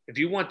 If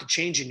you want to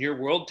change in your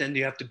world, then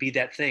you have to be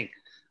that thing.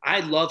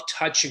 I love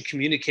touch and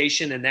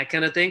communication and that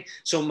kind of thing.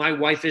 So my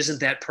wife isn't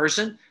that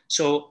person.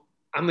 So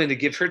I'm going to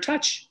give her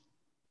touch.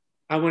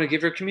 I want to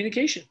give her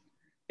communication.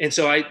 And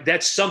so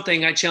that's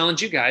something I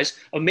challenge you guys.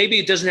 Or maybe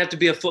it doesn't have to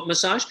be a foot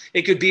massage.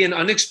 It could be an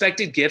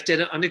unexpected gift at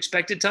an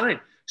unexpected time.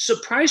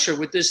 Surprise her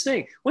with this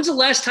thing. When's the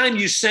last time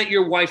you sent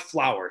your wife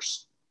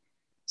flowers?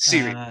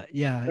 Siri.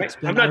 Yeah. Right?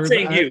 I'm not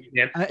saying you,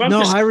 man.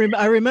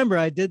 I remember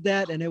I did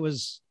that, and it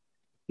was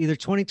either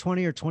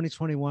 2020 or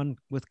 2021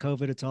 with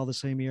COVID. It's all the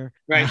same year.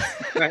 Right.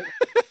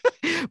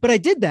 But I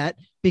did that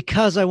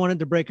because I wanted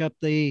to break up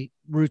the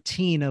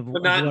routine of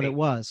what it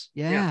was.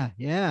 Yeah.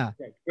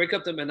 Break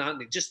up the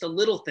monotony, just the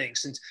little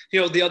things. And,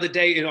 the other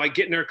day, I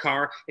get in her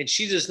car and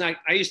she does not,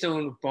 I used to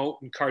own a boat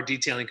and car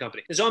detailing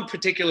company. And so I'm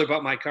particular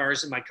about my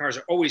cars, and my cars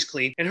are always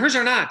clean, and hers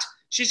are not.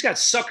 She's got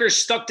suckers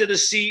stuck to the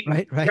seat,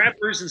 right.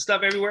 wrappers and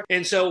stuff everywhere.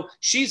 And so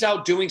she's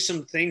out doing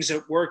some things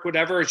at work,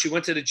 whatever. And she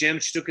went to the gym.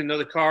 She took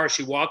another car.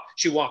 She walked.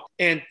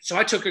 And so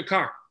I took her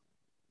car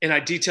and I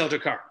detailed her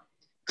car.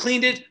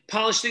 Cleaned it,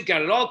 polished it,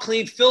 got it all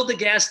clean, filled the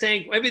gas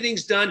tank,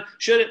 everything's done,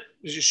 shut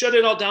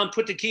it all down,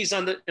 put the keys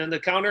on the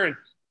counter, and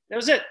that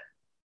was it.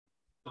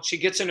 She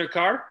gets in her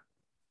car,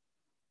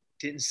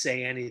 didn't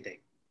say anything.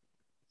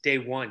 Day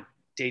 1,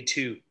 day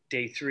 2,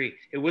 day 3.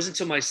 It wasn't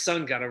until my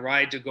son got a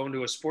ride to go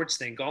into a sports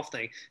thing, golf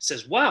thing,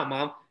 says, "Wow,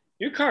 Mom,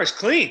 your car is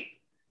clean."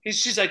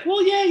 She's like,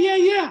 "Well,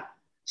 yeah.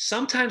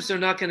 Sometimes they're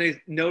not going to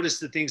notice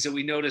the things that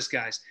we notice,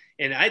 guys.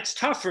 And it's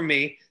tough for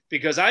me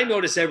because I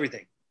notice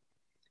everything.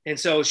 And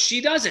so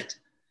she doesn't.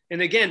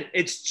 And again,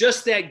 it's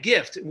just that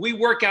gift. We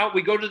work out,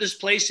 we go to this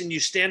place, and you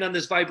stand on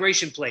this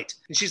vibration plate.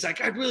 And she's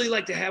like, "I'd really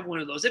like to have one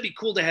of those. That'd be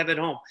cool to have at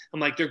home." I'm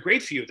like, "They're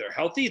great for you. They're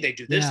healthy. They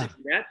do this, they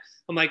do that."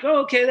 I'm like, "Oh,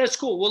 okay, that's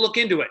cool. We'll look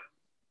into it."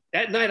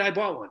 That night I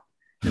bought one.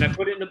 And I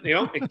put it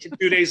in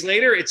 2 days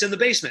later, it's in the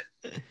basement.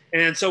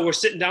 And so we're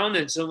sitting down,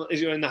 and so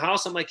in the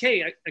house, I'm like,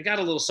 "Hey, I got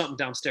a little something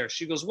downstairs."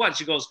 She goes, "What?"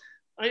 She goes,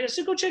 I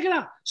said, "Go check it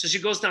out." So she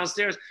goes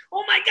downstairs.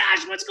 "Oh my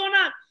gosh, what's going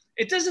on?"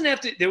 It doesn't have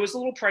to, there was a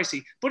little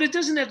pricey, but it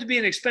doesn't have to be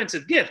an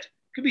expensive gift.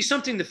 It could be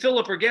something to fill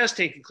up her gas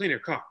tank and clean her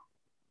car,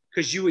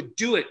 because you would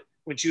do it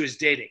when she was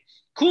dating.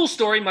 Cool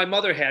story my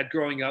mother had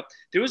growing up.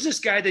 There was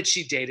this guy that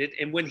she dated,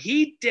 and when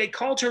they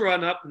called her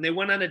on up and they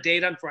went on a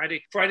date on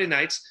Friday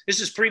nights, this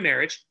is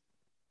pre-marriage,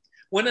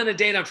 went on a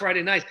date on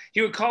Friday night,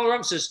 he would call her up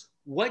and says,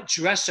 "What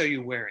dress are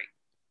you wearing?"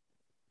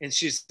 And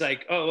she's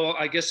like, "Oh,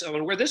 I guess I'm going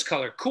to wear this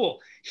color."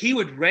 Cool. He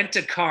would rent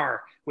a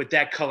car with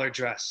that color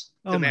dress,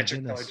 the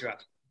matching color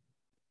dress.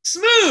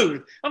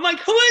 Smooth. I'm like,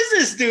 who is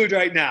this dude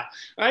right now?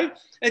 Right?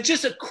 It's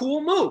just a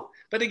cool move.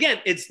 But again,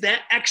 it's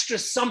that extra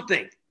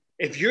something.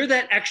 If you're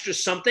that extra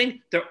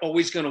something, they're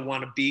always going to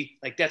want to be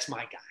like, "That's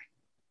my guy.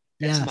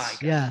 That's my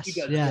guy."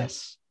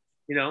 Yes.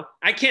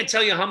 I can't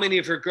tell you how many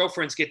of her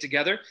girlfriends get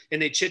together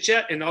and they chit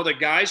chat, and all the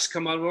guys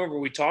come on over,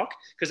 we talk,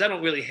 because I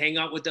don't really hang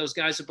out with those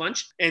guys a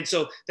bunch. And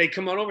so they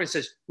come on over and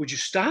says, "Would you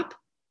stop?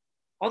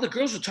 All the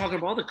girls are talking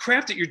about all the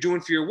crap that you're doing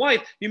for your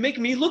wife. You're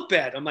making me look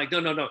bad." I'm like,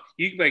 no.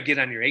 You better get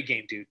on your A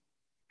game, dude.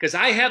 Because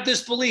I have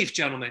this belief,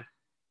 gentlemen,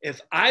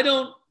 if I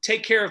don't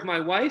take care of my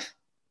wife,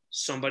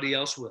 somebody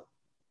else will.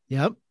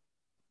 Yep.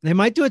 They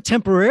might do it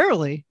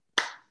temporarily,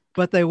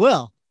 but they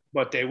will.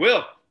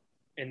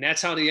 And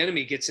that's how the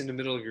enemy gets in the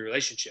middle of your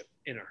relationship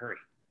in a hurry.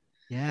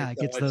 Yeah, it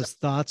gets those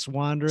thoughts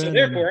wandering. So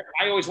therefore,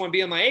 I always want to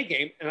be on my A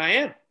game, and I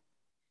am.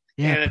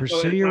 Yeah,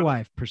 pursue your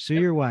wife.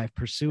 Pursue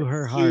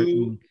her heart.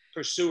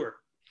 Pursue her.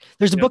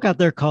 There's a book out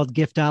there called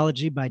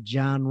Giftology by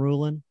John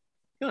Ruhlin.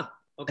 Huh.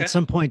 Okay. At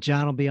some point,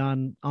 John will be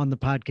on the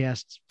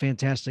podcast.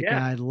 Fantastic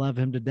guy. I love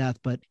him to death.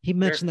 But he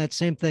mentioned that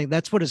same thing.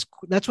 That's what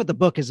the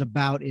book is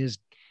about, is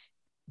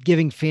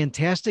giving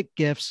fantastic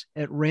gifts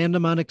at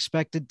random,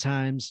 unexpected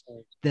times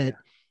that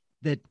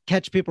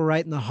catch people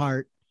right in the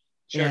heart.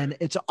 Sure. And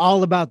it's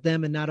all about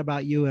them and not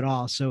about you at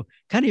all. So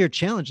kind of your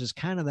challenge is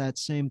kind of that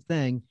same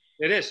thing.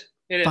 It is.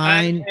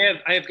 Fine.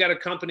 I have got a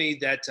company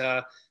that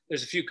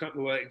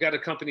got a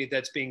company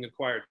that's being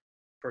acquired.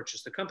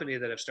 purchase the company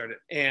that I've started.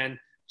 And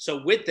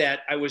so with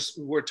that,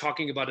 we're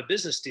talking about a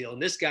business deal,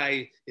 and this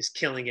guy is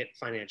killing it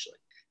financially.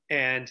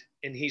 And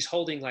he's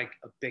holding like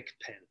a big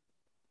pen.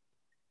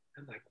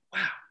 I'm like,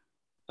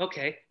 wow,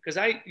 okay. Because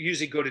I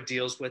usually go to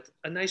deals with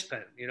a nice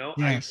pen,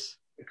 Yes.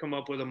 I come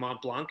up with a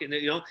Mont Blanc, and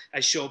I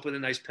show up with a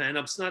nice pen.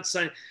 I'm not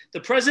signing.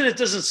 The president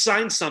doesn't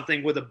sign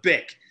something with a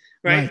Bic,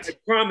 right? I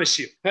promise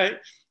you, right?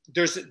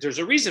 There's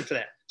a reason for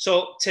that.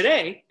 So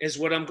today is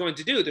what I'm going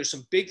to do. There's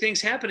some big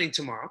things happening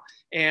tomorrow.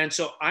 And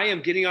so I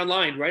am getting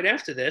online right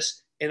after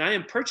this, and I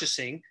am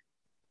purchasing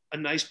a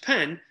nice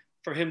pen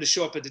for him to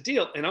show up at the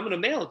deal. And I'm going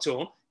to mail it to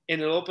him, and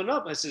it'll open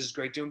up. I says, it's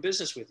great doing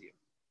business with you,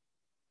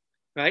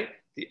 right?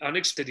 The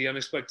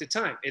unexpected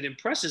time. It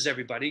impresses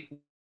everybody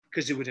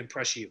because it would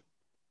impress you.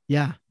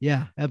 Yeah,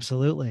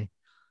 absolutely.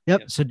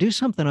 Yep. So do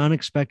something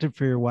unexpected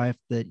for your wife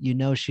that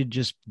she'd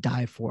just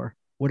die for,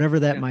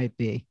 whatever that might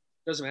be.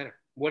 Doesn't matter.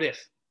 What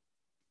if?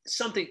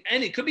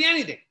 It could be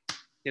anything.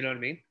 You know what I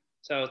mean?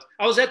 So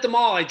I was at the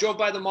mall. I drove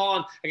by the mall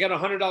and I got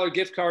 $100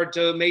 gift card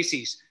to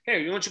Macy's.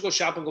 Hey, why don't you go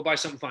shop and go buy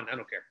something fun? I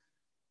don't care.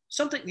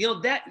 Something,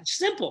 that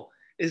simple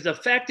is the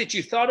fact that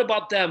you thought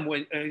about them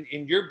when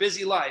in your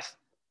busy life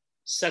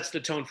sets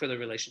the tone for the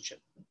relationship.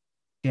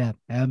 Yeah,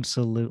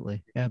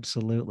 absolutely.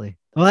 Absolutely.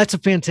 Well, that's a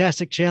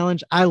fantastic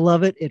challenge. I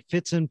love it. It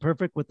fits in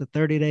perfect with the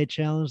 30-day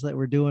challenge that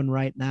we're doing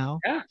right now.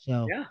 Yeah.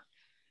 So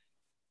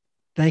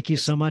thank you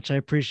so much. I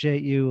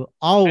appreciate you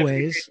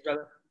always.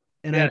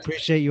 And I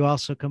appreciate you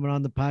also coming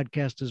on the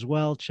podcast as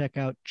well. Check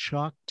out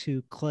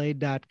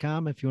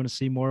chalk2clay.com if you want to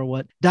see more of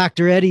what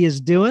Dr. Eddie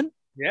is doing.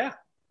 Yeah.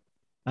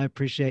 I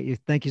appreciate you.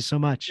 Thank you so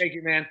much. Thank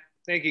you, man.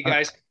 Thank you,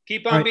 guys.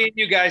 Keep on being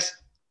you guys.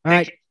 All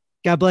right.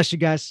 God bless you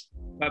guys.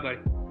 Bye-bye.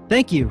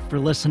 Thank you for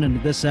listening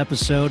to this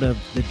episode of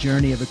the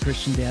Journey of a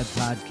Christian Dad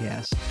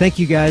podcast. Thank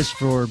you guys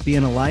for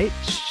being a light.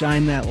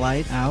 Shine that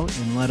light out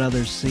and let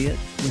others see it.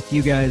 With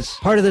you guys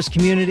part of this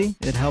community,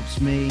 it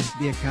helps me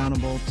be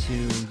accountable to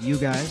you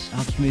guys. It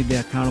helps me be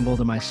accountable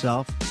to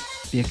myself,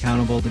 be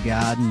accountable to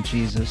God and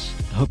Jesus.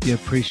 I hope you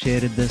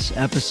appreciated this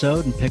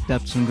episode and picked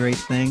up some great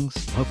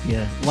things. Hope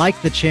you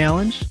like the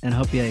challenge and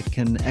hope you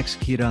can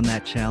execute on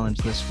that challenge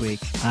this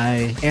week.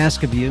 I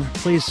ask of you,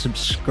 please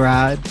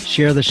subscribe,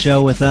 share the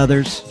show with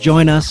others.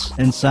 Join us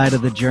inside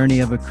of the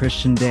Journey of a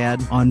Christian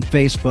Dad on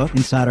Facebook,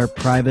 inside our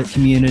private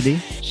community.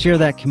 Share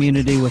that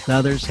community with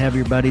others. Have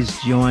your buddies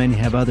join.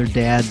 Have other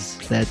dads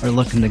that are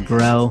looking to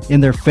grow in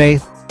their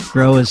faith,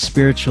 grow as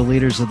spiritual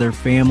leaders of their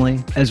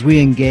family. As we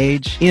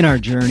engage in our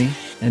journey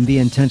and be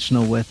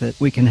intentional with it,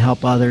 we can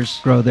help others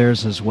grow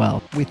theirs as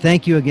well. We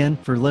thank you again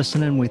for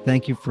listening. We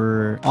thank you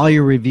for all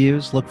your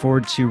reviews. Look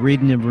forward to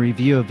reading a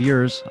review of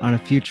yours on a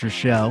future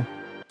show.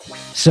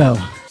 So,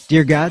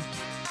 dear God,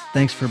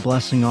 thanks for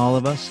blessing all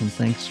of us, and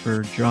thanks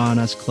for drawing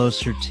us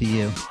closer to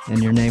you.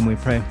 In your name we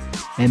pray.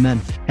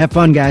 Amen. Have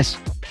fun, guys.